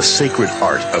 the sacred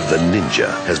art of the ninja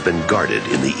has been guarded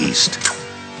in the East.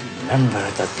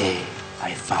 Remember the day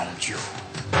I found you.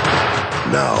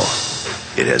 Now,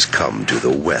 it has come to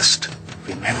the West.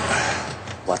 Remember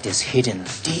what is hidden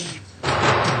deep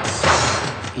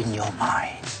in your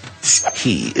mind.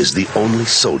 He is the only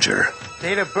soldier.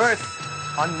 Date of birth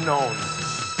unknown.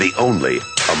 The only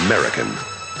American.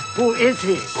 Who is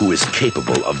he? Who is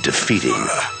capable of defeating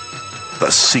the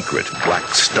secret Black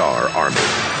Star Army.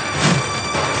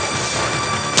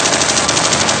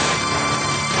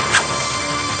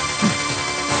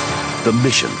 The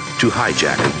mission to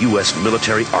hijack a U.S.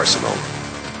 military arsenal.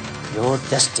 Your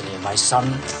destiny, my son,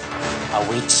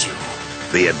 awaits you.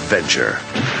 The adventure.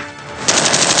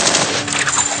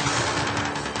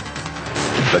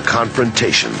 The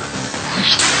confrontation.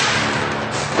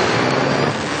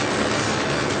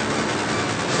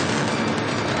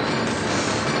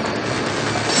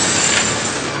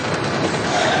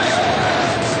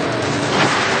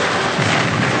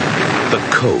 The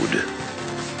code.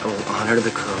 I will honor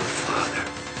the code, Father.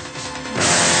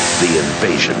 The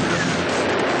invasion.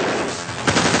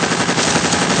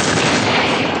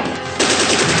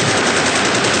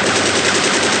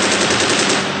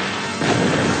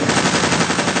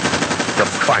 The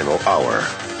final hour.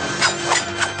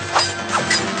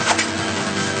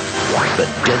 The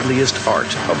deadliest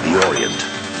art of the Orient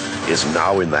is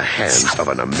now in the hands of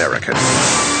an American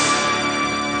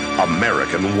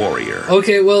warrior.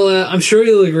 Okay, well, I'm sure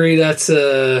you'll agree that's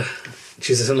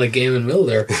Jesus, I sound like Game and Mill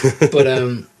there,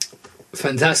 but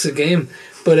fantastic game.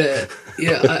 But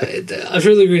yeah, I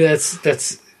really agree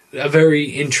that's a very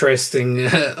interesting,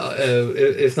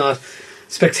 if not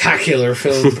spectacular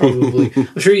film. Probably,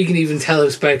 I'm sure you can even tell how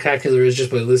spectacular it is just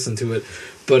by listening to it.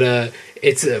 But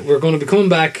it's we're going to be coming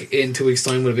back in 2 weeks'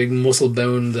 time with a big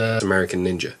muscle-bound American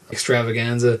Ninja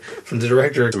extravaganza from the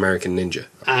director American Ninja,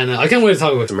 and I can't wait to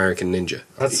talk about American Ninja.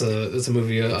 That's a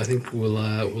movie I think we'll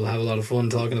have a lot of fun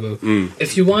talking about.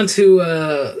 If you want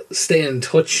to stay in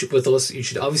touch with us, you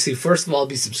should obviously first of all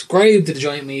be subscribed to the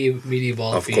Giant Media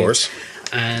Ball feed. Of course.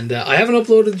 And I haven't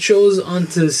uploaded shows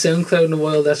onto SoundCloud in a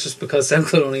while. That's just because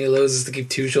SoundCloud only allows us to keep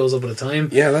 2 shows up at a time.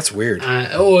 Yeah, that's weird.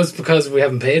 It's because we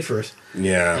haven't paid for it.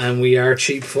 Yeah. And we are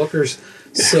cheap fuckers.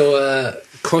 So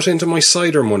cut into my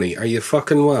cider money. Are you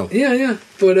fucking well? Yeah.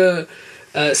 But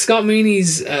Scott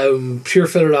Meany's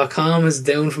purefiller.com is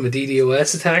down from a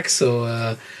DDoS attack,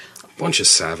 so bunch of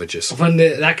savages. When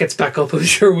that gets back up, I'm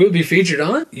sure we'll be featured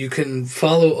on it. You can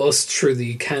follow us through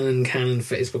the Canon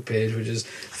Facebook page, which is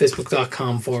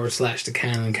facebook.com/the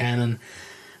Canon.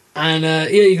 And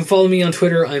you can follow me on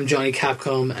Twitter. I'm Johnny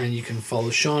Capcom, and you can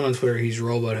follow Sean on Twitter. He's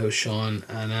Robot House Sean.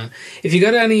 And if you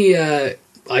got any,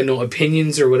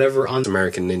 opinions or whatever on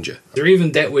American Ninja, or even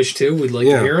Death Wish 2, we'd like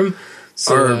to hear them.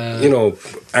 So,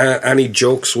 any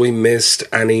jokes we missed,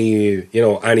 any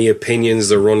opinions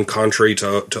that run contrary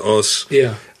to us.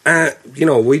 Yeah.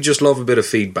 We just love a bit of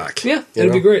feedback. Yeah,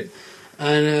 it'd be great.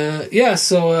 And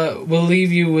so we'll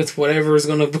leave you with whatever is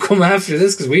going to come after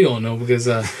this, because we don't know, because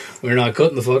we're not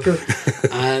cutting the fucker.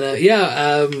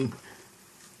 And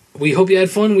we hope you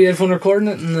had fun. We had fun recording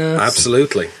it. And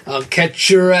absolutely. I'll catch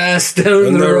your ass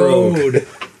down the road.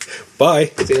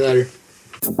 Bye. See you later.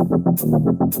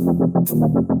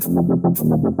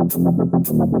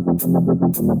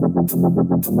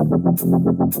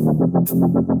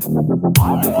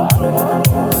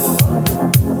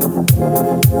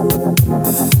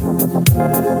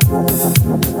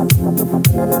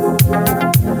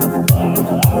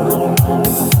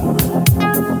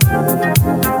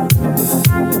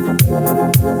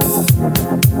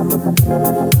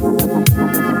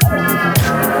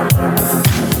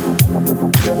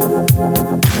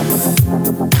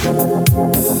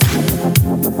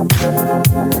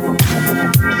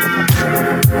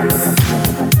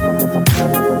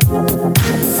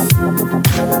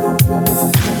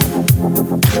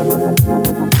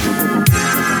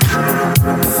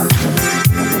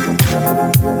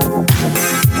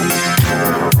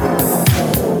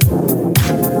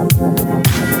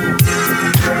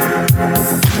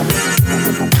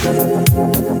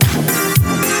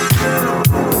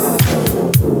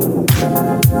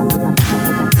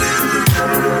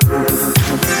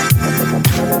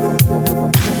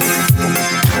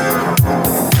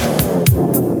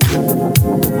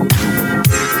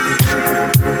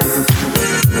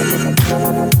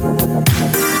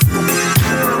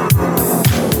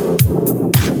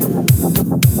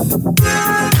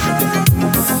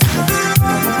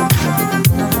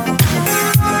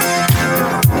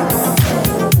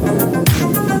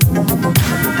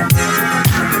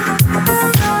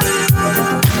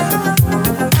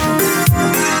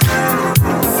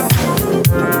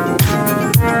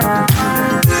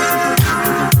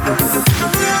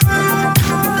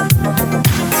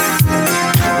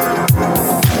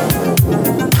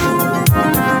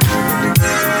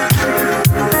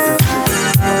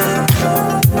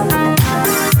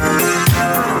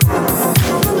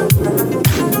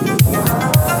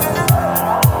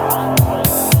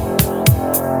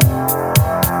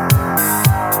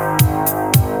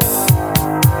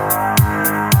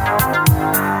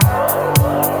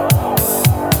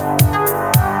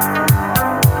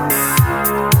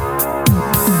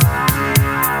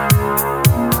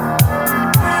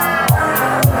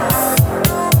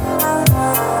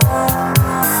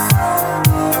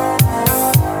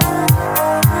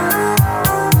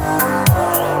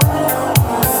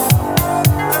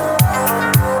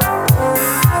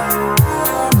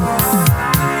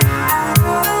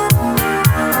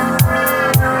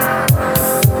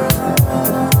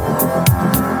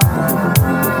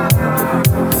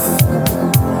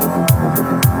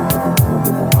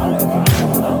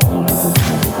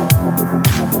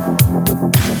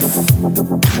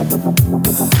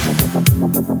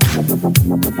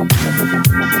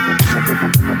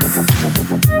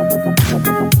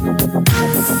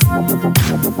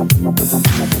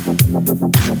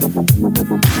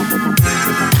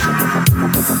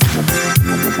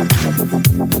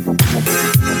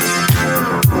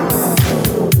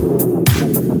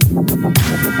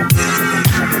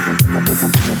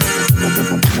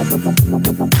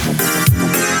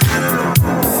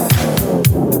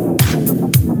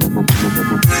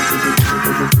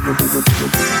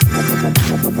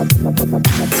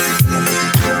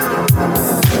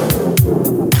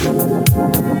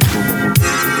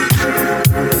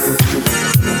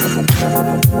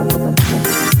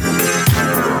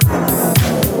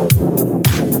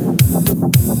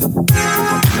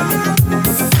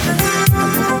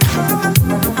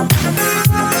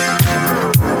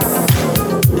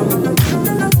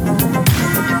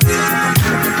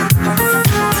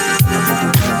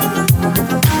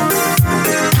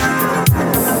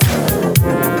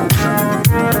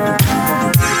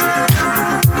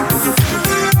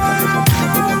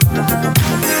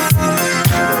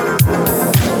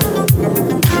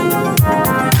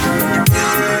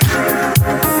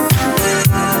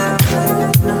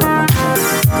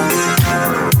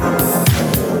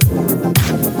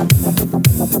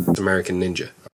 American Ninja.